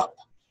one right up,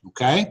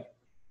 okay?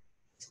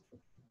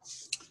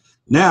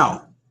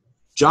 Now,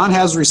 John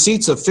has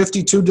receipts of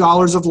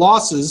 $52 of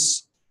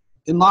losses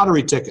in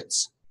lottery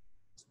tickets.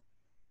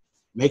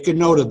 Make a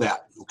note of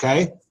that,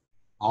 okay?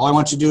 All I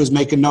want you to do is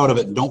make a note of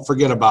it and don't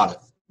forget about it,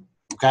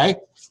 okay?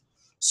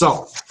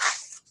 So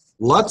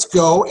let's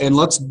go and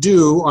let's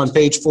do on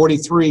page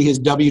 43 his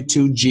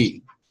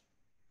W-2G.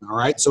 All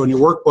right, so in your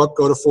workbook,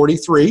 go to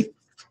 43.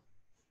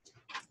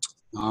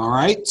 All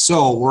right,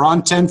 so we're on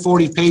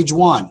 1040, page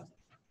 1.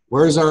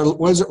 Where's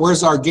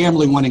our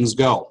gambling winnings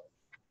go?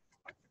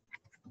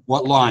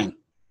 What line?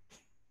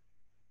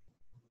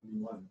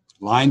 21.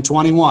 Line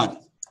 21.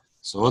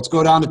 So let's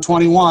go down to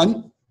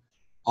 21.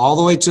 All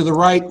the way to the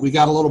right, we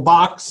got a little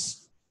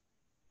box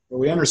where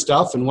we enter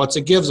stuff, and what's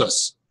it gives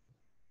us?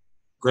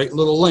 Great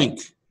little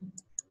link.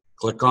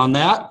 Click on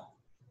that.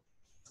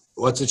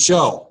 What's it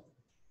show?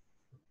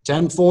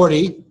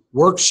 1040,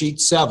 worksheet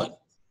 7.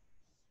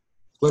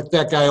 Click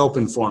that guy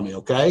open for me,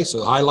 okay?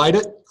 So highlight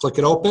it, click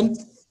it open.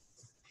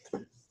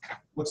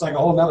 Looks like a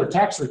whole nother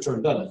tax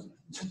return, doesn't it?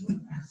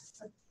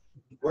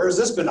 Where has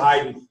this been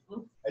hiding?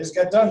 I just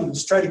got done,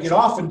 just try to get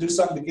off and do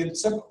something to get it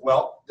simple.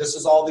 Well, this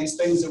is all these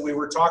things that we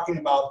were talking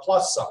about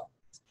plus some.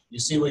 You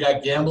see we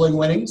got gambling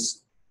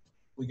winnings.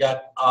 We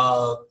got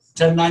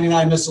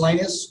 1099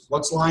 miscellaneous.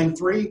 What's line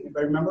 3?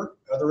 Anybody remember?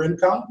 Other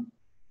income.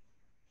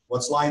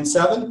 What's line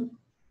 7?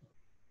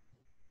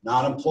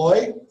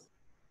 Non-employed. And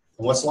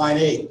what's line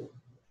 8?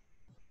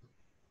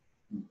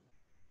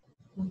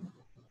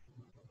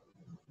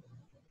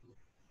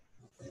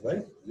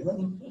 Anybody?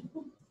 Anybody?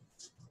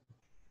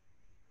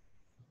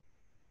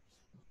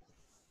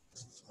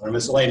 Or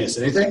miscellaneous,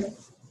 anything?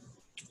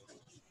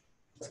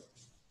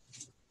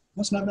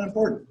 Must not have been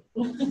important.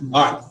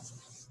 All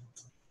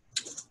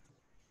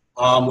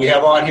right. We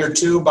have on here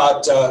too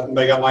about,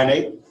 anybody got line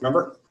 8,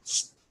 remember?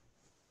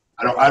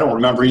 I don't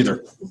remember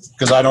either,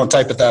 because I don't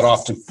type it that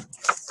often.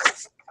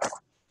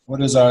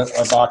 What is our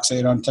box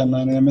 8 on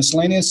 1099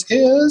 miscellaneous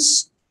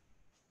is?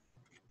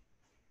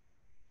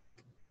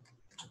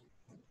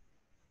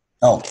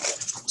 Oh,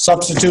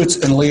 substitutes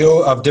in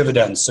lieu of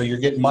dividends. So you're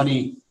getting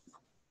money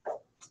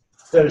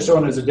that is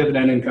shown as a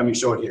dividend income, you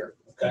show it here,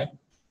 okay?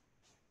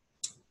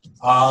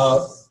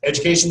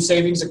 Education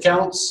savings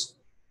accounts,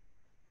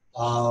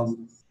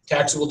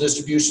 taxable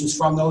distributions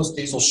from those,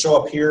 these will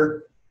show up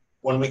here.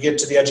 When we get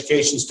to the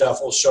education stuff,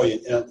 we'll show you.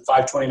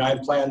 529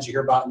 plans you hear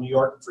about in New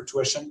York for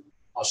tuition,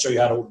 I'll show you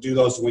how to do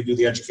those when we do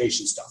the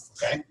education stuff,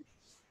 okay?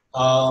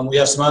 We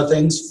have some other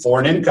things,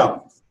 foreign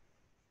income.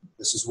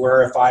 This is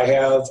where if I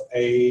have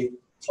a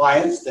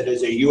client that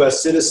is a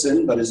U.S.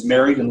 citizen but is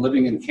married and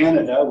living in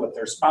Canada with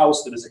their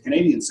spouse that is a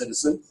Canadian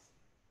citizen,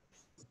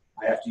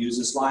 I have to use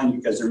this line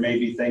because there may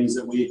be things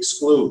that we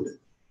exclude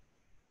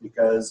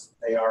because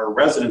they are a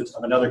resident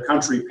of another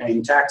country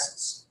paying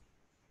taxes,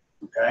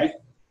 okay?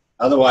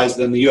 Otherwise,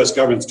 then the U.S.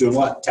 government's doing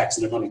what?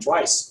 Taxing their money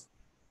twice,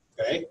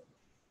 okay?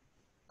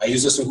 I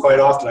use this one quite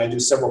often. I do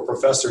several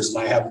professors,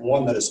 and I have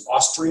one that is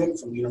Austrian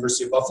from the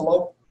University of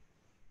Buffalo.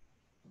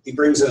 He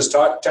brings in his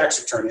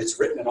tax return. It's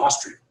written in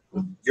Austrian,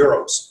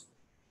 euros.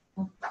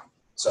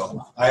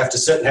 So I have to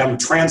sit and have him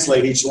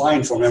translate each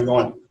line for me. I'm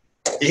going,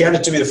 he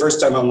handed it to me the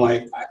first time. I'm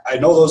like, I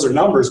know those are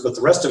numbers, but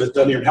the rest of it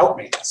doesn't even help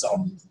me.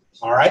 So,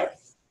 all right.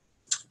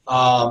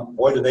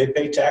 Boy, do they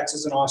pay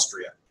taxes in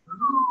Austria.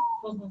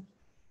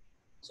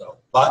 So,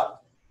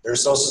 but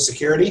there's Social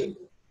Security.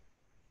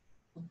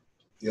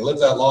 You live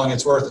that long,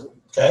 it's worth it,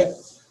 okay?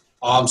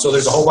 So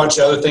there's a whole bunch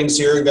of other things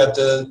here. You've got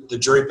the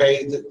jury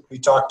pay that we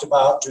talked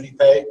about, duty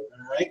pay,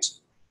 all right?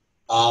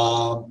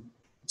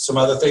 Some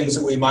other things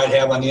that we might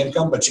have on the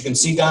income, but you can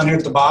see down here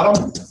at the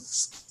bottom,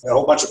 a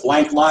whole bunch of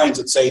blank lines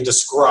that say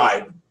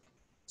describe.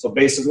 So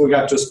basically we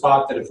got to a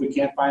spot that if we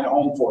can't find a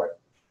home for it,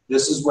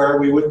 this is where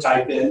we would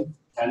type in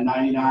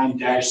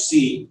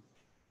 1099-C,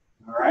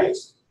 all right?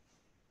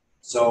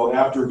 So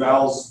after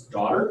Val's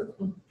daughter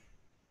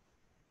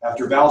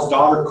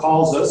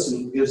calls us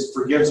and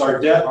forgives our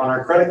debt on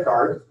our credit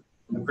card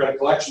from the credit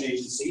collection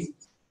agency,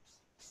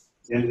 at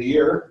the end of the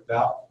year,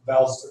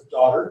 Val's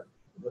daughter,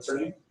 what's her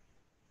name?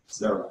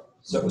 Sarah.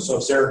 So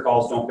if Sarah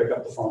calls, don't pick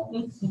up the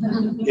phone.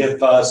 If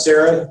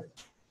Sarah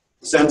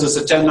sends us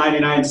a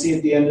 1099-C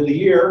at the end of the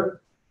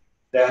year,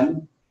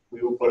 then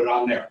we will put it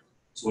on there.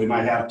 So we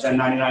might have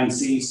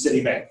 1099-C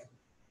Citibank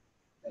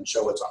and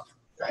show what's on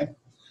there, okay?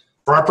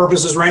 For our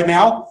purposes right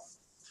now,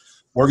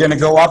 we're going to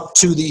go up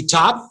to the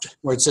top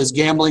where it says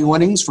gambling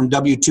winnings from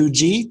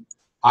W2G.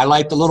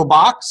 Highlight the little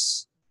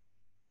box.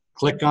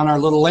 Click on our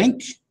little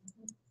link.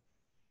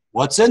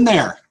 What's in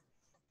there?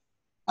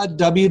 A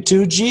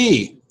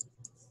W2G.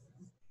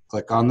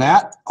 Click on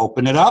that.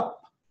 Open it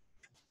up.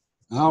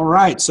 All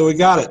right, so we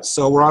got it.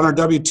 So we're on our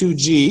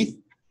W2G.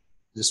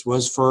 This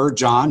was for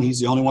John. He's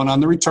the only one on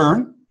the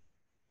return.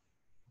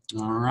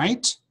 All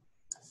right.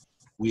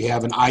 We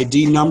have an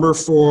ID number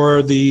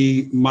for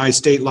the My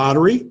State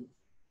Lottery.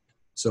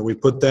 So we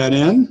put that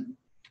in.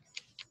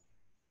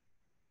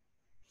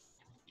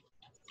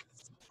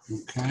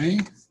 Okay.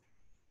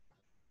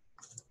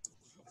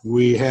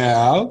 We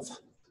have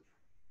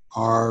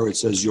it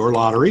says your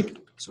lottery.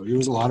 So he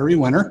was a lottery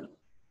winner.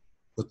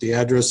 Put the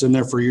address in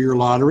there for your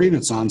lottery, and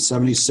it's on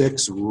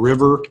 76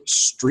 River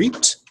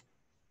Street.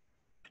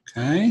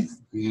 Okay,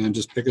 and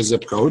just pick a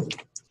zip code.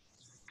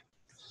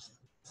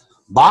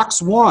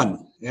 Box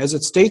 1, as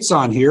it states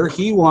on here,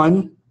 he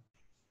won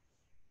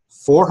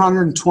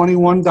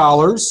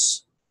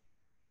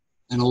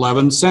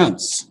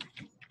 $421.11.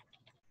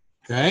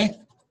 Okay,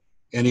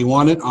 and he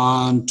won it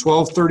on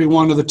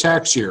 12/31 of the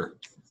tax year.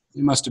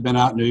 He must have been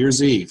out New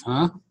Year's Eve,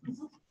 huh?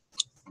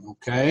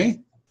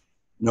 Okay,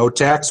 no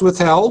tax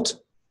withheld.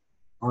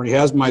 Already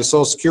has my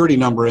Social Security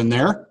number in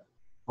there.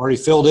 Already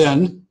filled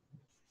in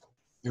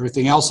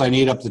everything else I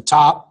need up the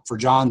top for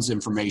John's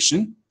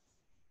information.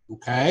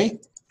 Okay,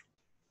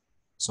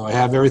 so I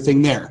have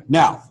everything there.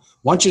 Now, I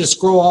want you to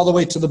scroll all the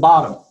way to the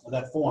bottom of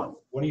that form.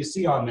 What do you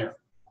see on there?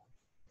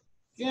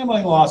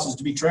 Gambling losses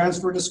to be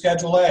transferred to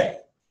Schedule A.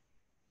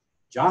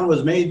 John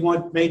was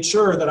made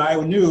sure that I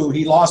knew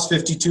he lost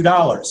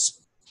 $52.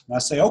 And I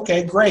say,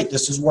 okay, great.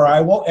 This is where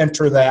I will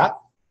enter that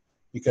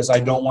because I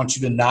don't want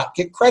you to not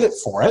get credit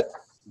for it.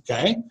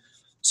 Okay.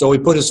 So we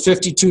put his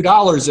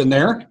 $52 in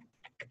there.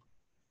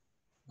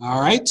 All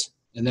right.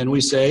 And then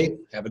we say,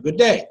 have a good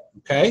day.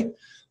 Okay.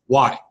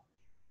 Why?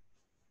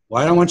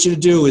 What I want you to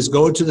do is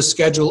go to the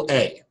Schedule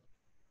A.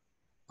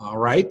 All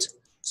right.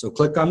 So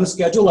click on the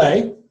Schedule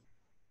A.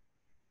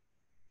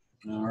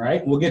 All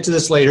right. We'll get to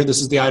this later.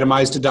 This is the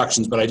itemized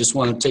deductions, but I just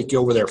want to take you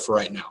over there for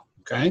right now.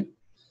 Okay.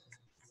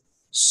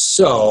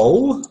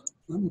 So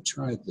let me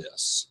try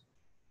this.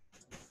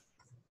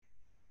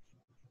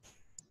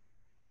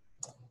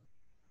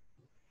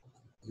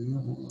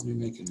 Let me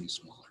make it any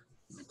smaller.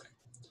 Okay.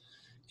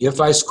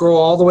 If I scroll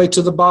all the way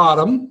to the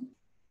bottom,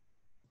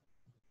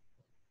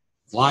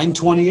 line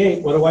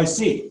 28, what do I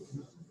see?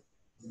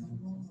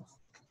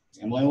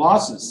 Gambling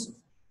losses.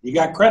 You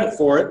got credit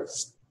for it,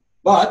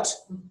 but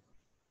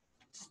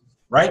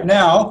right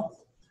now,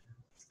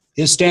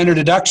 his standard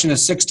deduction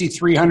is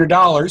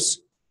 $6,300.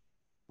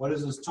 What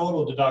is his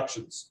total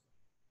deductions?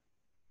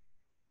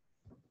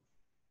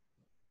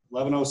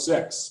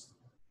 $1,106.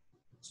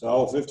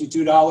 So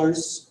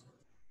 $52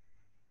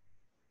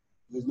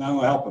 is not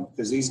going to help him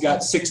because he's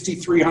got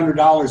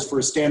 $6,300 for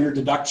a standard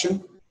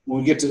deduction. When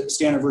we get to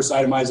standard versus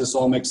itemized, this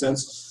all makes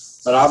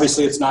sense. But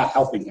obviously, it's not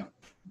helping him.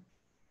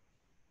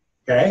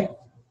 Okay?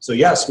 So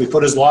yes, we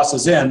put his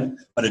losses in,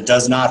 but it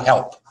does not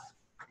help.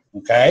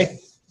 Okay?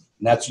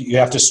 And that's, you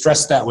have to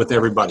stress that with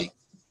everybody.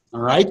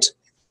 All right?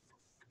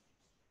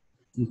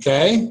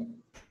 Okay?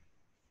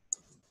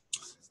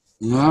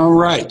 All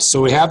right,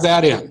 so we have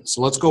that in.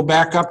 So let's go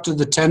back up to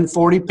the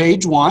 1040,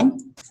 page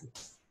 1.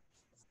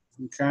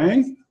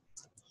 Okay?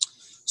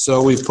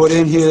 So we've put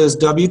in his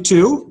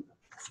W-2.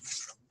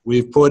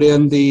 We've put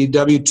in the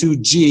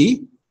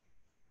W-2G.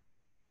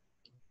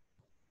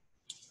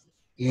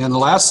 And the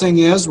last thing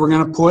is we're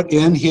going to put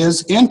in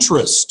his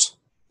interest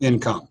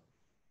income.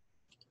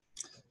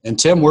 And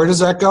Tim, where does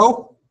that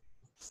go?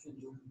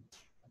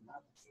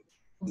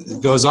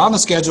 It goes on the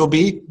Schedule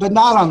B, but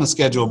not on the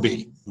Schedule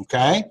B.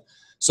 Okay?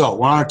 So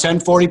we're on our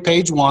 1040,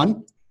 page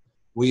 1.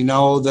 We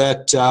know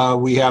that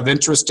we have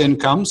interest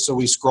income, so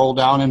we scroll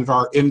down into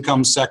our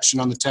income section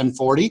on the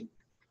 1040.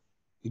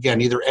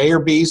 Again, either A or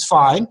B is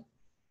fine.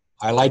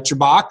 Highlight your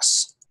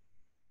box.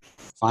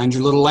 Find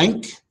your little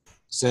link. It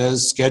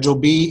says Schedule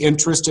B,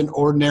 interest and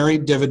ordinary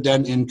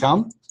dividend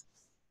income.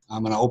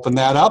 I'm going to open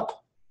that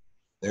up.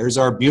 There's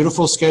our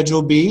beautiful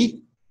Schedule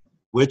B,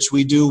 which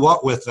we do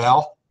what with,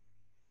 Val?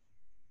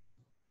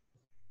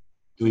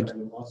 Do we,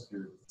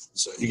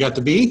 so you got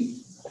the B?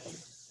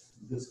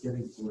 Just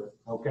getting to it.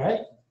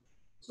 Okay.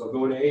 So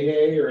go to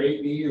 8A or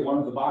 8B or one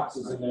of the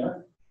boxes in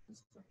there.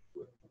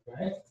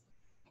 Okay.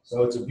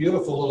 So it's a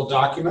beautiful little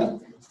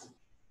document.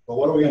 But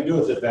what are we going to do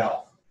with it,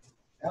 Val?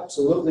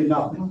 Absolutely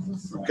nothing.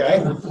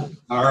 Okay.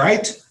 All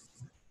right.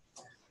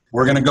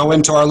 We're going to go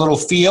into our little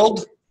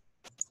field,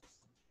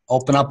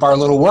 open up our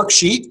little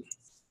worksheet,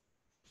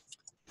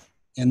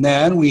 and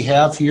then we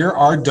have here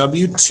our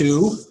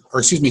W-2, or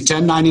excuse me,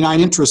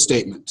 1099 interest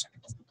statement.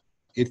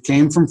 It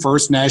came from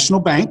First National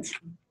Bank.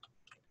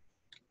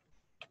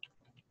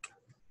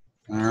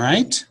 All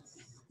right.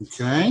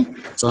 Okay.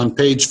 It's on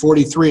page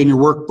 43 in your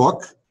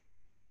workbook.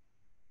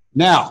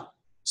 Now,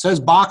 it says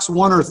box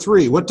 1 or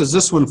 3. What does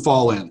this one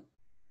fall in?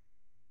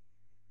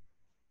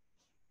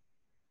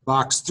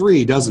 Box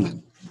 3, doesn't it?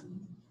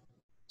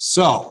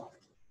 So,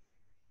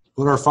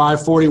 put our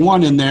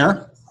 541 in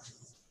there.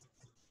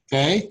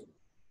 Okay.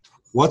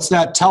 What's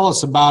that tell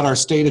us about our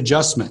state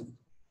adjustment?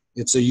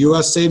 It's a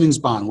U.S. savings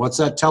bond. What's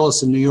that tell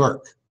us in New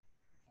York?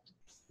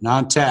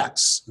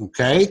 Non-tax.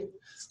 Okay.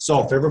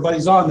 So if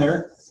everybody's on there,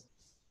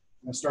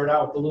 I'm going to start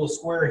out with the little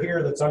square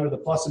here that's under the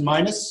plus and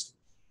minus.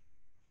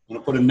 I'm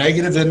going to put a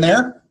negative in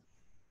there.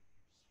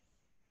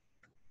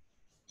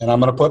 And I'm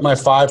going to put my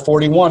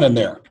 541 in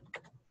there.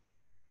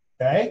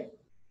 Okay?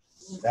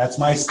 That's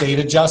my state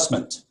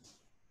adjustment.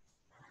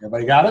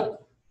 Everybody got it?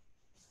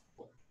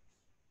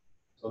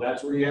 So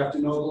that's where you have to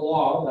know the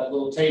law. That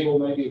little table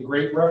may be a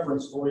great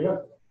reference for you.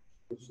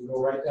 You can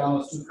go right down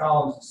those 2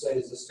 columns and say,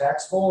 is this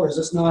taxable or is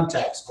this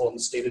non-taxable in the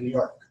state of New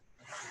York?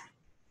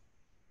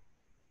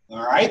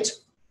 All right.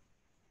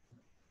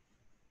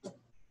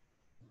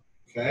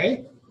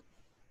 Okay.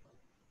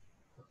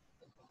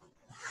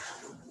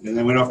 And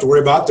then we don't have to worry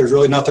about, there's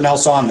really nothing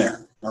else on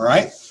there. All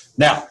right.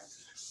 Now,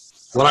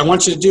 what I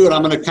want you to do, and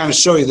I'm going to kind of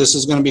show you, this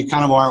is going to be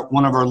kind of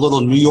one of our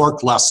little New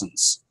York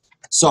lessons.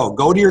 So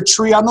go to your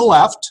tree on the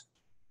left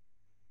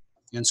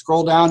and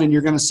scroll down and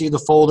you're going to see the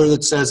folder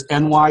that says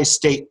NY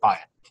State by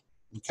it.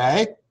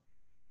 Okay.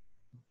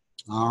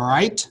 All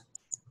right.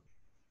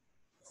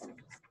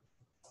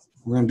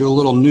 We're going to do a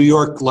little New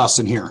York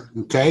lesson here.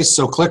 Okay,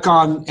 so click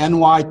on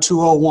NY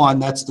 201.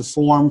 That's the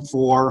form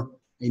for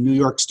a New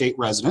York State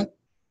resident.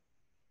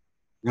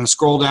 You're going to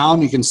scroll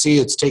down. You can see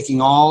it's taking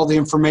all the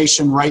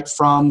information right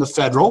from the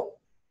federal.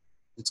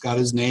 It's got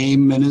his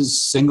name and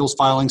his singles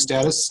filing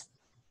status.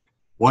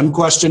 One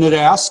question it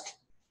asks,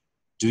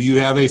 Do you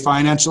have a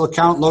financial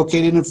account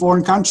located in a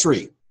foreign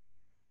country?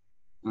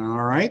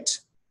 All right.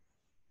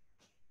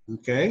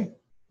 Okay.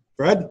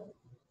 Fred,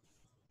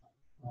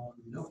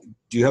 No.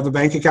 do you have a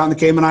bank account in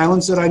the Cayman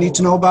Islands that I need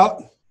to know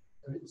about?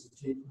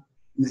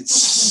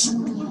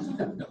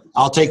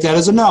 I'll take that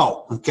as a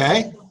no,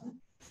 okay?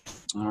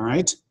 All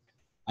right.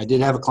 I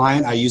did have a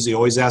client, I usually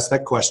always ask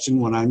that question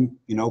when I'm,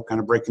 kind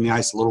of breaking the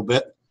ice a little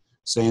bit,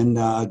 saying,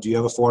 do you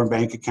have a foreign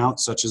bank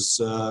account such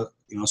as,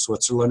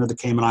 Switzerland or the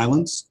Cayman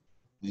Islands?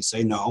 And they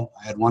say no.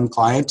 I had one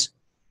client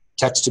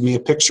texted me a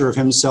picture of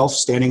himself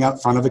standing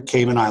out front of a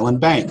Cayman Island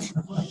bank.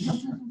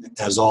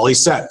 That's all he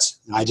sent.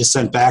 And I just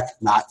sent back,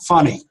 not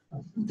funny,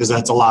 because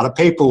that's a lot of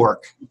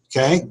paperwork,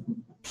 okay?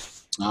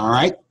 All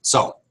right,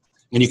 so,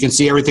 and you can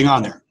see everything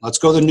on there. Let's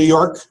go to New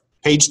York,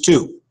 page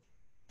 2.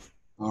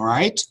 All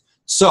right,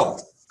 so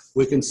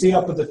we can see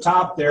up at the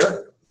top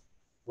there,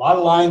 a lot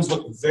of lines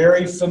look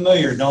very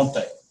familiar, don't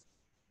they?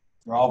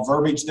 They're all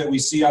verbiage that we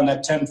see on that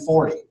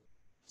 1040.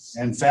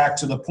 In fact,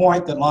 to the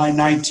point that line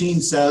 19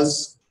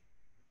 says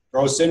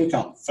gross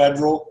income,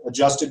 federal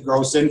adjusted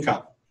gross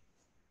income.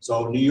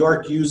 So New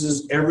York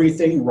uses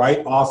everything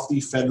right off the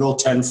federal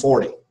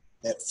 1040.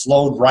 It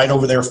flowed right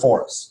over there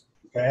for us,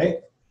 okay?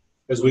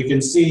 Because we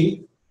can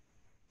see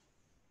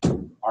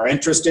our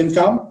interest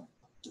income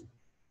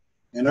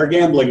and our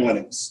gambling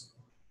winnings.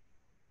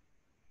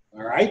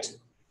 All right?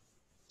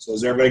 So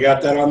has everybody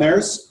got that on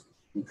theirs?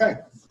 Okay.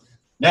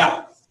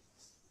 Now,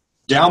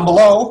 down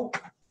below,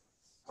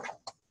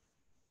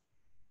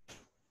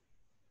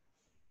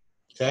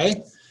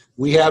 okay,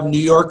 we have New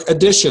York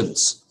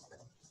additions.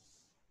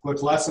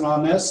 Quick lesson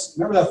on this.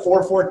 Remember that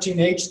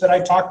 414H that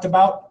I talked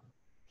about?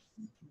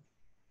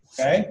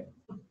 Okay.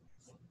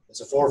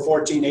 It's a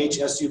 414H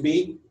SUB.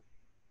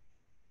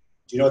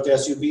 Do you know what the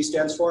SUB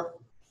stands for?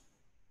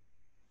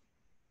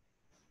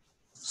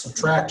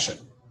 Subtraction.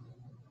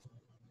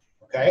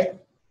 Okay.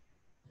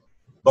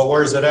 But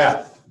where's it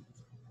at?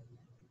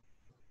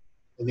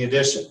 In the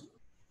addition.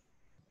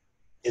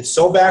 It's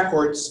so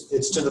backwards,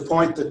 it's to the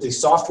point that the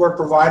software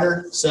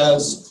provider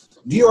says,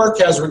 New York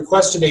has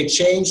requested a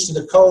change to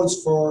the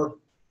codes for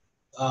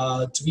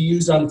to be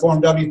used on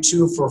Form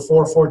W-2 for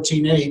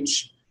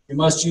 414H. You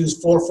must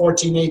use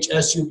 414H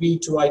SUB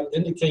to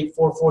indicate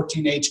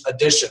 414H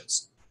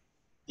additions.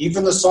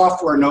 Even the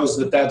software knows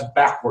that that's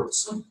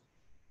backwards,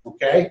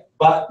 okay?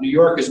 But New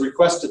York has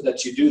requested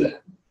that you do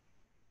that,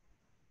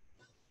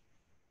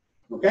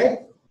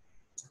 okay?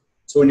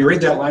 So when you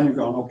read that line, you're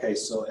going, okay,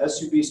 so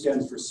SUB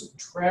stands for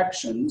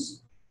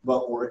subtractions,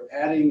 but we're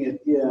adding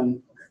it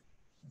in.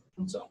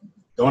 So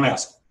don't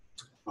ask,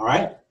 all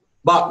right?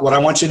 But what I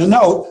want you to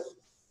note,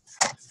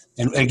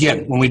 and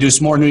again, when we do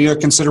some more New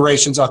York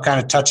considerations, I'll kind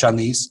of touch on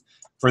these.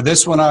 For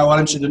this one, I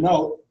wanted you to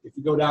note, if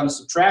you go down to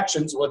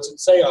subtractions, what's it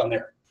say on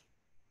there?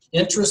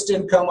 Interest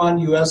income on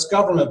U.S.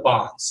 government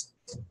bonds.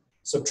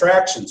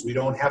 Subtractions, we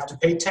don't have to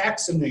pay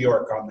tax in New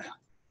York on that.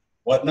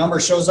 What number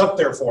shows up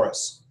there for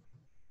us?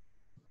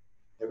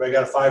 Everybody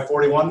got a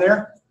 541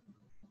 there?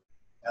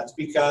 That's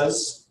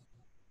because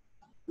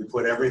we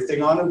put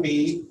everything on a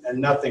B and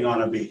nothing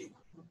on a B.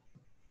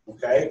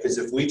 Okay, because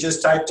if we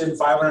just typed in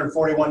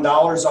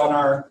 $541 on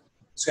our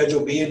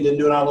Schedule B and didn't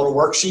do it on a little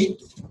worksheet,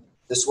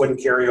 this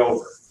wouldn't carry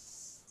over.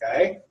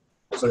 Okay,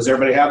 so does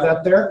everybody have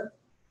that there?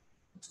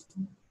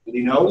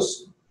 Any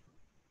knows?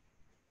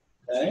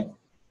 Okay.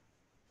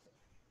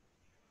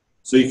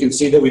 So you can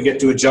see that we get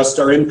to adjust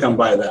our income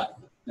by that.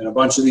 And a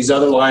bunch of these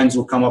other lines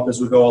will come up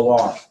as we go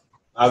along.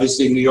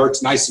 Obviously, New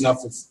York's nice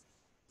enough with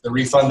the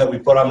refund that we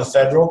put on the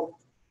federal.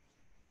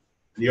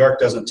 New York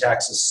doesn't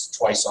tax us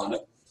twice on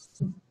it.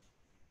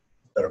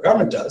 Federal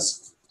government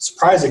does.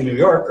 Surprising New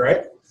York,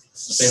 right?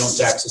 But they don't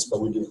tax us,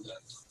 but we do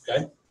that.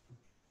 Okay?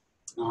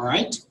 All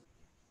right.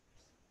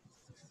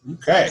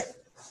 Okay.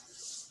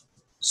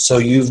 So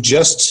you've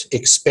just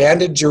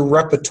expanded your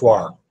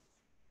repertoire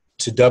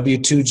to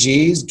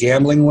W-2Gs,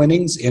 gambling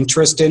winnings,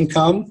 interest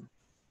income.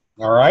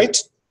 All right.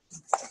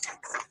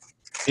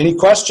 Any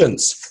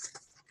questions?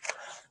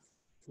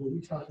 Will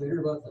we talk later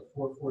about the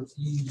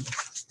 414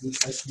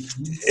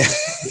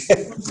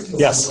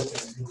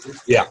 Yes.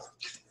 Yeah.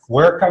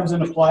 Where it comes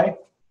into play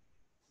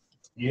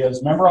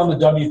is, remember on the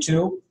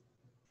W-2,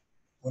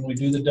 when we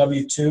do the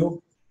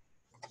W-2,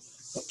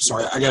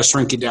 sorry, I got to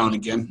shrink it down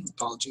again.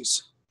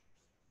 Apologies.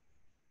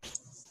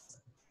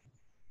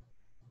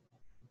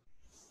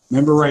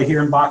 Remember right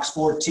here in box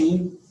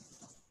 14?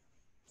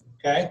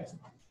 Okay.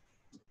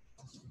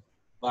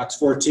 Box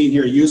 14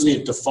 here, usually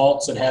it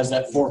defaults, it has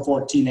that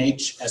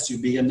 414H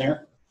SUB in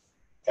there.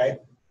 Okay.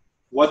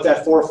 What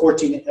that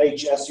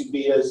 414H SUB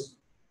is,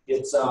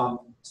 it's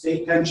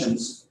state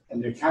pensions,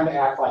 and they kind of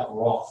act like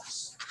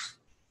Roths.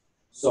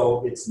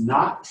 So it's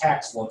not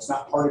taxable, it's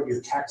not part of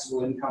your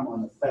taxable income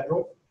on the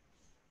federal,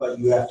 but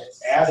you have to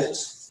add it,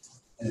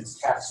 and it's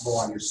taxable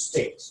on your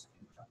state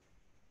income.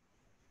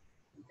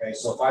 Okay,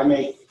 so if I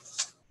make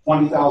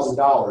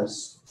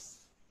 $20,000,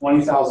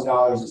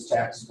 $20,000 is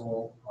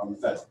taxable on the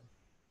federal.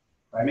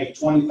 If I make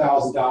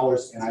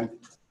 $20,000 and I'm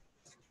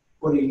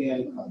putting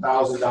in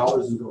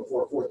 $1,000 into a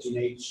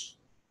 414H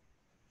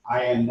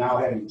I am now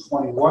having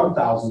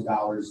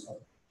 $21,000 of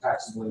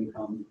taxable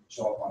income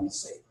show up on the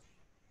state.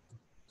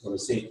 So the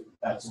state,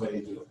 that's the way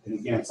they do it. And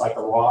again, it's like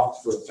a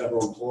Roth for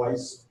federal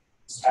employees.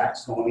 It's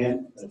tax going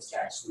in, but it's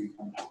tax free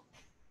coming out.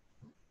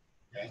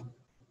 Okay.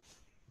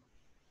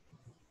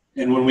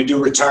 And when we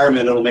do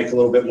retirement, it'll make a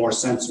little bit more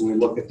sense when we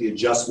look at the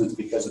adjustments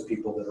because of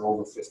people that are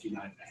over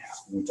 59 and a half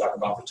when we talk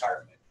about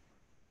retirement.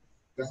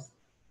 Okay.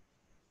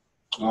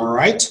 All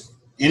right.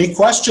 Any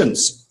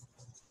questions?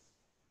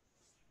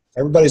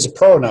 Everybody's a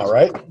pro now,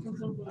 right?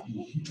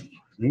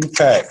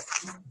 Okay.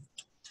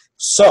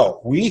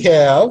 So we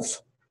have,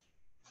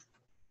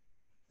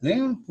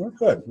 yeah, we're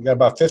good. We got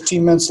about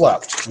 15 minutes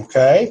left.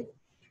 Okay.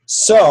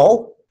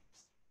 So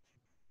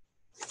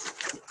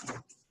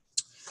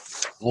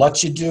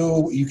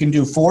you can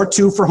do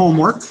 4-2 for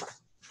homework.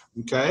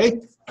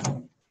 Okay.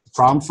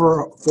 Problem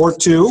for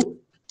 4-2.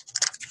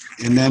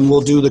 And then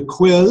we'll do the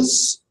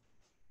quiz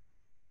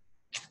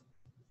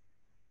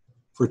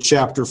for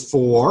chapter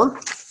 4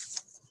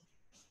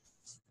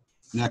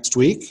 next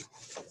week.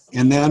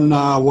 And then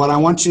what I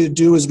want you to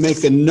do is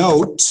make a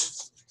note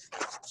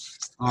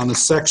on the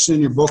section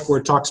in your book where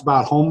it talks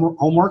about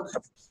homework.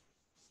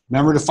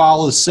 Remember to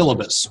follow the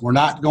syllabus. We're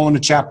not going to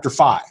chapter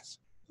 5.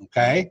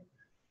 Okay.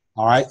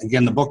 All right.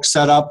 Again, the book's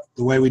set up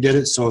the way we did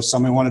it. So if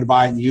somebody wanted to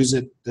buy it and use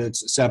it,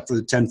 it's set up for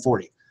the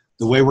 1040.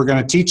 The way we're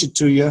going to teach it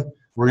to you,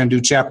 we're going to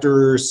do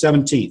chapter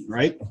 17,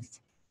 right?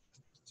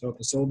 So what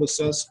the syllabus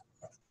says.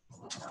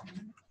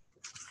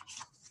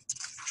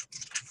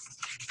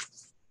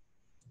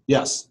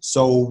 Yes.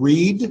 So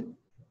read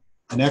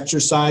and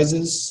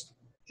exercises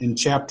in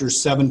chapter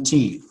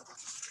 17.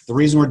 The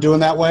reason we're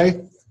doing that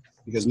way,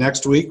 because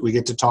next week we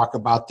get to talk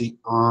about the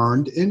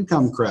earned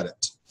income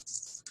credit,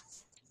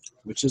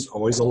 which is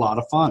always a lot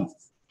of fun.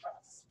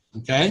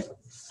 Okay?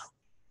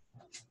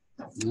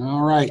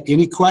 All right.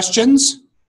 Any questions?